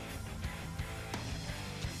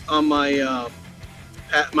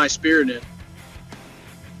Spirit.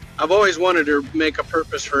 I've always wanted to make a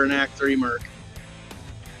purpose for an Act 3 merc.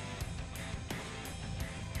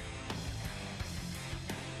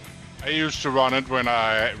 I used to run it when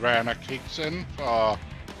I ran a kicks in for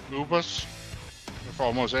Lupus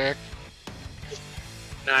before Mosaic.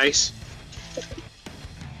 Nice.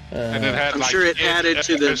 And it had I'm like sure it added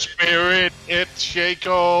to the- Spirit,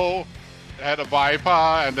 Shaco, it had a Viper,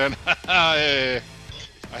 and then a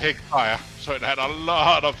Hick Fire. So it had a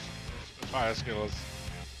lot of fire skills.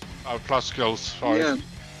 Plus skills, sorry. Yeah.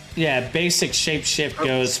 Yeah, basic shapeshift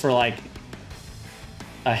goes for like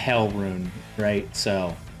a hell rune, right?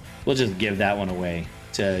 So we'll just give that one away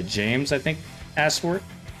to James, I think, asked for it.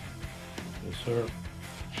 Yes, sir.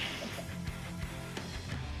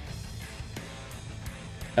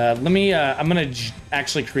 Let me, I'm gonna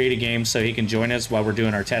actually create a game so he can join us while we're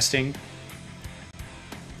doing our testing.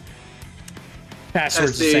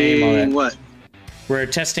 Password's the same, all that. Testing what? We're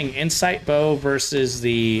testing Insight Bow versus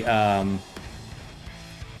the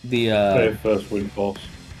Faith first win boss.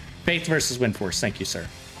 Faith versus Windforce. Thank you, sir.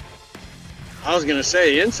 I was gonna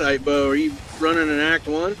say Insight Bow. Are you running an Act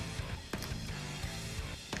 1?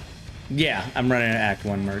 Yeah, I'm running an Act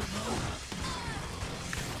 1 merc.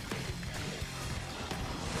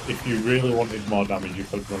 If you really wanted more damage, you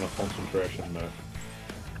could run a concentration there.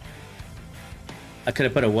 I could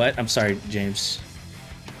have put a what? I'm sorry, James.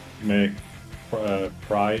 Make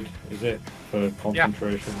Pride, is it? For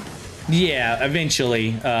concentration. Yeah,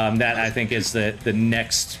 eventually. That I think is the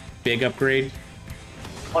next big upgrade.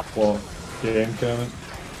 What? Game coming?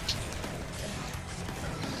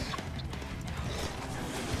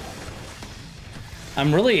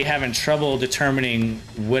 I'm really having trouble determining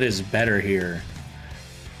what is better here.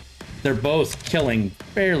 They're both killing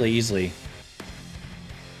fairly easily.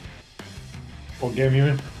 What game you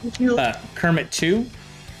in? Kermit 2.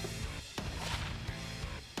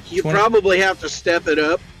 You 20. probably have to step it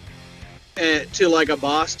up to like a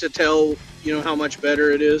boss to tell how much better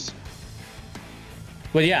it is.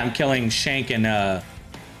 Well, yeah, I'm killing Shank and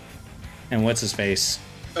what's his face.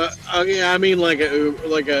 Yeah, I mean like a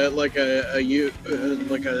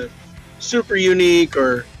super unique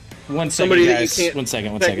or One second, somebody guys. that you can't One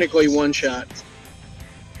second. technically one shot.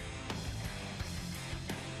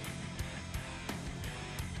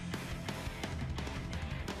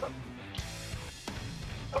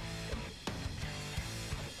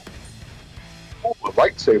 Oh, a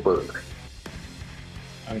lightsaber.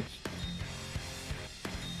 Nice.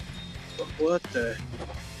 What the?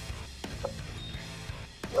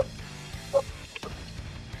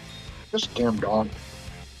 This damn dog.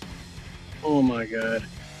 Oh my god.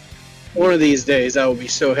 One of these days I will be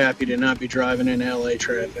so happy to not be driving in LA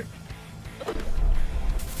traffic.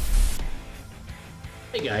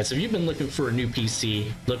 Hey guys, have you been looking for a new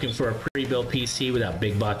PC? Looking for a pre-built PC without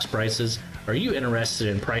big box prices? Are you interested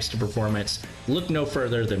in price to performance? Look no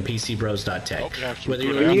further than PCBros.tech. Whether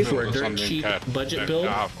you're looking for a dirt cheap budget build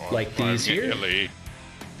like these here,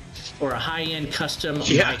 or a high-end custom My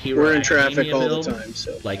Hero we're in traffic Academia all the build time,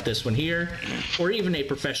 so. like this one here, or even a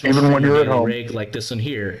professional Even when you're at daily home. rig like this one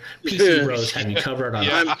here, PC Bros have you covered on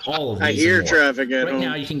all of these. I hear and more. traffic at Right home.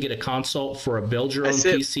 now, you can get a consult for a build your own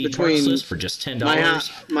sit PC between parts list for just $10.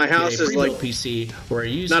 my house Get a is like pre-built PC or a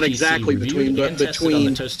used not PC exactly reviewed between, but and tested between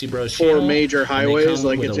on the Toasty Bros 4 channel, major and they highways, come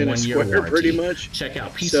like with it's in a 1-year square warranty. pretty much. Check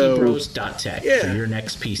out So, PCBros.tech yeah. for your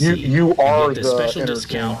next PC. You are and get the the special entertainer.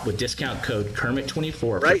 discount with discount code Kermit24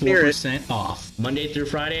 for Right near it. 4% off Monday through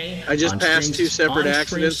Friday. I just on passed stream- 2 separate on-stream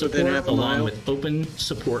accidents within support, half a along mile. with open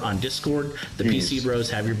support on Discord. The Jeez. PC Bros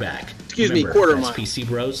have your back. Excuse me, Remember, quarter that's mile.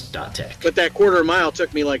 PCBros.tech. But that quarter mile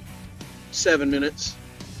took me like 7 minutes.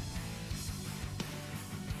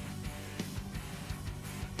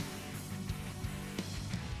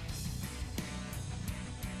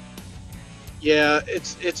 Yeah,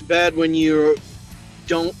 it's bad when you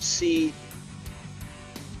don't see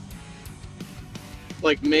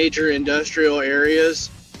like major industrial areas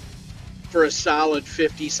for a solid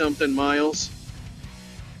 50 something miles.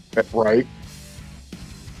 Right.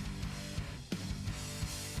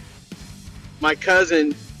 My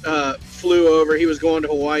cousin flew over. He was going to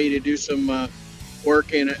Hawaii to do some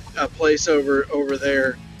work in a place over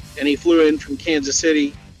there, and he flew in from Kansas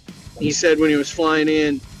City. He said when he was flying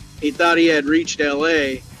in, he thought he had reached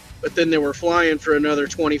LA, but then they were flying for another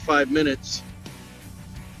 25 minutes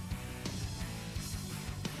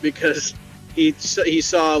because he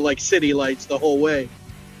saw like city lights the whole way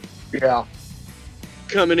Yeah.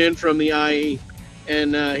 coming in from the IE.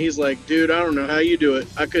 And he's like, dude, I don't know how you do it.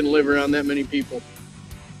 I couldn't live around that many people.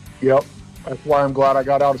 Yep. That's why I'm glad I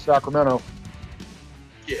got out of Sacramento.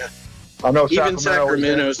 Yeah. I know Even Sacramento's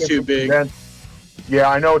Sacramento's too big. condensed. Yeah,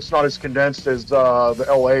 I know it's not as condensed as the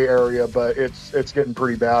LA area, but it's getting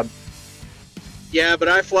pretty bad. Yeah, but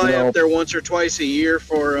I fly No. up there once or twice a year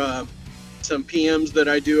for some PMs that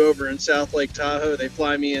I do over in South Lake Tahoe. They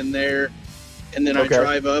fly me in there, and then Okay. I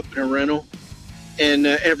drive up in a rental. And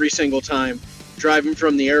every single time, driving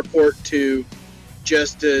from the airport to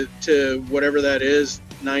whatever that is,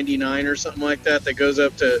 99 or something like that, that goes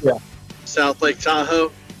up to South Lake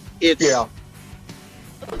Tahoe, it's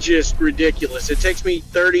just ridiculous. It takes me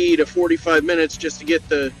 30 to 45 minutes just to get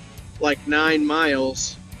the 9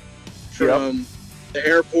 miles from the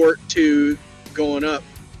airport to going up.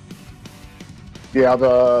 Yeah,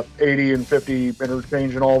 the 80 and 50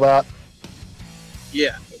 interchange and all that.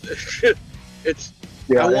 Yeah.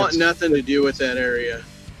 I want it's- nothing to do with that area.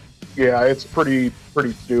 Yeah, it's pretty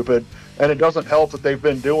stupid. And it doesn't help that they've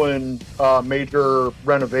been doing major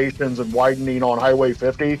renovations and widening on Highway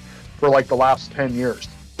 50 for the last 10 years.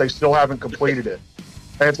 They still haven't completed it.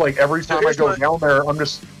 And it's like every time I go down there, I'm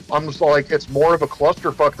just like, it's more of a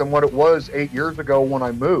clusterfuck than what it was 8 years ago when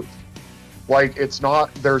I moved. It's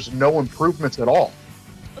not, there's no improvements at all.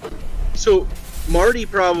 So Marty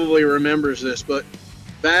probably remembers this, but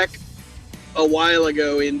back a while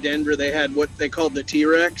ago in Denver, they had what they called the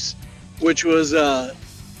T-Rex, which was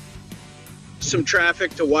some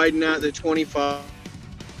traffic to widen out the 25.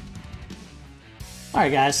 All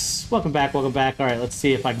right, guys, welcome back. All right, let's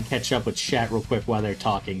see if I can catch up with chat real quick while they're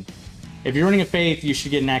talking. If you're running a Faith, you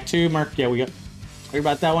should get an Act 2 Merc. Yeah, we got. Hear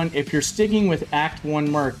about that one? If you're sticking with Act 1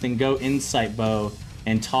 Merc, then go Insight Bow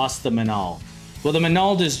and toss the Manal. Well, the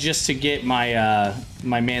Manal is just to get my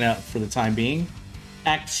my mana up for the time being.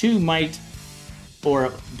 Act 2 might,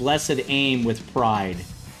 or Blessed Aim with Pride.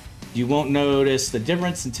 You won't notice the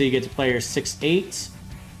difference until you get to player 6-8.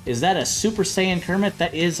 Is that a Super Saiyan Kermit?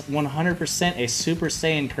 That is 100% a Super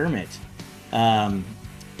Saiyan Kermit.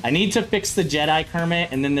 I need to fix the Jedi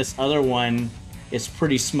Kermit, and then this other one is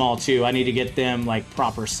pretty small too. I need to get them like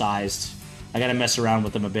proper sized. I gotta mess around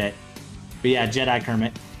with them a bit. But yeah, Jedi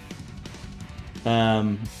Kermit.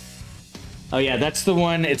 Oh yeah, that's the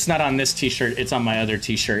one. It's not on this t-shirt. It's on my other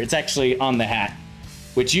t-shirt. It's actually on the hat,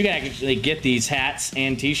 which you can actually get these hats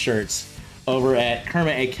and t-shirts over at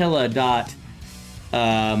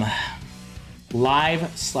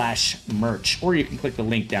kermitakilla.live/merch, or you can click the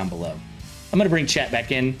link down below. I'm gonna bring chat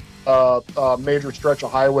back in. Major stretch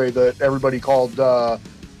of highway that everybody called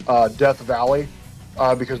Death Valley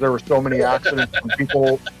because there were so many accidents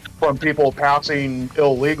from people passing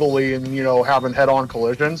illegally and having head-on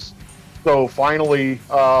collisions. So finally,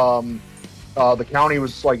 the county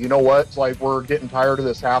was like, you know what? It's like, we're getting tired of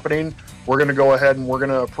this happening. We're going to go ahead and we're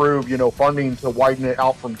going to approve, funding to widen it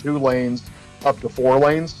out from 2 lanes up to 4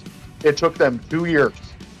 lanes. It took them 2 years,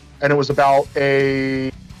 and it was about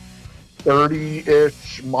a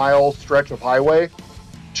 30-ish mile stretch of highway.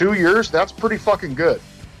 2 years, that's pretty fucking good.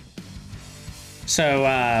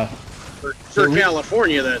 So, for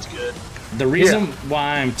California, that's good. The reason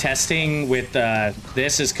why I'm testing with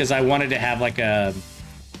this is because I wanted to have like a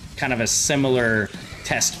kind of a similar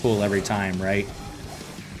test pool every time, right?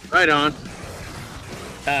 Right on.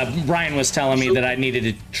 Brian was telling me that I needed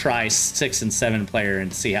to try 6 and 7 player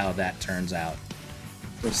and see how that turns out.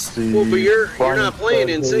 Let's see. Well, but you're not playing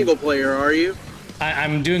in single player, are you?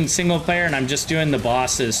 I'm doing single player, and I'm just doing the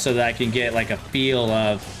bosses so that I can get like a feel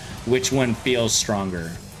of which one feels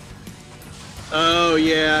stronger. Oh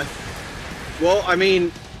yeah. Well, I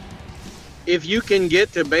mean, if you can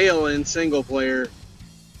get to Bale in single player,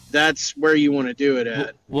 that's where you want to do it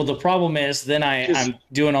at. Well, the problem is then I'm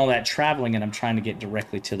doing all that traveling and I'm trying to get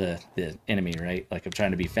directly to the enemy, right? Like I'm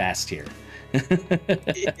trying to be fast here. Yeah,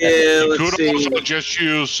 You let's could see. also just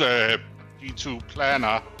use D2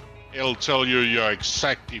 Planner. It'll tell you your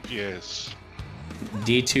exact DPS.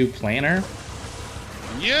 D2 Planner?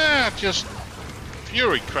 Yeah, just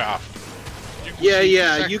Furycraft. Yeah,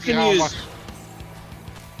 Exactly you can how use. much-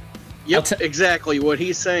 Yep, exactly what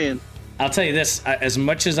he's saying. I'll tell you this, as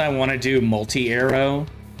much as I want to do multi-arrow,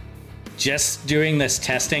 just doing this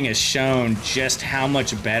testing has shown just how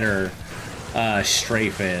much better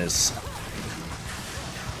strafe is.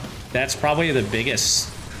 That's probably the biggest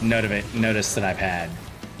notice that I've had.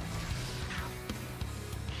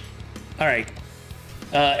 All right.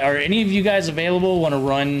 Are any of you guys available? Want to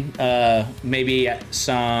run maybe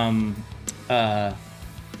some, I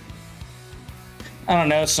don't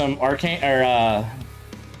know, some arcane or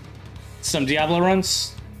some Diablo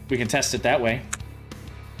runs? We can test it that way.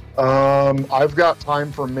 I've got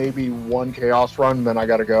time for maybe 1 chaos run, then I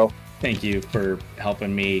gotta go. Thank you for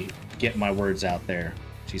helping me get my words out there,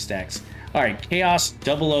 staxxx. All right, Chaos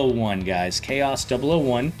 001, guys. Chaos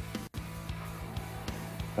 001.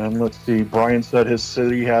 And let's see, Brian said his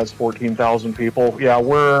city has 14,000 people. Yeah,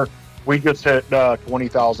 we just hit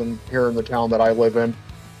 20,000 here in the town that I live in.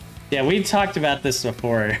 Yeah, we've talked about this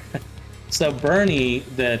before. So Bernie,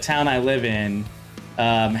 the town I live in,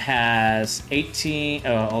 has 18.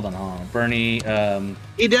 Oh, hold on. Bernie.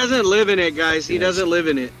 He doesn't live in it, guys. He doesn't live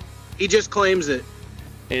in it. He just claims it.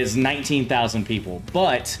 Is 19,000 people,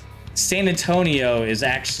 but San Antonio is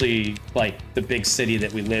actually like the big city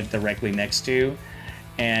that we live directly next to,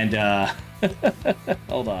 and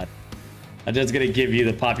hold on, I'm just gonna give you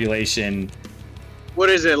the population. What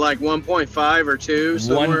is it, like 1.5 or 2?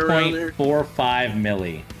 Somewhere around there? 1.45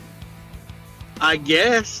 milli. I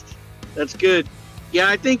guess. That's good. Yeah,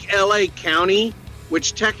 I think LA County,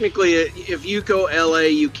 which technically, if you go LA,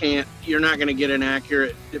 you're not going to get an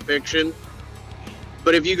accurate depiction.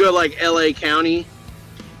 But if you go like LA County,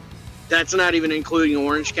 that's not even including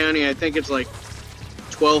Orange County. I think it's like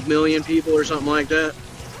 12 million people or something like that.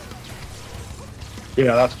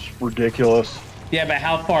 Yeah, that's ridiculous. Yeah, but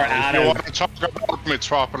how far out If you of... want to talk about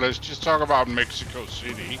Metropolis, just talk about Mexico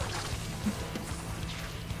City.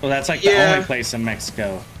 Well, that's like the only place in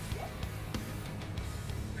Mexico.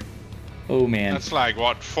 Oh, man. That's like,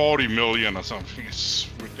 what, 40 million or something? It's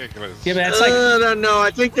ridiculous. Yeah, but that's like... No, I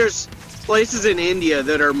think there's places in India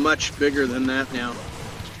that are much bigger than that now.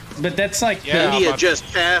 But that's like... India just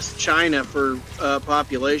passed China for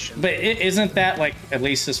population. But isn't that like, at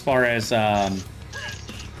least as far as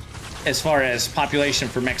population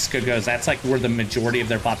for Mexico goes, that's like where the majority of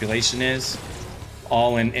their population is?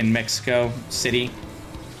 All in Mexico City?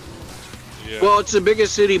 Yeah. Well, it's the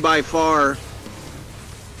biggest city by far.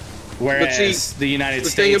 Whereas the United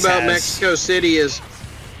States The thing about has, Mexico City is...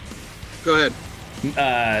 Go ahead.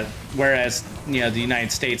 whereas you know the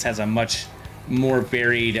United States has a much more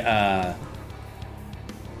varied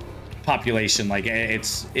population. Like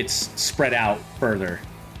it's spread out further.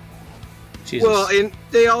 Jesus. Well, and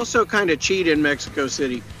they also kind of cheat in Mexico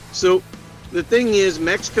City. So the thing is,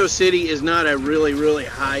 Mexico City is not a really, really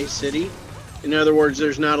high city. In other words,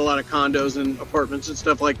 there's not a lot of condos and apartments and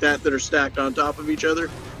stuff like that that are stacked on top of each other.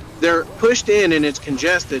 They're pushed in and it's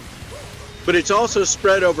congested, but it's also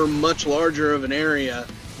spread over much larger of an area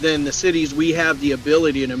than the cities we have the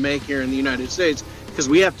ability to make here in the United States, because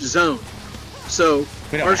we have to zone. So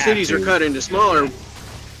our cities are cut into smaller.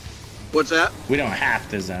 What's that? We don't have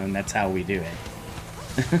to zone. That's how we do it.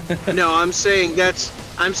 No, I'm saying that's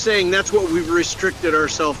what we've restricted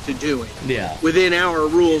ourselves to doing. Yeah. Within our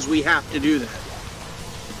rules, we have to do that.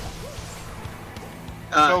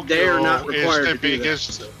 They are not required to do that. Tokyo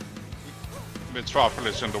is the biggest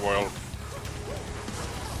metropolis in the world.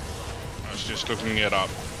 I was just looking it up.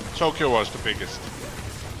 Tokyo was the biggest.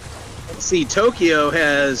 See, Tokyo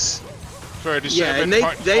has 37. yeah, and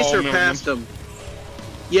they surpassed them.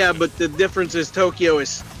 Yeah, but the difference is Tokyo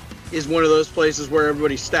is one of those places where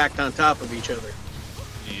everybody's stacked on top of each other.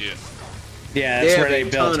 Yeah. Yeah, that's where they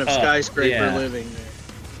built a ton of up. skyscraper living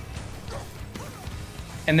there.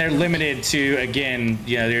 And they're limited to, again,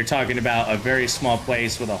 you know, you're talking about a very small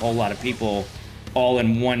place with a whole lot of people all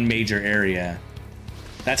in one major area.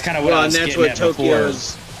 That's kind of what I was getting at before.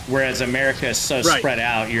 Whereas America is so spread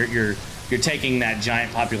out, you're taking that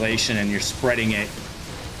giant population and you're spreading it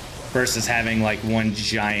versus having like one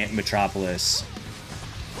giant metropolis.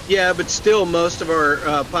 Yeah, but still, most of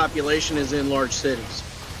our population is in large cities.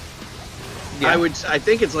 Yeah. I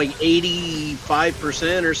think it's like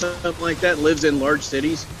 85% or something like that lives in large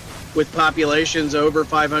cities with populations over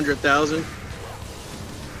 500,000.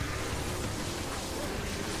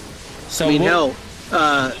 So I mean, hell,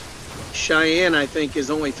 Cheyenne, I think,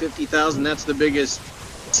 is only 50,000. That's the biggest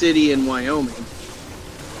city in Wyoming.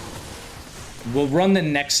 We'll run the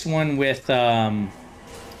next one with our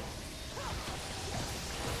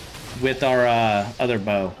other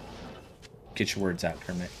bow. Get your words out,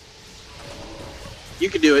 Kermit. You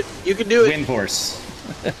can do it. You can do it. Wind Force.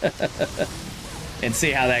 And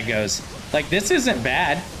see how that goes. Like, this isn't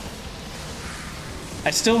bad. I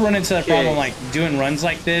still run into the problem, like, doing runs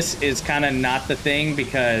like this is kind of not the thing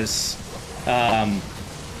because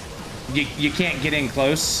you can't get in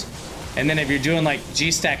close. And then if you're doing like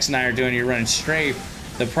G-Stax and I are doing, you're running strafe.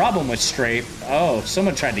 The problem with strafe, oh,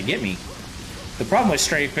 someone tried to get me. The problem with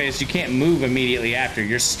strafe is you can't move immediately after.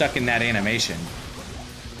 You're stuck in that animation.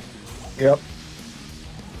 Yep.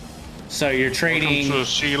 So you're trading... Welcome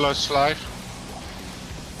to Zealer's life.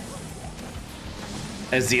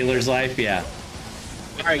 A Zealer's life, yeah.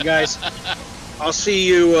 All right, guys. I'll see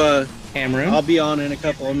you. Hamroon? I'll be on in a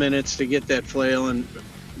couple of minutes to get that flail and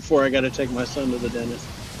before I got to take my son to the dentist.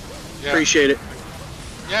 Yeah. Appreciate it.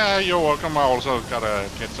 Yeah, you're welcome. I also gotta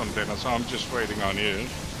get some dinner, so I'm just waiting on you.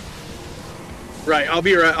 Right, I'll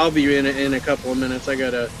be in a couple of minutes. I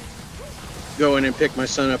gotta go in and pick my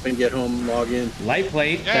son up and get home and log in. Light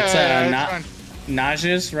plate. Yeah, that's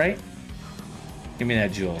nauseous, right? Give me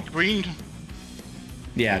that jewel. Green.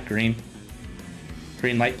 Yeah, green.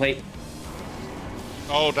 Green light plate.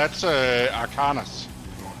 Oh, that's Arcanus.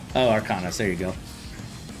 Oh, Arcanus. There you go.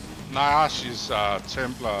 Nah, she's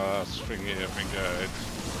Templar thingy. I think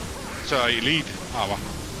it's elite armor.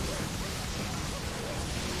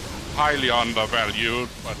 Highly undervalued,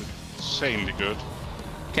 but insanely good.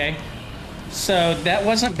 Okay, so that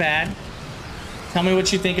wasn't bad. Tell me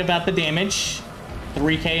what you think about the damage.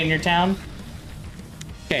 3K in your town.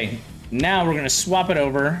 Okay, now we're gonna swap it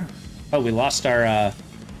over. Oh, we lost our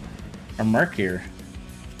merc here.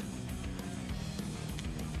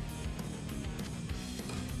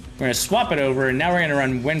 We're gonna swap it over, and now we're gonna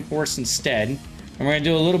run Wind Force instead. And we're gonna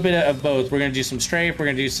do a little bit of both. We're gonna do some strafe. We're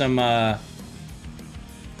gonna do some a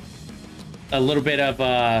little bit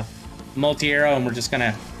of multi-arrow, and we're just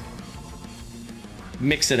gonna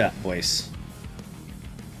mix it up, boys.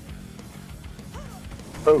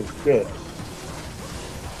 Oh, good.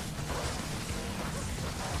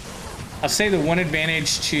 I'll say the one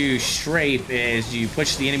advantage to strafe is you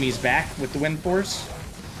push the enemies back with the Wind Force.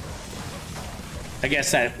 I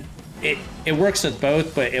guess that it works with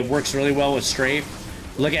both, but it works really well with strafe.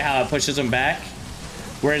 Look at how it pushes them back.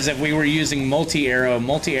 Whereas if we were using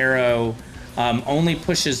multi-arrow only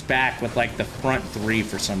pushes back with like the front three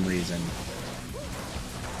for some reason.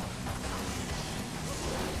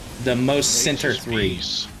 The most center three.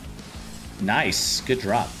 Nice, good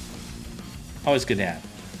drop. Always good to have.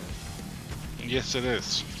 Yes, it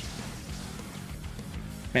is.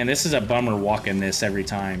 Man, this is a bummer walking this every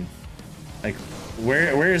time. Like,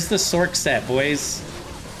 Where's the Sork set, boys?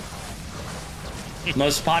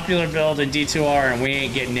 Most popular build in D2R, and we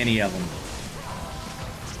ain't getting any of them.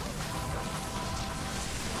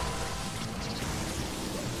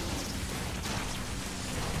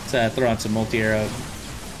 Let's throw on some multi-arrow.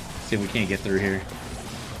 See if we can't get through here.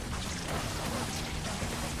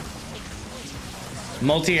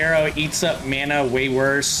 Multi-arrow eats up mana way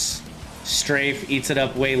worse. Strafe eats it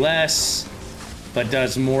up way less, but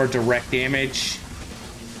does more direct damage.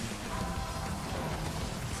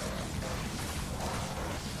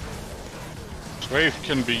 Strafe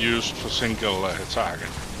can be used for single target.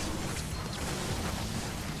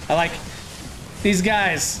 I like these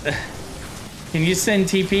guys. Can you send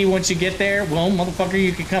TP once you get there? Well, motherfucker,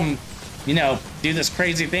 you can come, you know, do this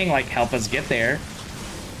crazy thing like help us get there.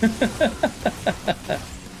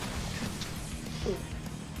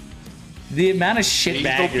 The amount of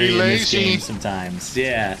shitbaggery in this game sometimes.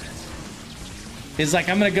 Yeah. He's like,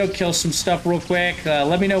 I'm gonna go kill some stuff real quick.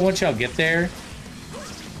 Let me know once y'all get there.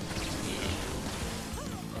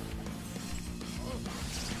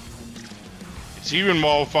 It's even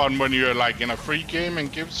more fun when you're like in a free game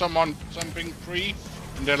and give someone something free,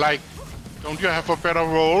 and they're like, "Don't you have a better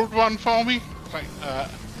rolled one for me?" It's like, then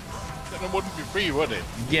it wouldn't be free, would it?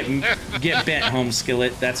 Get bent, home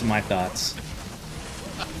skillet. That's my thoughts.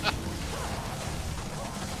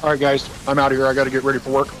 All right, guys, I'm out of here. I got to get ready for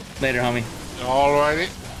work. Later, homie. Alrighty.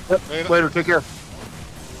 Yep. Later. Take care.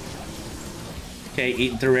 Okay,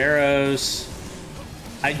 eating through arrows.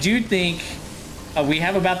 I do think we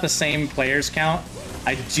have about the same players count.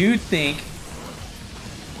 I do think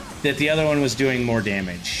that the other one was doing more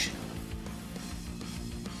damage.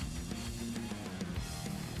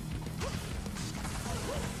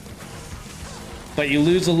 But you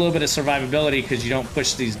lose a little bit of survivability because you don't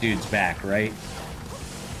push these dudes back, right?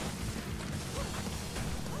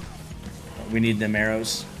 We need them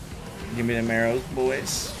arrows. Give me them arrows,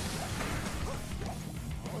 boys.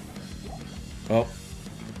 Oh.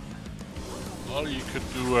 Well, you could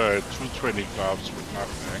do 220 carves with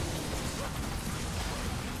knockback.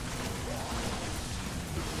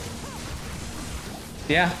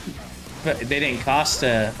 Yeah, but they didn't cost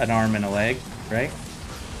an arm and a leg, right?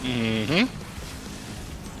 Mm-hmm.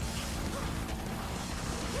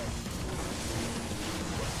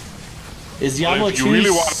 Is Diablo 2... If you really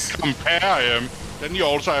want to compare him, then you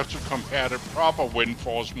also have to compare the proper Wind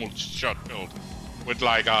Force multi-shot build with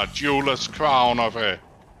like a jeweler's crown of a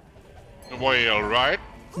whale, right?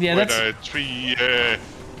 Yeah, with that's...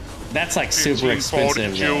 that's like 15, super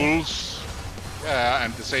expensive. 40 jewels. Yeah,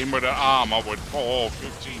 and the same with the armor with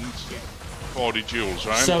 15, 40 jewels,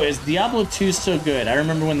 right? So is Diablo 2 so good? I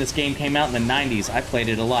remember when this game came out in the 90s, I played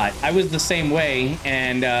it a lot. I was the same way,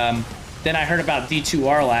 and then I heard about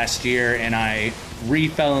D2R last year, and I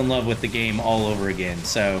fell in love with the game all over again.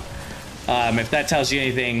 So if that tells you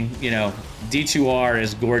anything, you know, D2R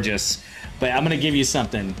is gorgeous. But I'm going to give you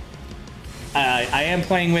something. I am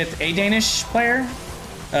playing with a Danish player.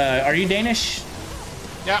 Are you Danish?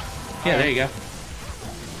 Yeah. Yeah, there you go.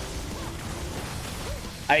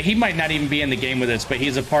 He might not even be in the game with us, but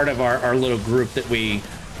he's a part of our little group that we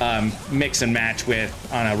mix and match with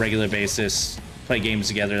on a regular basis, play games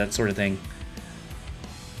together, that sort of thing.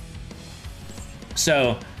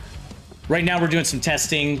 So right now we're doing some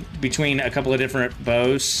testing between a couple of different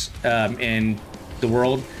bows in the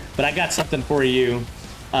world, but I got something for you.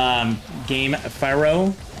 Game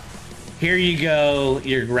Pharaoh. Here you go,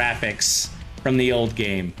 your graphics from the old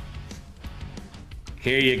game.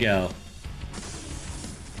 Here you go.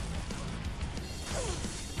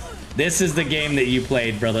 This is the game that you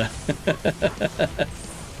played, brother.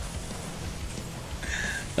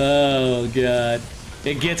 Oh, God.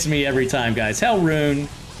 It gets me every time, guys. Hell, Rune.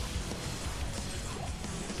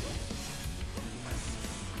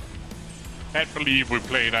 Can't believe we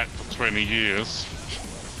played that for 20 years.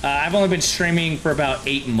 I've only been streaming for about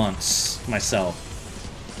 8 months myself.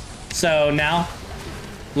 So now,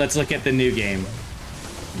 let's look at the new game.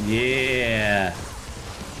 Yeah.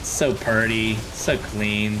 So pretty, so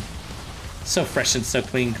clean. So fresh and so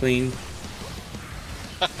clean.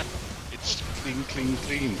 It's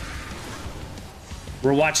clean.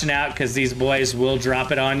 We're watching out because these boys will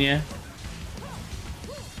drop it on you.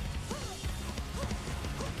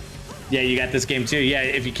 Yeah, you got this game too. Yeah,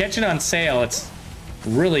 if you catch it on sale, it's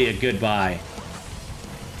really a good buy.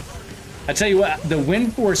 I tell you what, the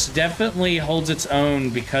Wind Force definitely holds its own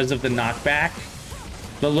because of the knockback.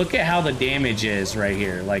 But look at how the damage is right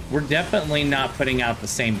here. Like, we're definitely not putting out the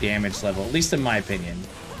same damage level, at least in my opinion.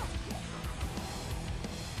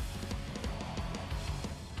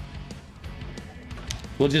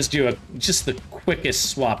 We'll just do just the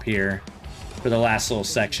quickest swap here. for the last little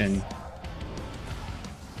section.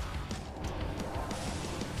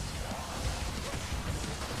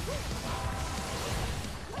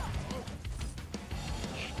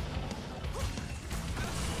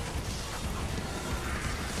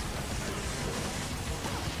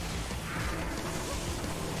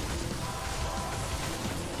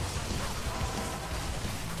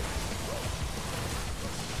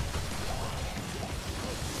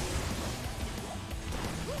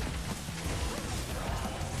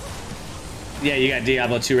 Yeah, you got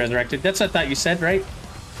Diablo 2 Resurrected. That's what I thought you said, right?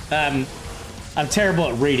 I'm terrible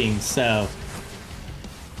at reading, so...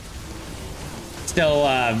 Still,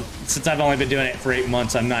 since I've only been doing it for 8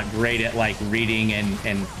 months, I'm not great at, like, reading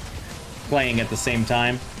and playing at the same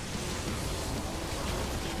time.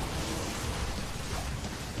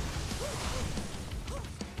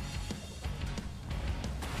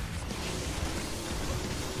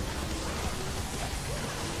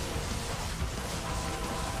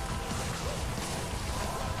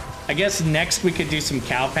 I guess next we could do some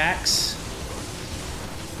cow packs.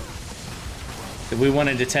 If we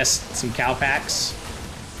wanted to test some cow packs.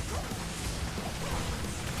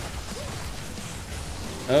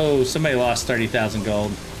 Oh, somebody lost 30,000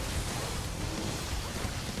 gold.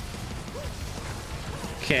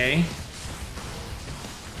 Okay.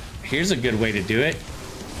 Here's a good way to do it.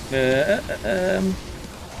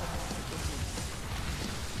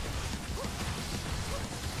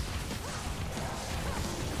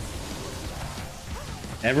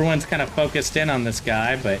 Everyone's kind of focused in on this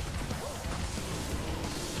guy, but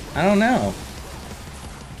I don't know.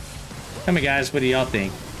 Tell me, guys, what do y'all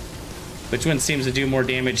think? Which one seems to do more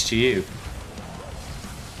damage to you?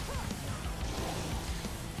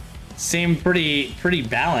 Seem pretty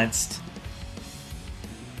balanced.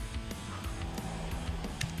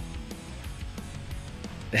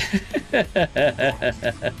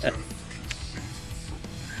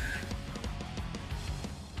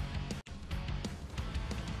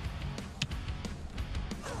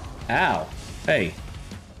 Ow. Hey.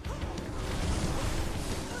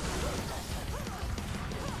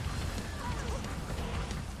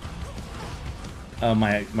 Oh,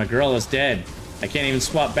 my girl is dead. I can't even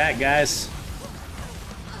swap back, guys.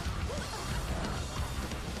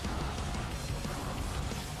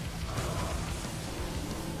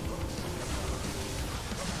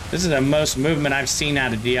 This is the most movement I've seen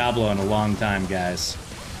out of Diablo in a long time, guys.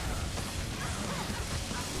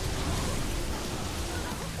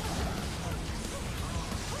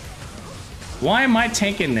 Why am I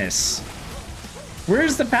tanking this?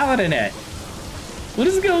 Where's the paladin at? What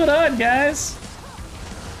is going on, guys?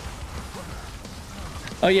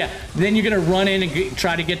 Oh yeah, then you're gonna run in and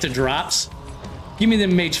try to get to drops. Give me the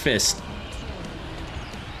mage fist.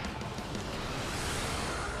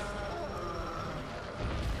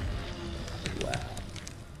 Wow.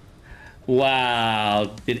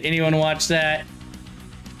 Wow. Did anyone watch that?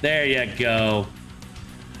 There you go.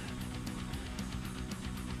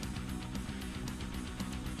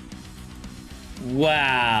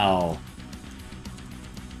 Wow.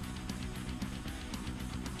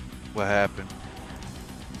 What happened?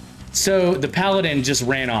 So the paladin just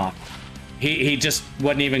ran off. He just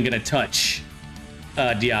wasn't even gonna touch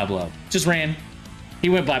Diablo. Just ran. He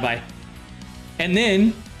went bye-bye. And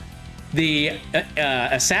then the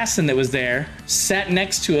assassin that was there sat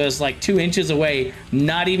next to us like 2 inches away,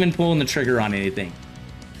 not even pulling the trigger on anything.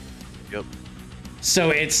 Yep. So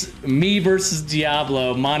it's me versus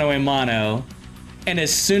Diablo, mano a mano. And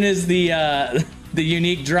as soon as the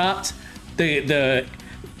unique dropped, the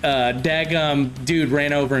daggum dude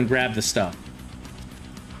ran over and grabbed the stuff.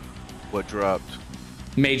 What dropped?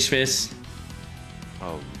 Mage Fist.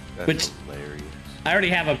 Oh, that's Which, hilarious. I already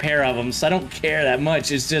have a pair of them, so I don't care that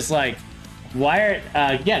much. It's just like, why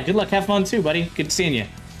are... yeah, good luck. Have fun too, buddy. Good seeing you.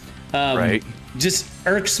 Right. Just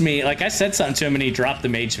irks me. Like, I said something to him and he dropped the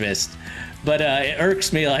Mage Fist. But it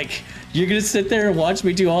irks me, like, you're going to sit there and watch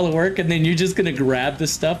me do all the work and then you're just going to grab the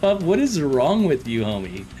stuff up? What is wrong with you,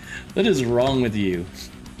 homie? What is wrong with you?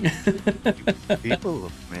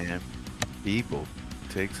 People, man. People.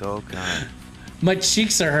 Takes all kinds. My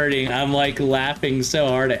cheeks are hurting. I'm, like, laughing so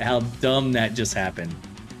hard at how dumb that just happened.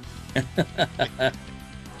 All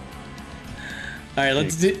right,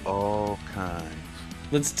 let's do... all kinds.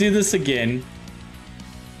 Let's do this again.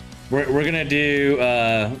 We're gonna do,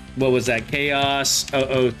 what was that? Chaos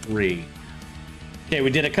 003. Okay, we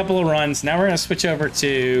did a couple of runs. Now we're gonna switch over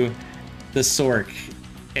to the Sork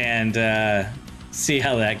and see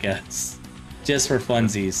how that goes. Just for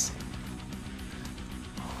funsies.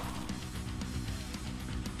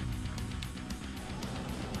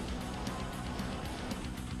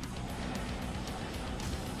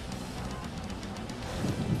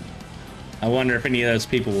 I wonder if any of those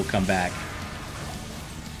people will come back.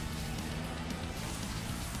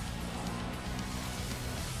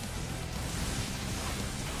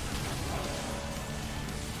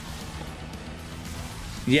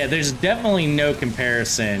 Yeah, there's definitely no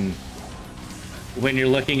comparison when you're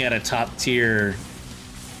looking at a top tier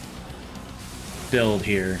build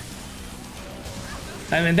here.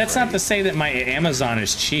 I mean, that's not to say that my Amazon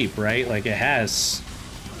is cheap, right? Like, it has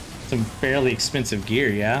some fairly expensive gear,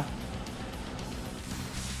 yeah?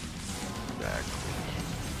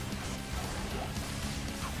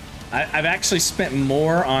 I've actually spent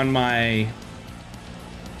more on my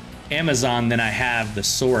Amazon than I have the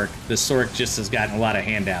Sork. The Sork just has gotten a lot of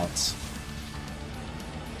handouts.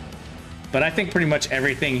 But I think pretty much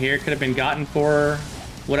everything here could have been gotten for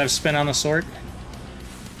what I've spent on the Sork.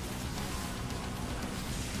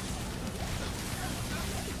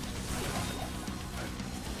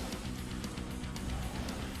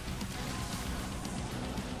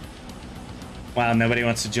 Wow, nobody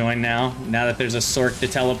wants to join now? Now that there's a Sork to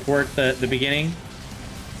teleport the beginning?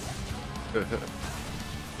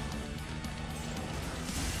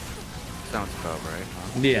 Sounds about right,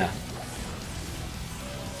 huh? Yeah.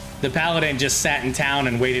 The Paladin just sat in town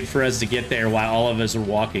and waited for us to get there while all of us were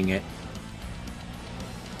walking it.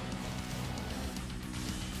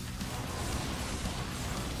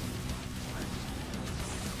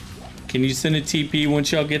 Can you send a TP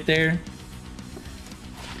once y'all get there?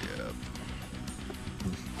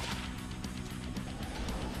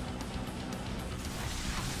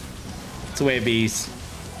 It's the way it be.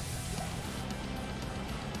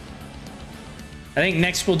 I think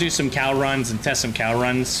next we'll do some cow runs and test some cow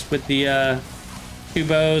runs with the two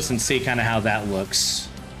bows and see kind of how that looks.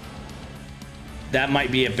 That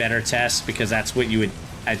might be a better test because that's what you would,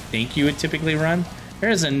 I think you would typically run.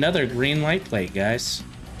 There's another green light plate, guys.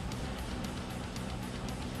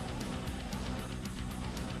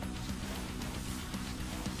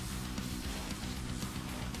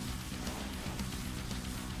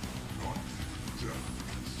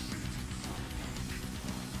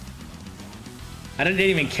 I didn't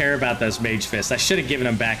even care about those mage fists. I should have given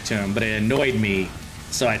them back to him, but it annoyed me,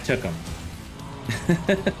 so I took them.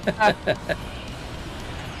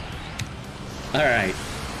 All right,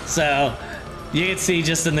 so you can see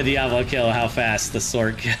just in the Diablo kill how fast the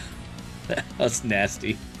Sork. That was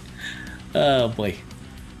nasty. Oh boy.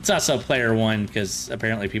 It's also player one because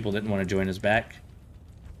apparently people didn't want to join us back.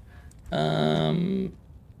 I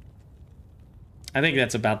think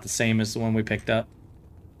that's about the same as the one we picked up.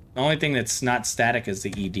 The only thing that's not static is the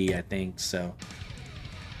ED, I think, so.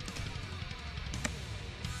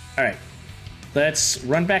 All right, let's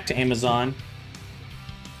run back to Amazon.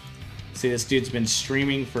 See, this dude's been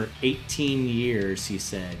streaming for 18 years, he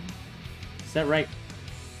said. Is that right?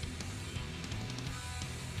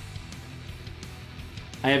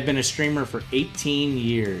 I have been a streamer for 18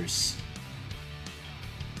 years.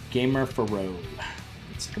 Gamer for Rogue.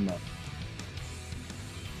 Let's look him up.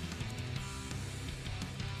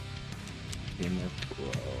 Gamer Pro.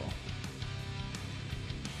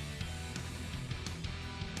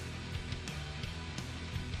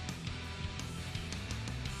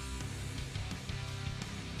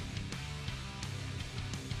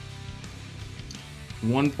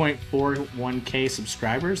 $1.41K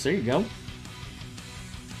subscribers. There you go.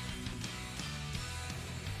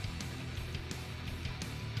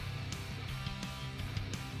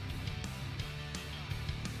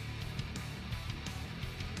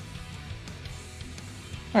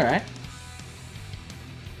 All right.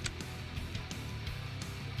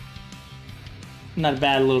 Not a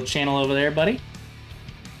bad little channel over there, buddy.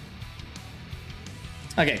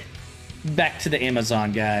 Okay, back to the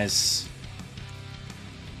Amazon, guys.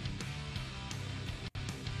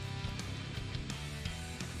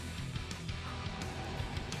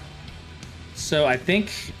 So I think,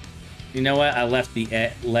 you know what? I left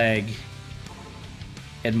the leg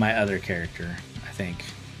in my other character, I think.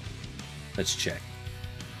 Let's check.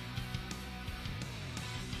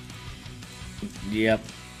 Yep.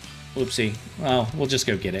 Whoopsie. Well, we'll just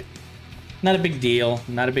go get it. Not a big deal.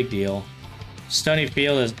 Not a big deal. Stony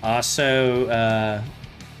Field is also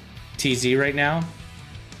TZ right now.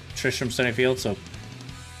 Trish from Stony Field, so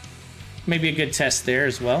maybe a good test there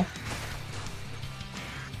as well.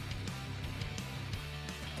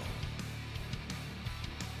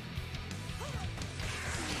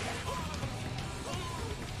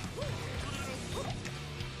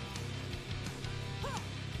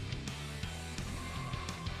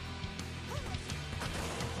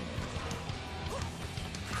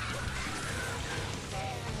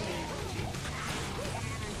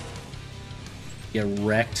 Get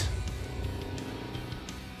wrecked.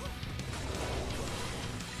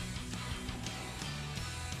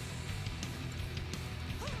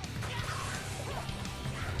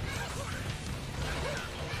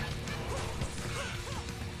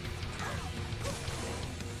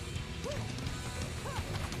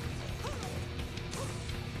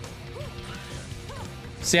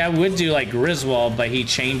 See, I would do like Griswold, but he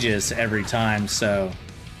changes every time, so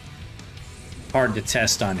hard to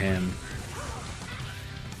test on him.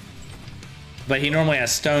 But he normally has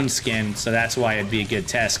stone skin, so that's why it'd be a good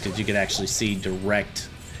test, because you could actually see direct.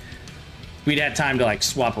 We'd have time to like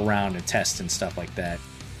swap around and test and stuff like that.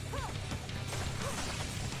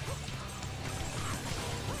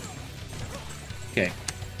 Okay.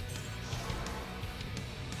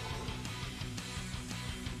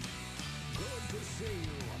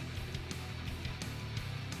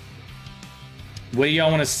 What do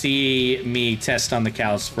y'all want to see me test on the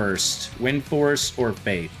cows first? Wind Force or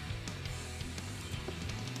Faith?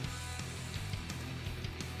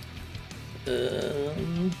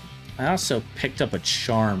 I also picked up a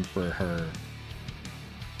charm for her.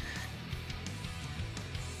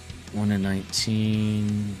 1 in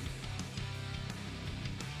 19.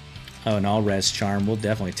 Oh, an all-res charm. We'll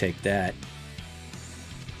definitely take that.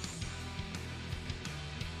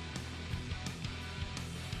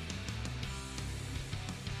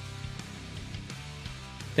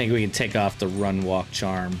 I think we can take off the run walk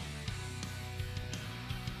charm.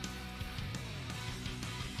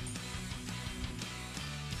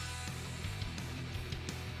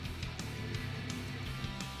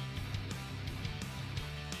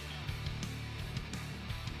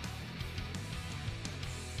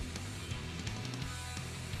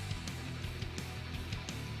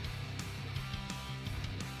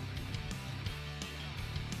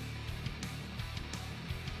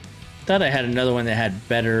 Thought I had another one that had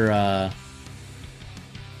better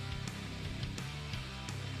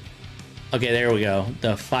okay, there we go.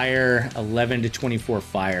 The fire 11 to 24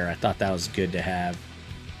 fire. I thought that was good to have.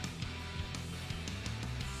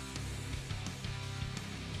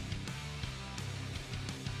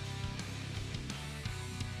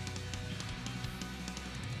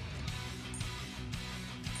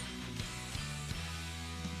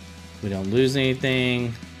 We don't lose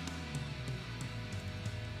anything.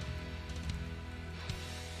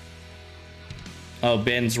 Oh,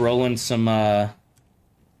 Ben's rolling some,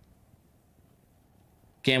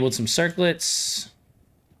 gambled some circlets.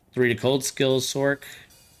 3 to cold skills, Sork.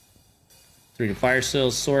 3 to fire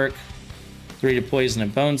skills, Sork. 3 to poison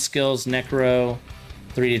and bone skills, Necro.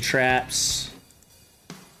 3 to traps.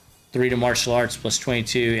 3 to martial arts plus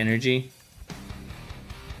 22 energy.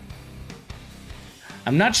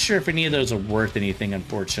 I'm not sure if any of those are worth anything,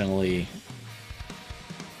 unfortunately.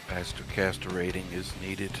 Faster caster rating is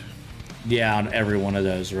needed. Yeah, on every one of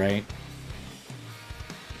those, right?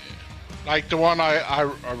 Like the one I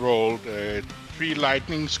rolled, 3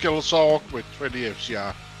 lightning skill Sork with 20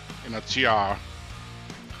 FCR in a TR.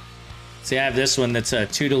 See, I have this one that's a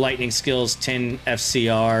 2 to lightning skills, 10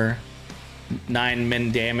 FCR, 9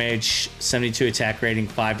 min damage, 72 attack rating,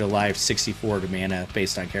 5 to life, 64 to mana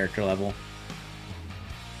based on character level.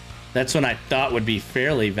 That's one I thought would be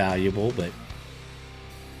fairly valuable, but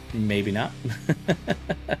maybe not.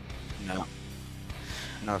 No.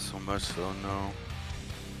 Not so much so, no.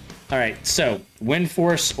 Alright, so Wind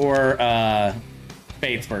Force or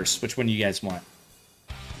Faith first. Which one do you guys want?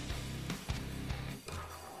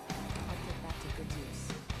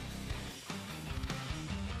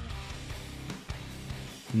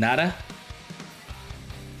 Nada?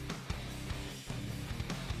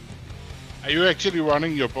 Are you actually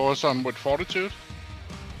running your boss on with Fortitude?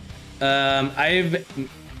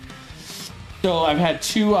 So I've had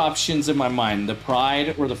 2 options in my mind, the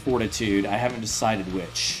Pride or the Fortitude. I haven't decided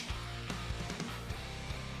which.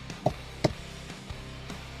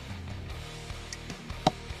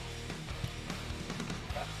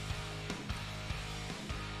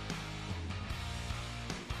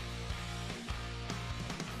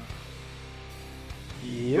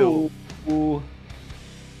 Yo. Okay,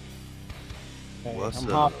 What's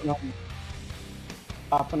I'm up?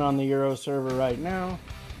 hopping on the Euro server right now.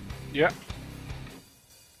 Yeah.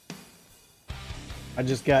 I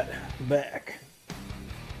just got back.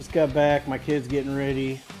 My kid's getting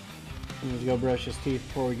ready. I need to go brush his teeth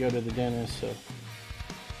before we go to the dentist. So.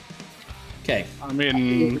 Okay. I'm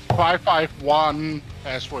in 551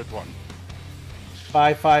 password 1.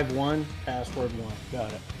 551 password 1.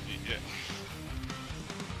 Got it. Yeah.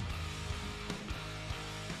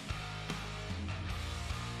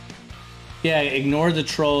 Yeah, ignore the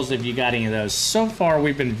trolls if you got any of those. So far,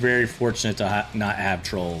 we've been very fortunate to not have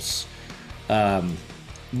trolls.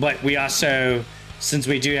 But we also, since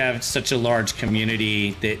we do have such a large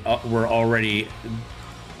community that we're already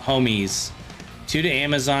homies, 2 to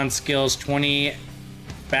Amazon skills, 20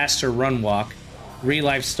 faster run walk, 3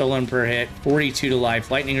 life stolen per hit, 42 to life,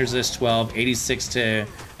 lightning resist 12, 86 to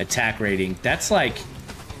attack rating. That's like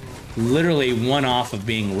literally one off of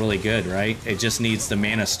being really good, right? It just needs the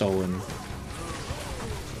mana stolen.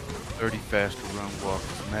 30 faster run walk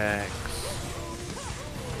is max.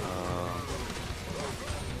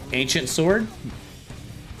 Ancient Sword?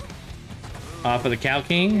 Off of the Cow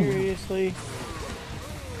King? Seriously?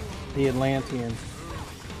 The Atlantean.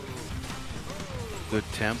 Good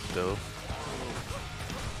temp though.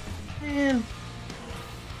 Man.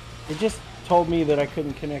 It just told me that I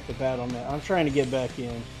couldn't connect the battle net. I'm trying to get back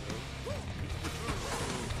in.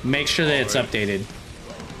 Make sure that it's updated.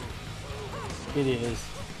 It is.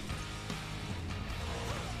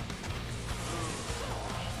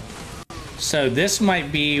 So this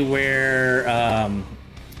might be where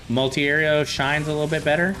multi-area shines a little bit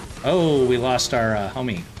better. Oh, we lost our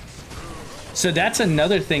homie. So that's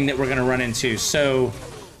another thing that we're going to run into. So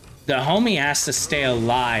the homie has to stay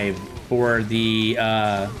alive for the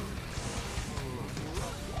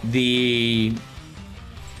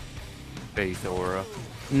Faith aura.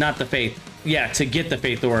 not the faith. Yeah, to get the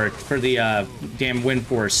faith aura for the damn wind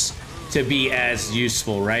force to be as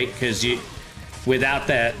useful, right? Because you, without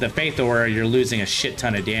the faith aura, you're losing a shit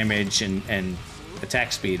ton of damage and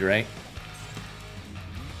attack speed, right?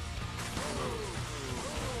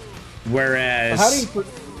 Whereas, How do you?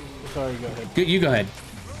 Sorry, go ahead. You go ahead.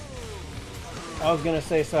 I was gonna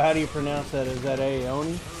say, so how do you pronounce that? Is that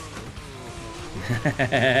Aeoni?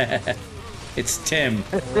 It's Tim.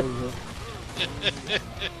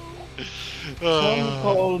 Some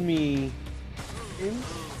call me Tim.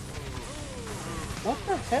 What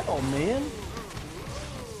the hell, man?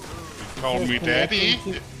 Call me daddy.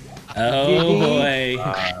 Oh boy.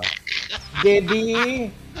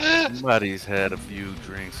 Diddy. Somebody's had a few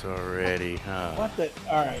drinks already, huh? What the?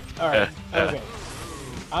 All right. Okay.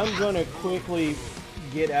 I'm gonna quickly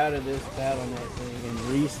get out of this BattleNet thing and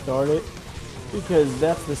restart it because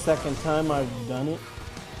that's the second time I've done it,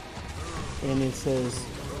 and it says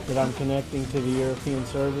that I'm connecting to the European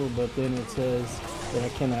server, but then it says that I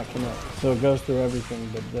cannot connect. So it goes through everything,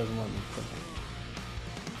 but it doesn't let me connect.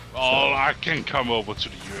 Well, I can come over to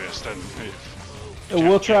the US then.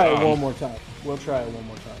 We'll try it one more time. We'll try it one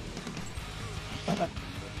more time.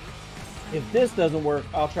 If this doesn't work,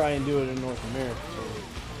 I'll try and do it in North America.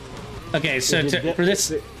 Okay, so for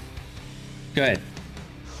this, go ahead.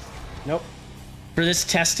 Nope. For this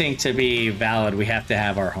testing to be valid, we have to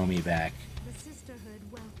have our homie back.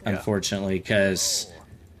 Unfortunately, because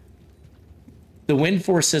the wind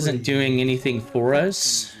force isn't doing anything for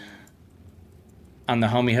us on the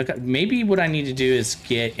homie hookup. Maybe what I need to do is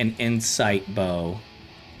get an insight bow.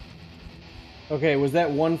 Okay, was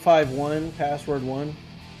that 151 password 1?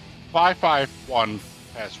 551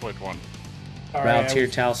 password 1. All Route right, tier I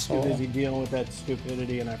was Talsol. too busy dealing with that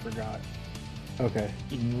stupidity and I forgot. Okay.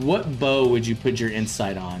 What bow would you put your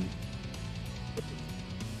insight on?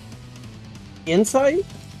 Insight?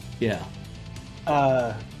 Yeah.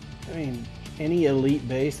 I mean, any elite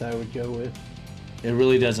base I would go with. It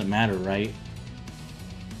really doesn't matter, right?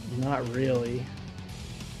 Not really.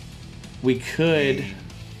 We could.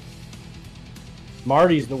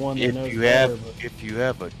 Marty's the one that knows If you better, have, if you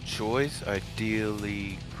have a choice,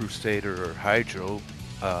 ideally Crusader or Hydra,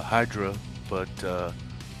 but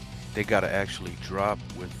they gotta actually drop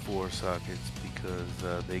with 4 sockets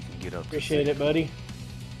because they can get up. Appreciate it, buddy.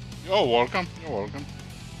 You're welcome. You're welcome.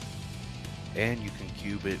 And you can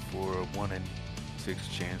cube it for a 1 in 6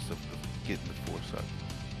 chance of getting the 4 socket.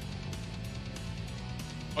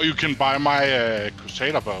 Oh, you can buy my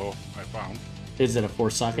Crusader bow I found. Is it a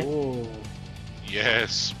 4 socket? Oh.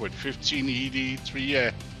 Yes, with 15 ED,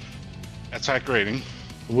 3 attack rating.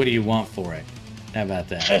 What do you want for it? How about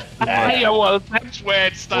that? Yeah, well, that's where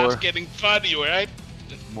it starts getting funny, right?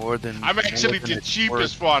 More than I'm actually more than the it's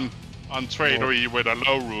cheapest worth. one on Tradery with a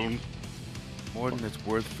low rune. More than it's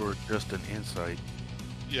worth for just an insight.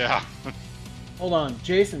 Yeah. Hold on,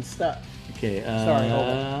 Jason, stop. Okay. Sorry, hold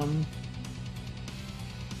on.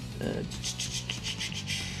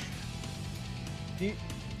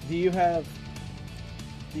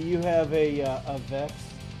 Do you have a Vex,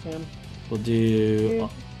 Tim? We'll do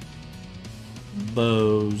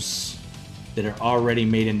bows that are already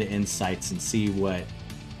made into insights and see what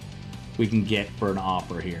we can get for an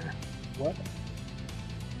offer here. What?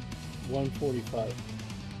 145.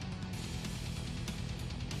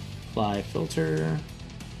 Apply filter.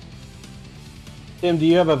 Tim, do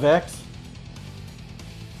you have a Vex?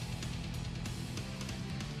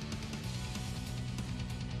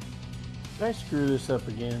 Did I screw this up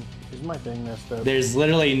again? Is my thing messed up? There's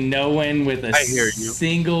literally no one with a I hear you,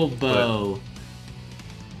 single bow.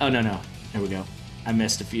 Oh, no. There we go. I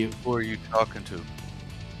missed a few. Who are you talking to?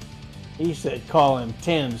 He said call him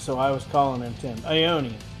Tim, so I was calling him Tim.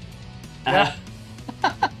 Aeoni. Yeah.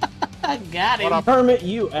 Got him. Hermit,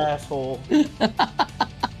 you asshole. Do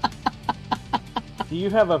you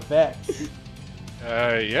have a Vex?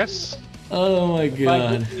 Yes. Oh my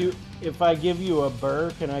god. If I give you a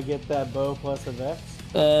burr, can I get that bow plus a Vex?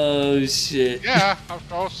 Oh shit. Yeah, of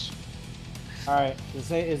course. Alright,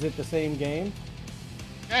 is it the same game?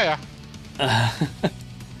 Yeah.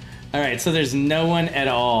 Alright, so there's no one at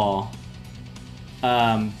all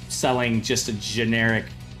selling just a generic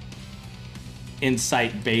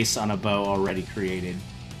insight base on a bow already created.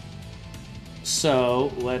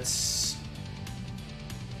 So let's...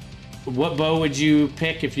 What bow would you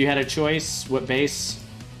pick if you had a choice? What base?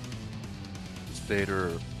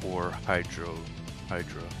 Crusader or Hydra.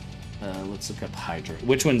 Let's look up Hydra.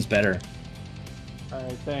 Which one's better?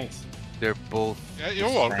 Alright, thanks. They're both Yeah, you're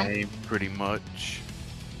welcome. same, pretty much.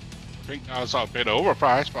 I think that was a bit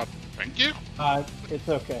overpriced, but thank you. It's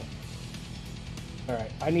okay.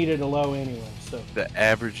 Alright, I needed a low anyway, so... The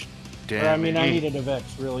average damage I needed a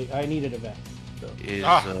Vex, really. I needed a Vex. So. is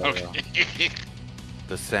Okay.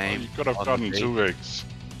 the same. You could have on done the 2 base. weeks.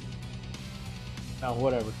 No,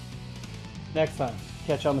 whatever. Next time,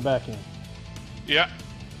 catch on the back end. Yeah.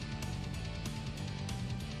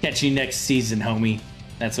 Catch you next season, homie.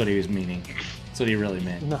 That's what he was meaning. That's what he really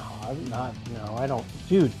meant. No, I'm not. No, I don't.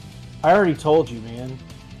 Dude, I already told you, man.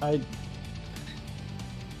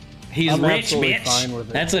 He's I'm rich, absolutely bitch. fine with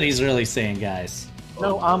it. That's what he's really saying, guys.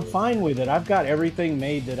 No, I'm fine with it. I've got everything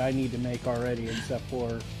made that I need to make already, except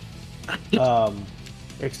for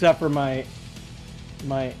my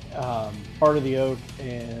Heart of the Oak,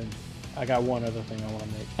 and I got one other thing I want to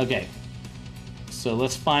make. Okay. So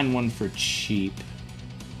let's find one for cheap.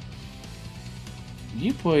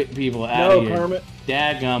 You put people out of your Kermit.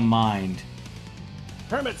 daggum mind.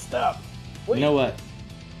 Kermit, stop. Wait. You know what?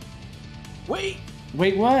 Wait.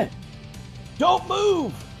 Wait, what? Don't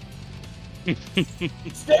move.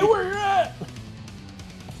 Stay where you're at.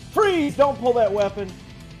 Freeze. Don't pull that weapon.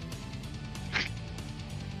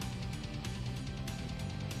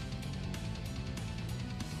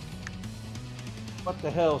 What the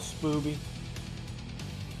hell, Spooby?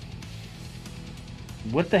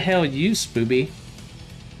 What the hell, you Spooby?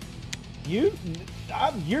 You're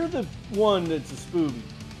the one that's a Spooby.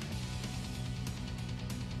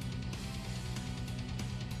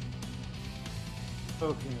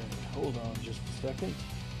 Okay, hold on just a second.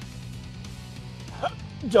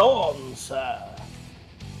 Dawn, sir.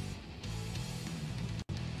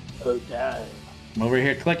 Oh, damn. I'm over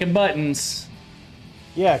here clicking buttons.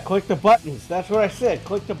 Yeah, click the buttons. That's what I said.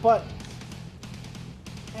 Click the buttons.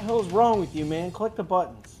 What the hell's wrong with you, man? Click the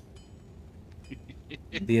buttons.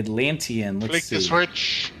 The Atlantean. Let's Click see. the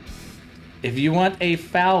switch. If you want a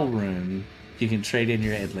foul room, you can trade in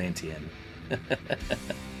your Atlantean.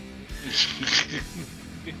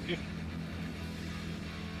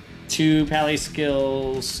 2 pally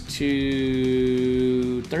skills,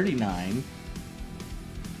 239.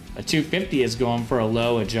 A 250 is going for a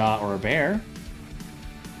low, a jaw, or a bear.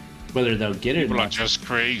 Whether they'll get it or People are not. just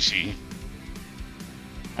crazy.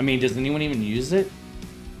 I mean, does anyone even use it?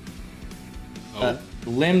 Oh.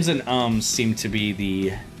 Limbs and ums seem to be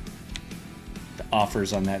the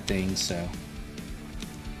offers on that thing, so.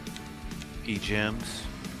 E-gems.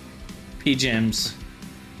 P-gems.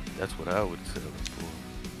 That's what I would sell it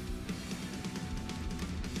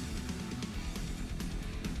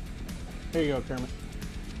for. Here you go, Kermit.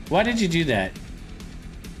 Why did you do that?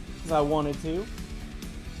 Because I wanted to.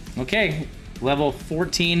 Okay, level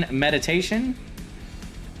 14 meditation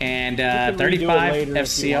and can redo it 35 later if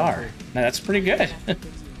you want FCR. to. Now that's pretty good.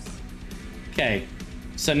 Okay,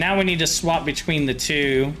 so now we need to swap between the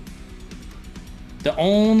two. The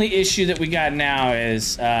only issue that we got now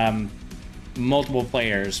is multiple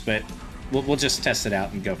players, but we'll just test it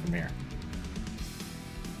out and go from here.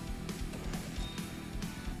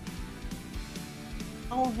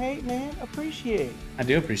 Oh, hey, man. Appreciate. I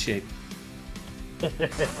do appreciate.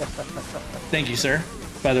 Thank you, sir.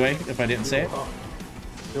 By the way, if I didn't say it.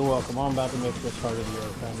 You're welcome. I'm about to make this Heart of the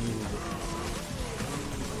Earth.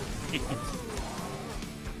 I needed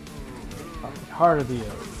it. Heart of the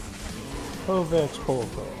Earth. Kovex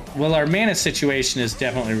Polko. Well, our mana situation is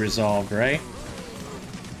definitely resolved, right?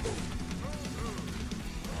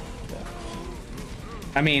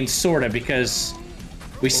 I mean, sorta, because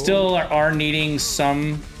we still are needing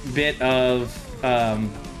some bit of.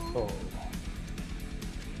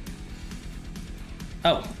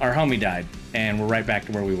 Oh, our homie died, and we're right back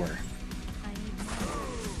to where we were.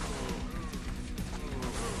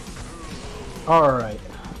 All right.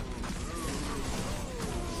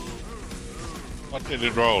 What did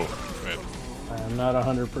it roll? I'm not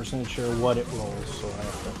 100% sure what it rolls, so I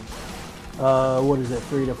have to What is it?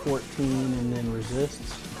 3 to 14, and then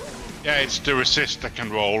resists. Yeah, it's the resist that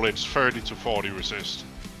can roll. It's 30 to 40 resist.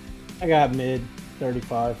 I got mid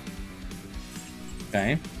 35.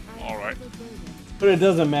 Okay. All right. But it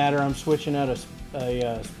doesn't matter. I'm switching out a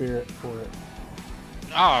spirit for it.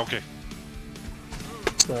 Ah, okay.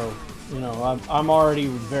 So, you know, I'm already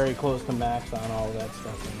very close to max on all of that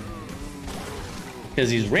stuff. Because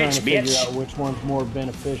he's Trying rich, to figure bitch. out which one's more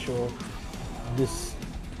beneficial. This.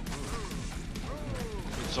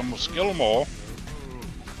 Some skill more.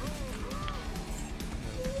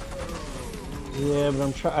 Yeah,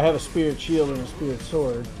 but I have a spirit shield and a spirit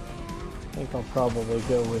sword. I think I'll probably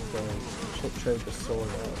go with trade the sword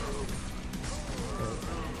out.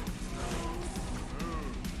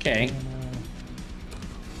 Okay.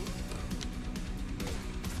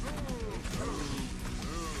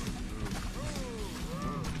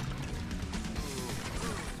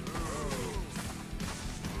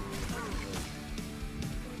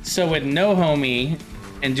 So with no homie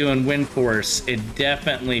and doing wind force, it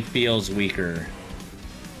definitely feels weaker.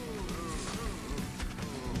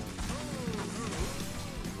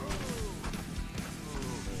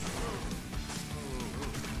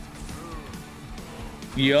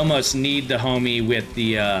 You almost need the homie with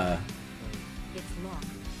the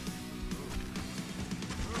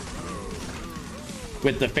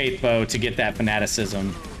faith bow to get that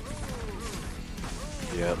fanaticism.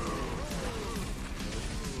 Yep.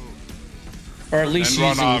 Or at least and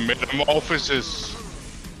using... run metamorphosis.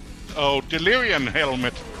 Oh, delirium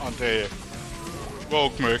helmet on the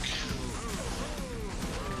rogue merc.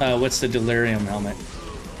 what's the delirium helmet?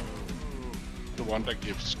 The one that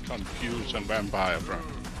gives confuse and vampire from.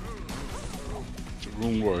 It's a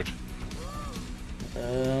rune word.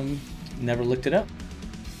 Never looked it up.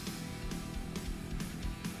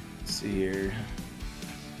 Let's see here.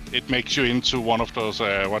 It makes you into one of those,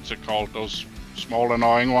 what's it called? Those small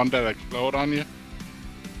annoying ones that explode on you.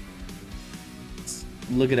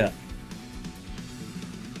 Look it up.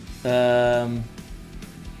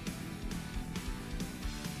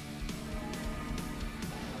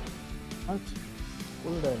 What?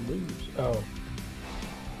 What did I lose? Oh.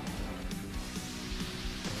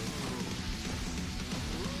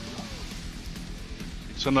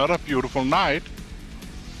 It's another beautiful night.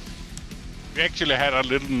 We actually had a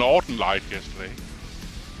little northern light yesterday.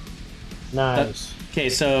 Nice. Okay,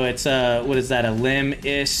 so it's what is that? A limb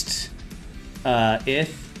ist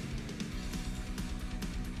ith?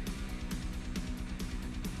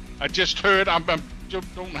 I just heard,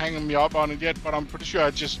 don't hang me up on it yet, but I'm pretty sure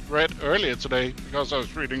I just read earlier today, because I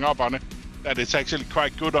was reading up on it, that it's actually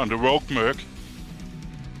quite good on the rogue merc.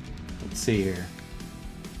 Let's see here.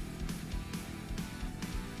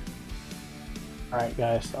 Alright,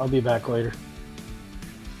 guys. I'll be back later.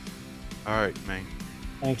 Alright, man.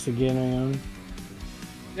 Thanks again, Ian.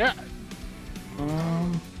 Yeah.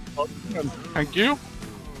 Thank you.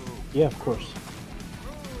 Yeah, of course.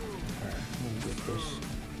 Alright. Let me get this.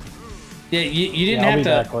 Yeah, you didn't I'll be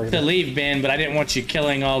back have later. to leave, Ben, but I didn't want you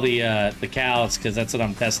killing all the cows, because that's what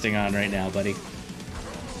I'm testing on right now, buddy.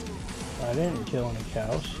 I didn't kill any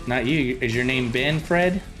cows. Not you. Is your name Ben,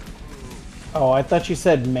 Fred? Oh, I thought you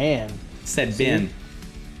said man. Said Ben.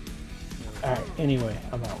 Alright, anyway,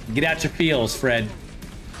 I'm out. Get out your feels, Fred.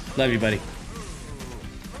 Love you, buddy.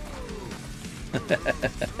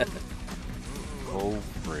 Oh,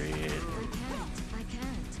 Fred.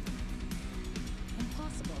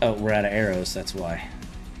 Oh, we're out of arrows, that's why.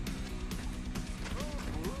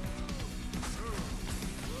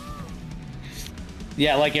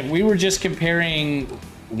 Yeah, like if we were just comparing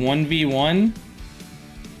 1v1,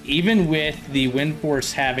 even with the wind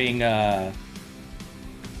force having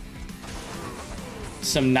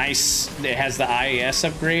some nice, it has the IAS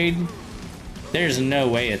upgrade, there's no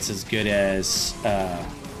way it's as good as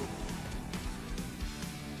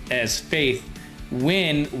Faith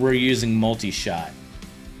when we're using multi-shot.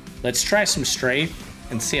 Let's try some strafe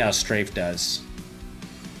and see how strafe does.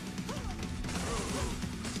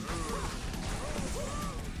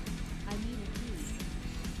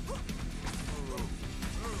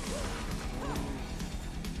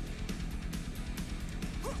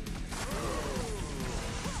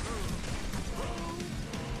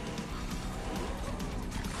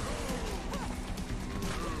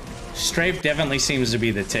 Strafe definitely seems to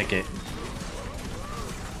be the ticket.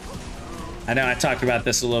 I know I talked about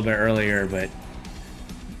this a little bit earlier, but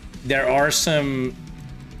there are some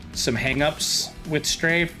hang-ups with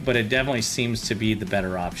strafe, but it definitely seems to be the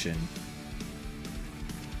better option.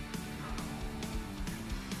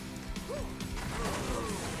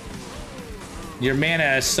 Your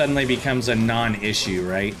mana suddenly becomes a non-issue,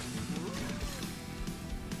 right?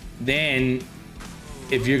 Then,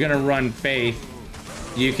 if you're gonna run Faith,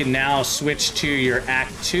 you can now switch to your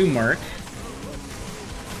Act 2 Merc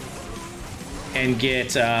and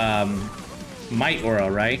get Might Aura,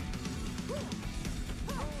 right?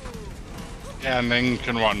 Yeah, and then you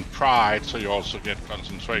can run Pride, so you also get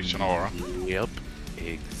Concentration Aura. Yep,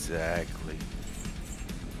 exactly.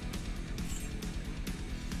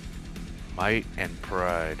 Might and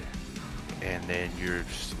Pride, and then you're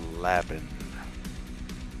slapping.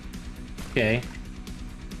 Okay.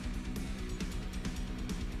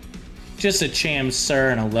 Just a Cham,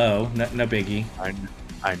 Sir, and a low. No biggie.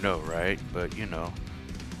 I know, right? But you know,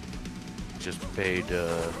 just paid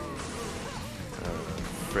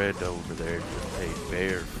Fred over there just paid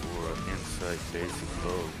Bear for an Insight basic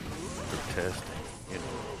low for testing. You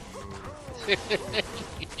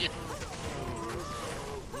know.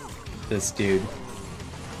 This dude.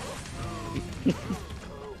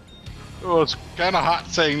 Oh, it's kind of hot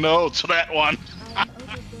saying no to that one.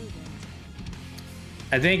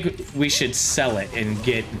 I think we should sell it and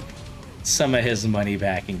get some of his money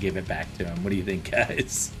back and give it back to him. What do you think,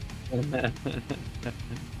 guys?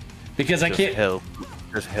 Because I can't...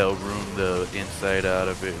 Just hell room the inside out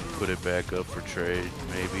of it and put it back up for trade,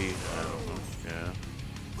 maybe. I don't know. Yeah.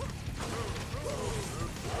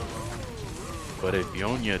 But if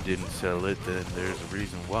Yonya didn't sell it, then there's a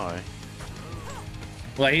reason why.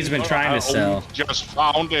 Well, he's been trying to sell. Just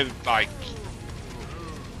found it like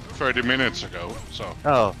 30 minutes ago, so.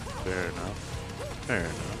 Oh, fair enough. Fair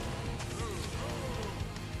enough.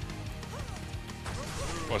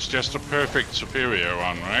 Was just a perfect superior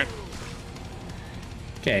one, right?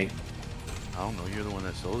 Okay. I don't know, you're the one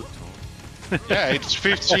that sold it to him. Yeah, it's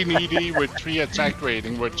 15 ED with 3 attack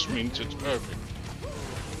rating, which means it's perfect.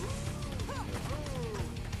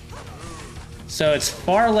 So it's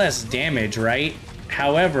far less damage, right?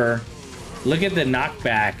 However, look at the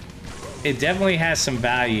knockback. It definitely has some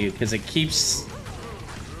value because it keeps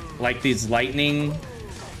like these lightning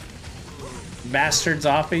bastards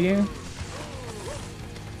off of you.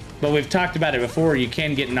 But we've talked about it before. You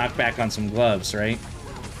can get knocked back on some gloves, right?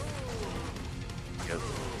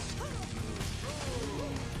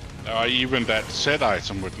 Even that set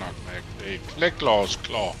item with knockback, the Clicklaw's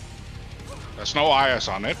Claw. There's no IS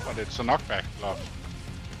on it, but it's a knockback glove.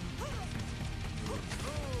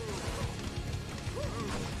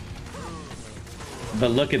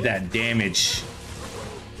 But look at that damage.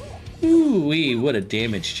 Ooh-wee, what a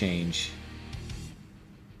damage change.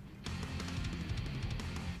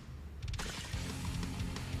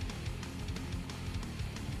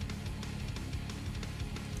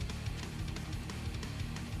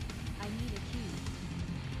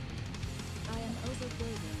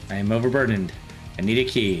 I am overburdened. I need a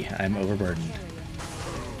key. I'm overburdened.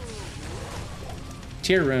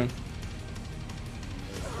 Tier room.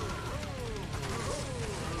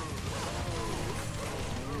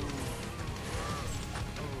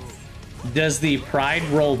 Does the Pride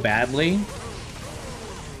roll badly?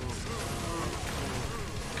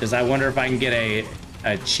 Because I wonder if I can get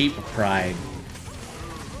a cheap Pride.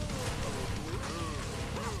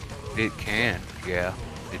 It can, yeah.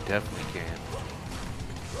 It definitely can.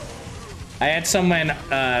 I had someone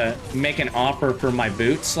make an offer for my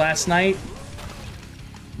boots last night,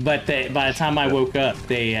 but by the time I woke up,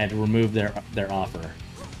 they had removed their offer.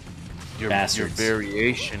 Your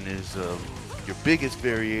variation is your biggest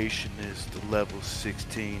variation is the level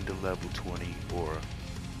 16 to level 20 aura.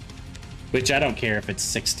 Which I don't care if it's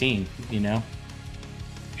 16, you know.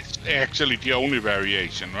 It's actually the only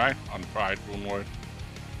variation, right, on Pride Runeward.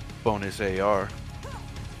 Bonus AR.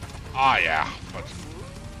 Ah, yeah, but.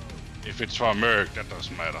 If it's for Merc, that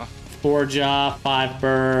doesn't matter. 4 jaw, 5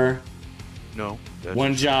 burr. No.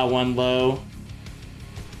 1 jaw, 1 low.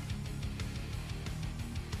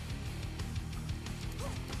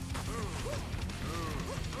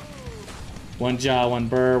 One jaw, 1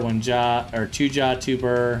 burr, 1 jaw, or 2 jaw, 2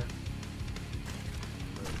 burr.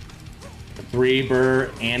 3 burr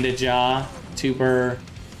and a jaw, 2 burr,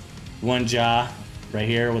 1 jaw, right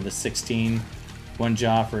here with a 16. 1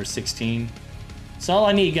 jaw for a 16. So all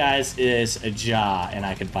I need, guys, is a jaw, and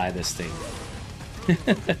I can buy this thing.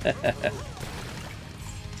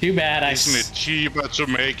 Too bad I... Isn't it cheaper to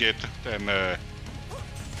make it than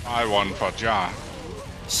buy one for jaw?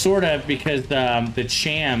 Sort of, because the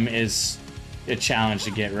Cham is a challenge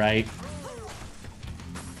to get, right?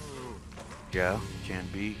 Yeah, can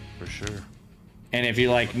be, for sure. And if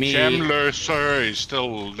you like me... Cham Sir is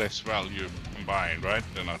still less value combined, right?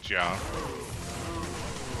 Than a jaw.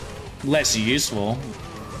 Less useful,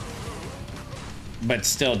 but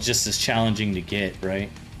still just as challenging to get, right?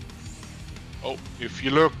 Oh, if you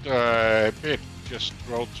look a bit just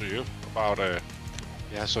wrote to you about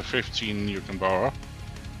he has a 15 you can borrow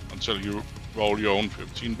until you roll your own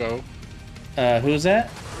 15 bow. Who's that?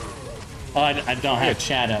 Oh, I don't have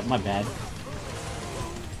chat up. My bad.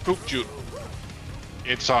 Pooped you.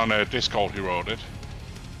 It's on Discord. He wrote it.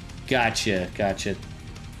 Gotcha.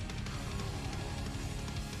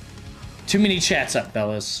 Too many chats up,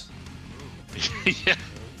 fellas. Yeah.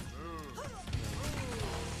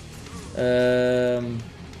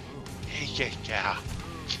 Yeah.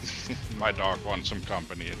 My dog wants some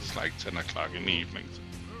company. It's like 10 o'clock in the evening.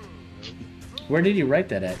 Where did you write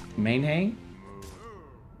that at? Main hang?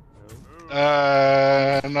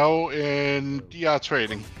 No, in DR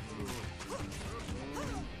trading.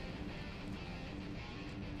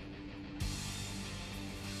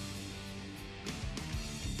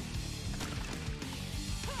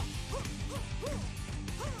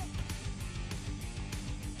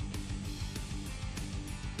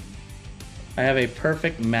 I have a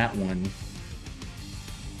perfect matte one.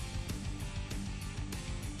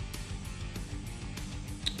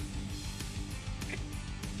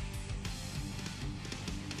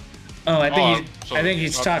 Oh, I think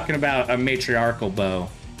he's talking about a matriarchal bow.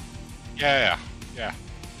 Yeah.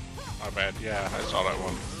 My bad. Yeah, I saw that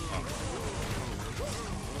one. Oh.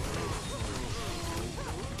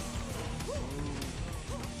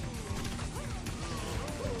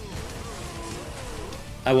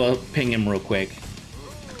 I will ping him real quick.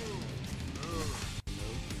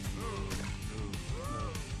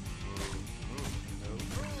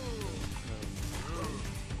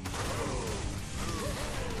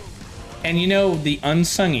 And you know, the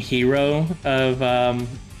unsung hero of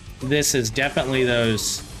this is definitely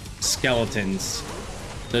those skeletons.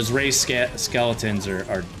 Those raised skeletons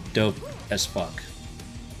are dope as fuck.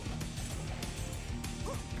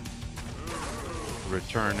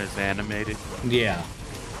 Return is animated. Yeah.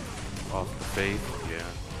 Off the face, yeah.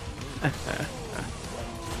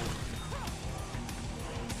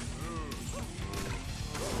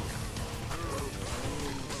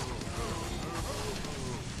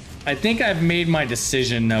 I think I've made my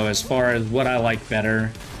decision though as far as what I like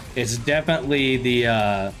better. It's definitely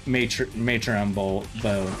the Matron bow.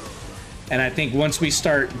 And I think once we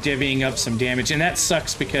start divvying up some damage, and that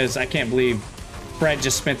sucks because I can't believe Fred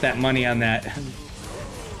just spent that money on that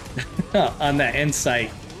on that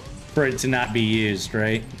insight for it to not be used,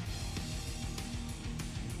 right?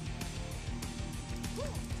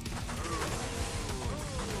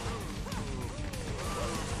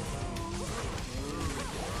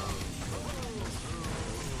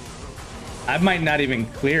 I might not even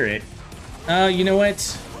clear it. You know what?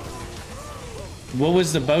 What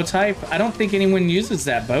was the bow type? I don't think anyone uses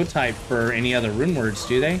that bow type for any other rune words,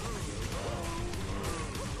 do they?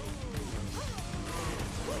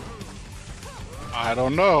 I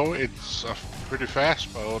don't know. It's a pretty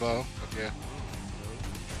fast bow, though. But yeah.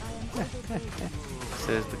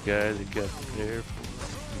 Says the guy that got the pair.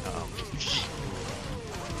 No.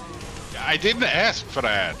 I didn't ask for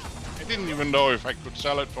that. I didn't even know if I could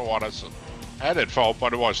sell it for what I had it for,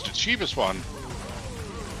 but it was the cheapest one.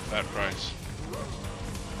 That price.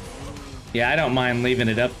 Yeah, I don't mind leaving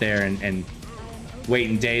it up there and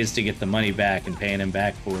waiting days to get the money back and paying him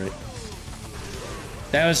back for it.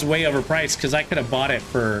 That was way overpriced because I could have bought it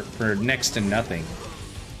for next to nothing.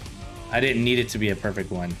 I didn't need it to be a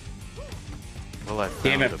perfect one. Well, I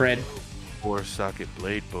damn it, Fred. 4-socket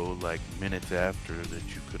blade bow like minutes after that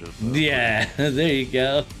you could have. Yeah, there you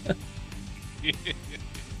go.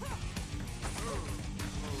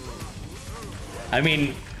 I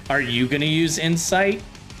mean, are you gonna use insight?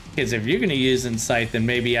 Because if you're gonna use insight, then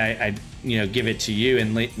maybe I give it to you,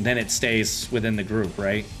 and then it stays within the group,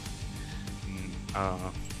 right?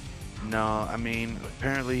 No, I mean,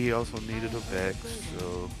 apparently he also needed a Vex,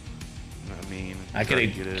 so, I mean... I could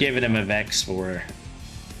have given him a Vex for...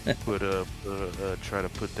 try to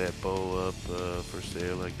put that bow up for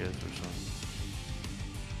sale, I guess, or something.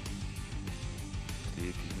 See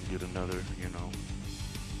if you can get another,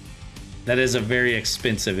 That is a very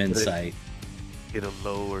expensive insight. Get a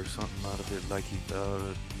low or something out of it like he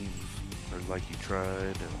thought, or like he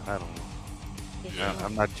tried, and I don't know.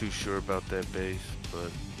 I'm not too sure about that base, but...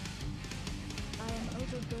 I am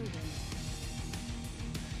overburdened.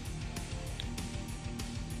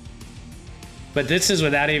 But this is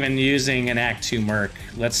without even using an Act 2 Merc.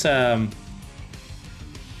 Let's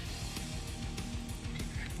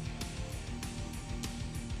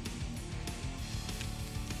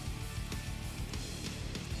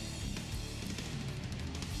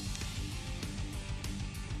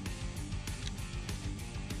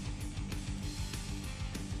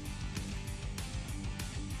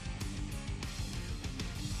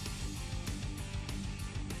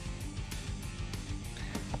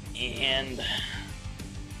And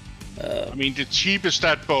I mean, the cheapest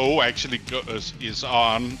that bow actually is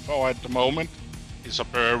on for at the moment is a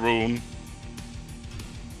burr rune.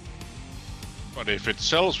 But if it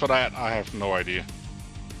sells for that, I have no idea.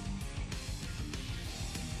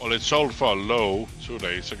 Well, it sold for a low 2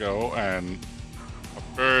 days ago, and a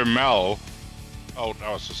burr mel. Oh,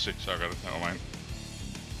 that was a 6. I got it. Never mind.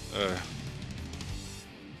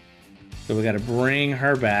 So we got to bring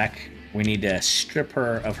her back. We need to strip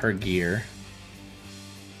her of her gear.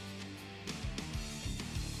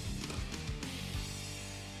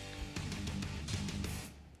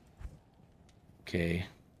 Okay.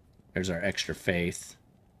 There's our extra faith.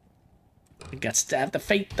 We got to have the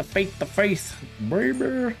faith, the faith, the faith.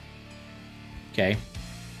 Baby. Okay.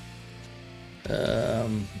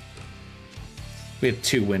 We have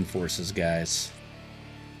 2 wind forces, guys.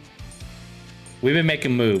 We've been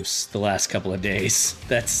making moves the last couple of days.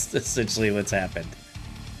 That's essentially what's happened.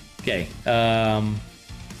 Okay.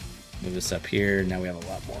 Move this up here. Now we have a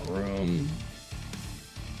lot more room.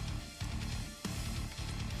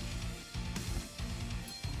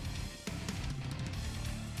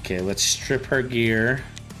 Okay, let's strip her gear.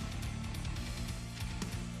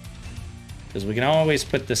 Because we can always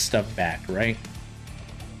put this stuff back, right?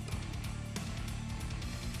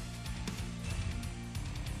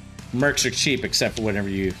 Mercs are cheap, except for whenever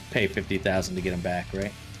you pay 50,000 to get them back,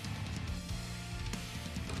 right?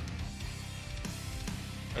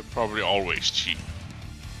 They're probably always cheap.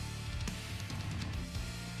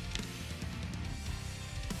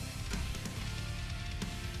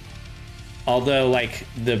 Although, like,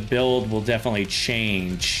 the build will definitely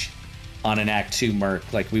change on an Act 2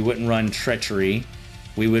 Merc. Like, we wouldn't run Treachery.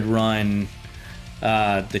 We would run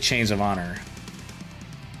the Chains of Honor.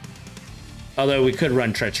 Although we could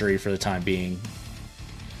run Treachery for the time being.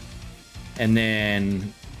 And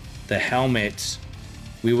then the helmet,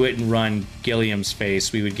 we wouldn't run Gilliam's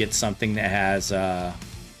face. We would get something that has a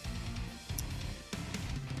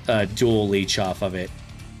dual leech off of it.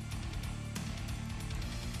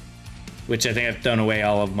 Which I think I've thrown away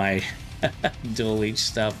all of my dual leech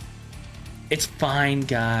stuff. It's fine,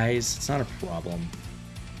 guys. It's not a problem.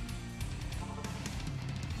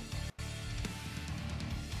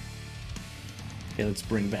 Okay, let's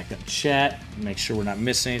bring back up chat. Make sure we're not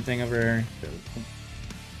missing anything over there.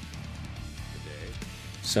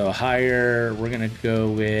 So higher, we're gonna go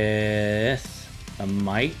with a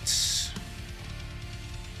might.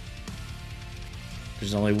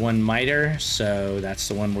 There's only one miter, so that's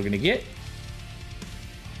the one we're gonna get.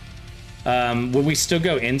 Will we still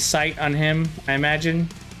go insight on him, I imagine?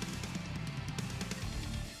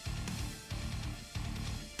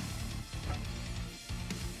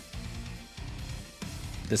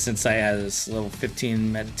 This insight has level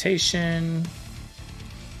 15 meditation.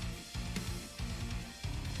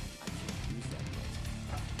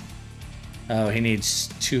 Oh, he needs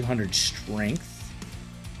 200 strength.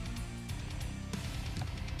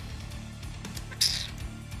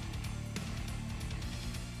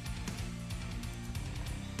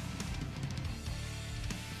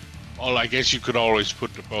 Well, I guess you could always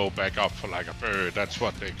put the bow back up for like a bird. That's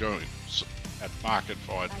what they're going at market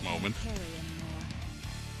for at the moment.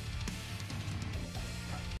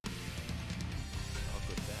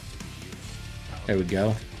 There we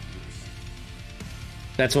go.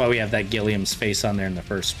 That's why we have that Gilliam's face on there in the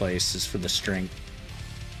first place, is for the strength.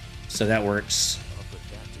 So that works.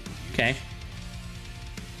 Okay.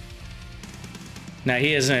 Now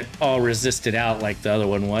he isn't all resisted out like the other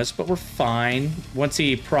one was, but we're fine. Once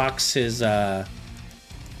he procs his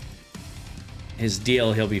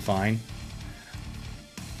deal, he'll be fine.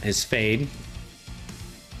 His fade.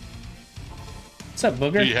 What's up,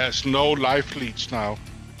 Booger? He has no life leech now.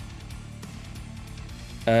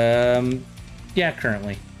 Yeah,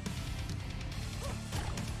 currently.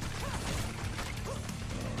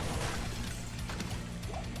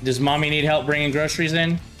 Does mommy need help bringing groceries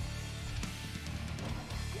in?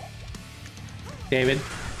 David?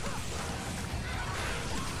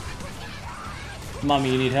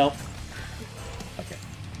 Mommy, you need help? Okay.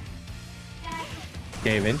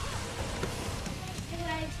 David?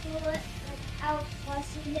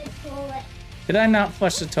 Did I not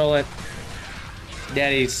flush the toilet?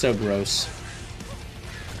 Daddy's so gross.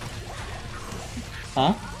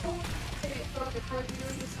 Huh?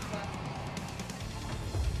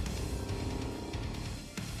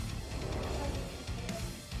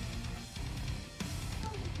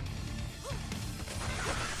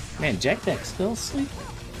 Man, Jack Deck's still asleep?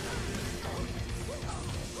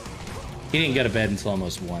 He didn't go to bed until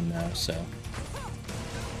almost 1 though, so.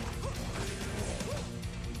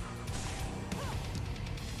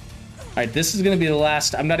 right, this is going to be the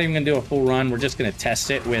last. I'm not even going to do a full run. We're just going to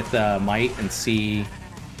test it with Might and see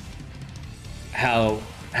how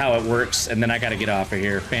it works. And then I got to get off of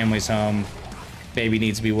here. Family's home. Baby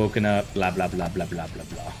needs to be woken up. Blah, blah, blah, blah, blah, blah,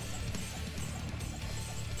 blah.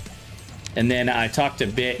 And then I talked to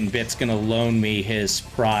Bit, and Bit's going to loan me his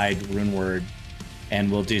Pride rune word. And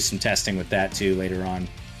we'll do some testing with that too later on.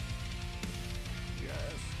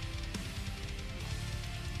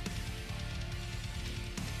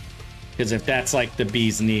 Because if that's like the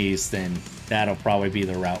bee's knees, then that'll probably be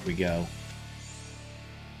the route we go.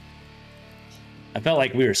 I felt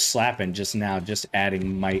like we were slapping just now, just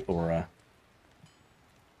adding Might Aura.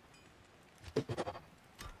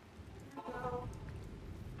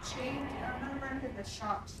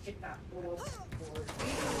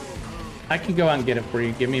 I can go out and get it for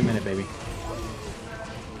you. Give me a minute, baby.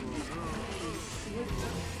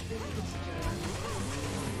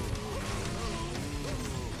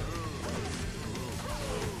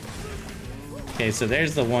 Okay, so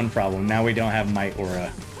there's the one problem. Now we don't have Might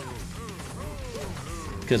Aura.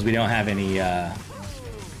 Because we don't have any,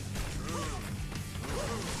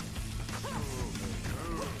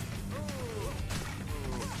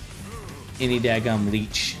 daggum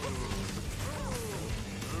leech.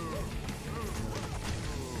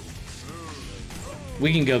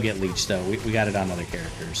 We can go get leech though. We got it on other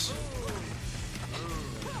characters.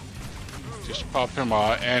 Just pop him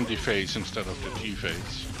our Andy face instead of the G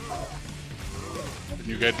face. And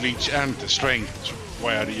you get leech and the strength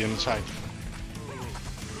via the inside.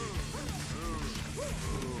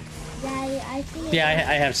 Daddy, I think Yeah,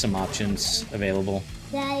 I have some options available.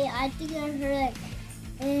 Daddy, I think I heard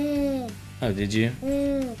like, Oh, did you?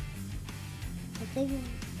 I think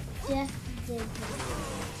Jeff did.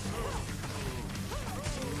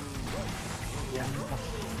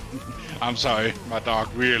 I'm sorry, my dog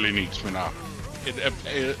really needs me now.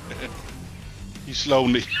 He's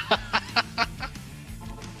lonely.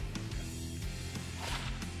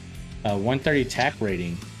 130 attack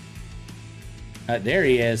rating. There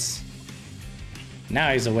he is.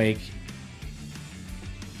 Now he's awake.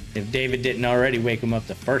 If David didn't already wake him up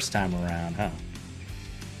the first time around, huh?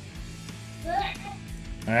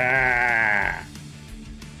 Ah.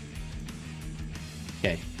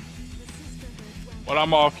 Okay. Well,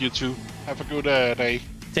 I'm off, you two. Have a good day.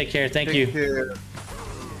 Take care. Thank you. Care.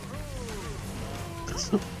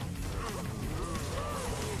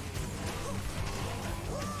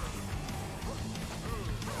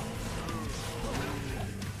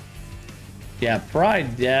 Yeah,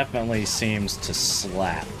 Pride definitely seems to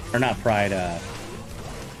slap. Or not Pride,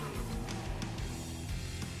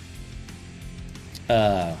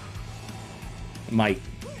 Might.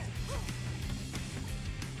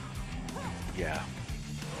 Yeah.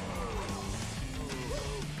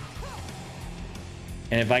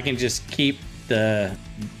 And if I can just keep the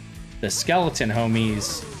skeleton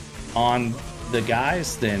homies on the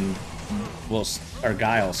guys, then our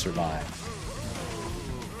guy will survive.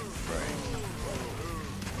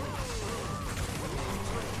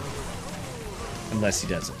 Unless he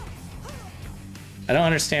doesn't. I don't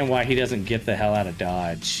understand why he doesn't get the hell out of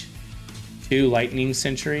dodge. 2 lightning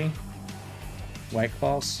sentry. White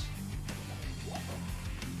claws.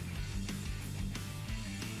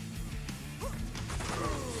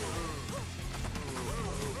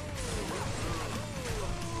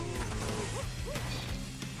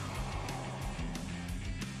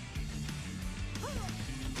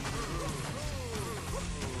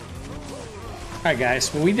 Alright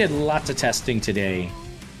guys, well, we did lots of testing today.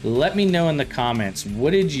 Let me know in the comments, what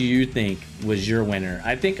did you think was your winner?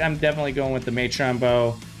 I think I'm definitely going with the Matron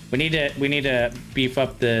bow. We need to beef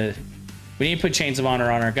up we need to put Chains of Honor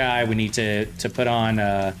on our guy. We need to put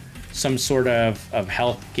on some sort of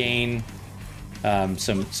health gain,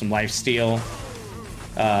 some life steal.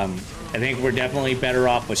 I think we're definitely better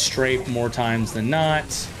off with Strafe more times than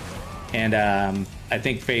not. And I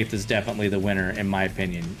think Faith is definitely the winner, in my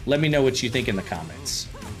opinion. Let me know what you think in the comments.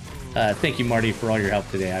 Thank you, Marty, for all your help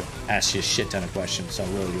today. I've asked you a shit ton of questions, so I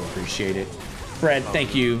really do appreciate it. Fred,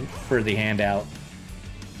 thank you for the handout.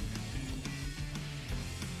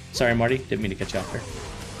 Sorry, Marty. Didn't mean to cut you off there.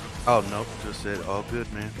 Oh, no. Just said all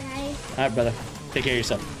good, man. Daddy, All right, brother. Take care of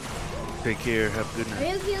yourself. Take care. Have a good are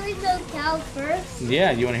night. you feeling those cows first?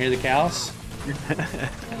 Yeah, you want to hear the cows?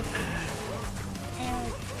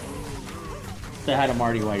 Say hi to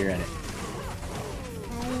Marty while you're at it.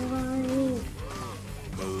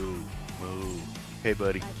 Moo. Moo. Hey,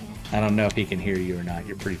 buddy. I don't know if he can hear you or not.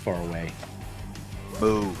 You're pretty far away.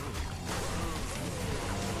 Moo.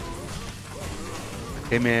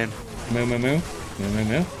 Hey, man. Moo, moo, moo. Moo, moo,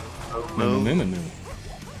 moo. Moo, moo, moo, moo, moo.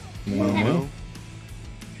 Moo, moo, moo.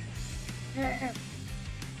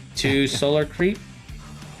 2 solar creep.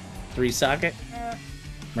 3 socket.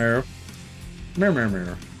 Mirror. Mirror, mirror,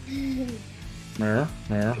 mirror. Mirror,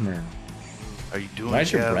 mirror, mirror. Are you doing?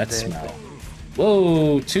 Why's your breath smell?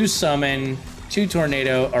 Whoa! 2 summon, 2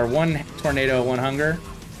 tornado, or 1 tornado, 1 hunger.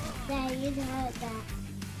 Yeah, you know that.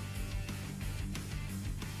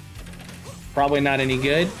 Probably not any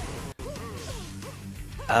good.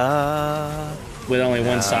 With only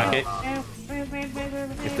 1 socket.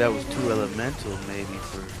 If that was 2 elemental, maybe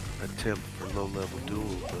for attempt for low level duel,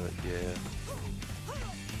 but yeah.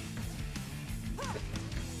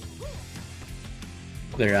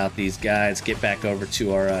 Clear out these guys, get back over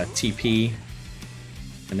to our TP.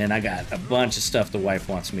 And then I got a bunch of stuff the wife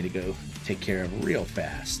wants me to go take care of real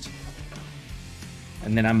fast.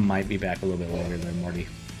 And then I might be back a little bit later than Morty.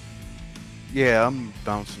 Yeah, I'm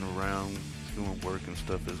bouncing around, doing work and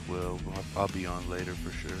stuff as well. I'll be on later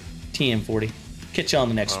for sure. TM40. Catch y'all on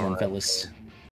the next All one, right. fellas.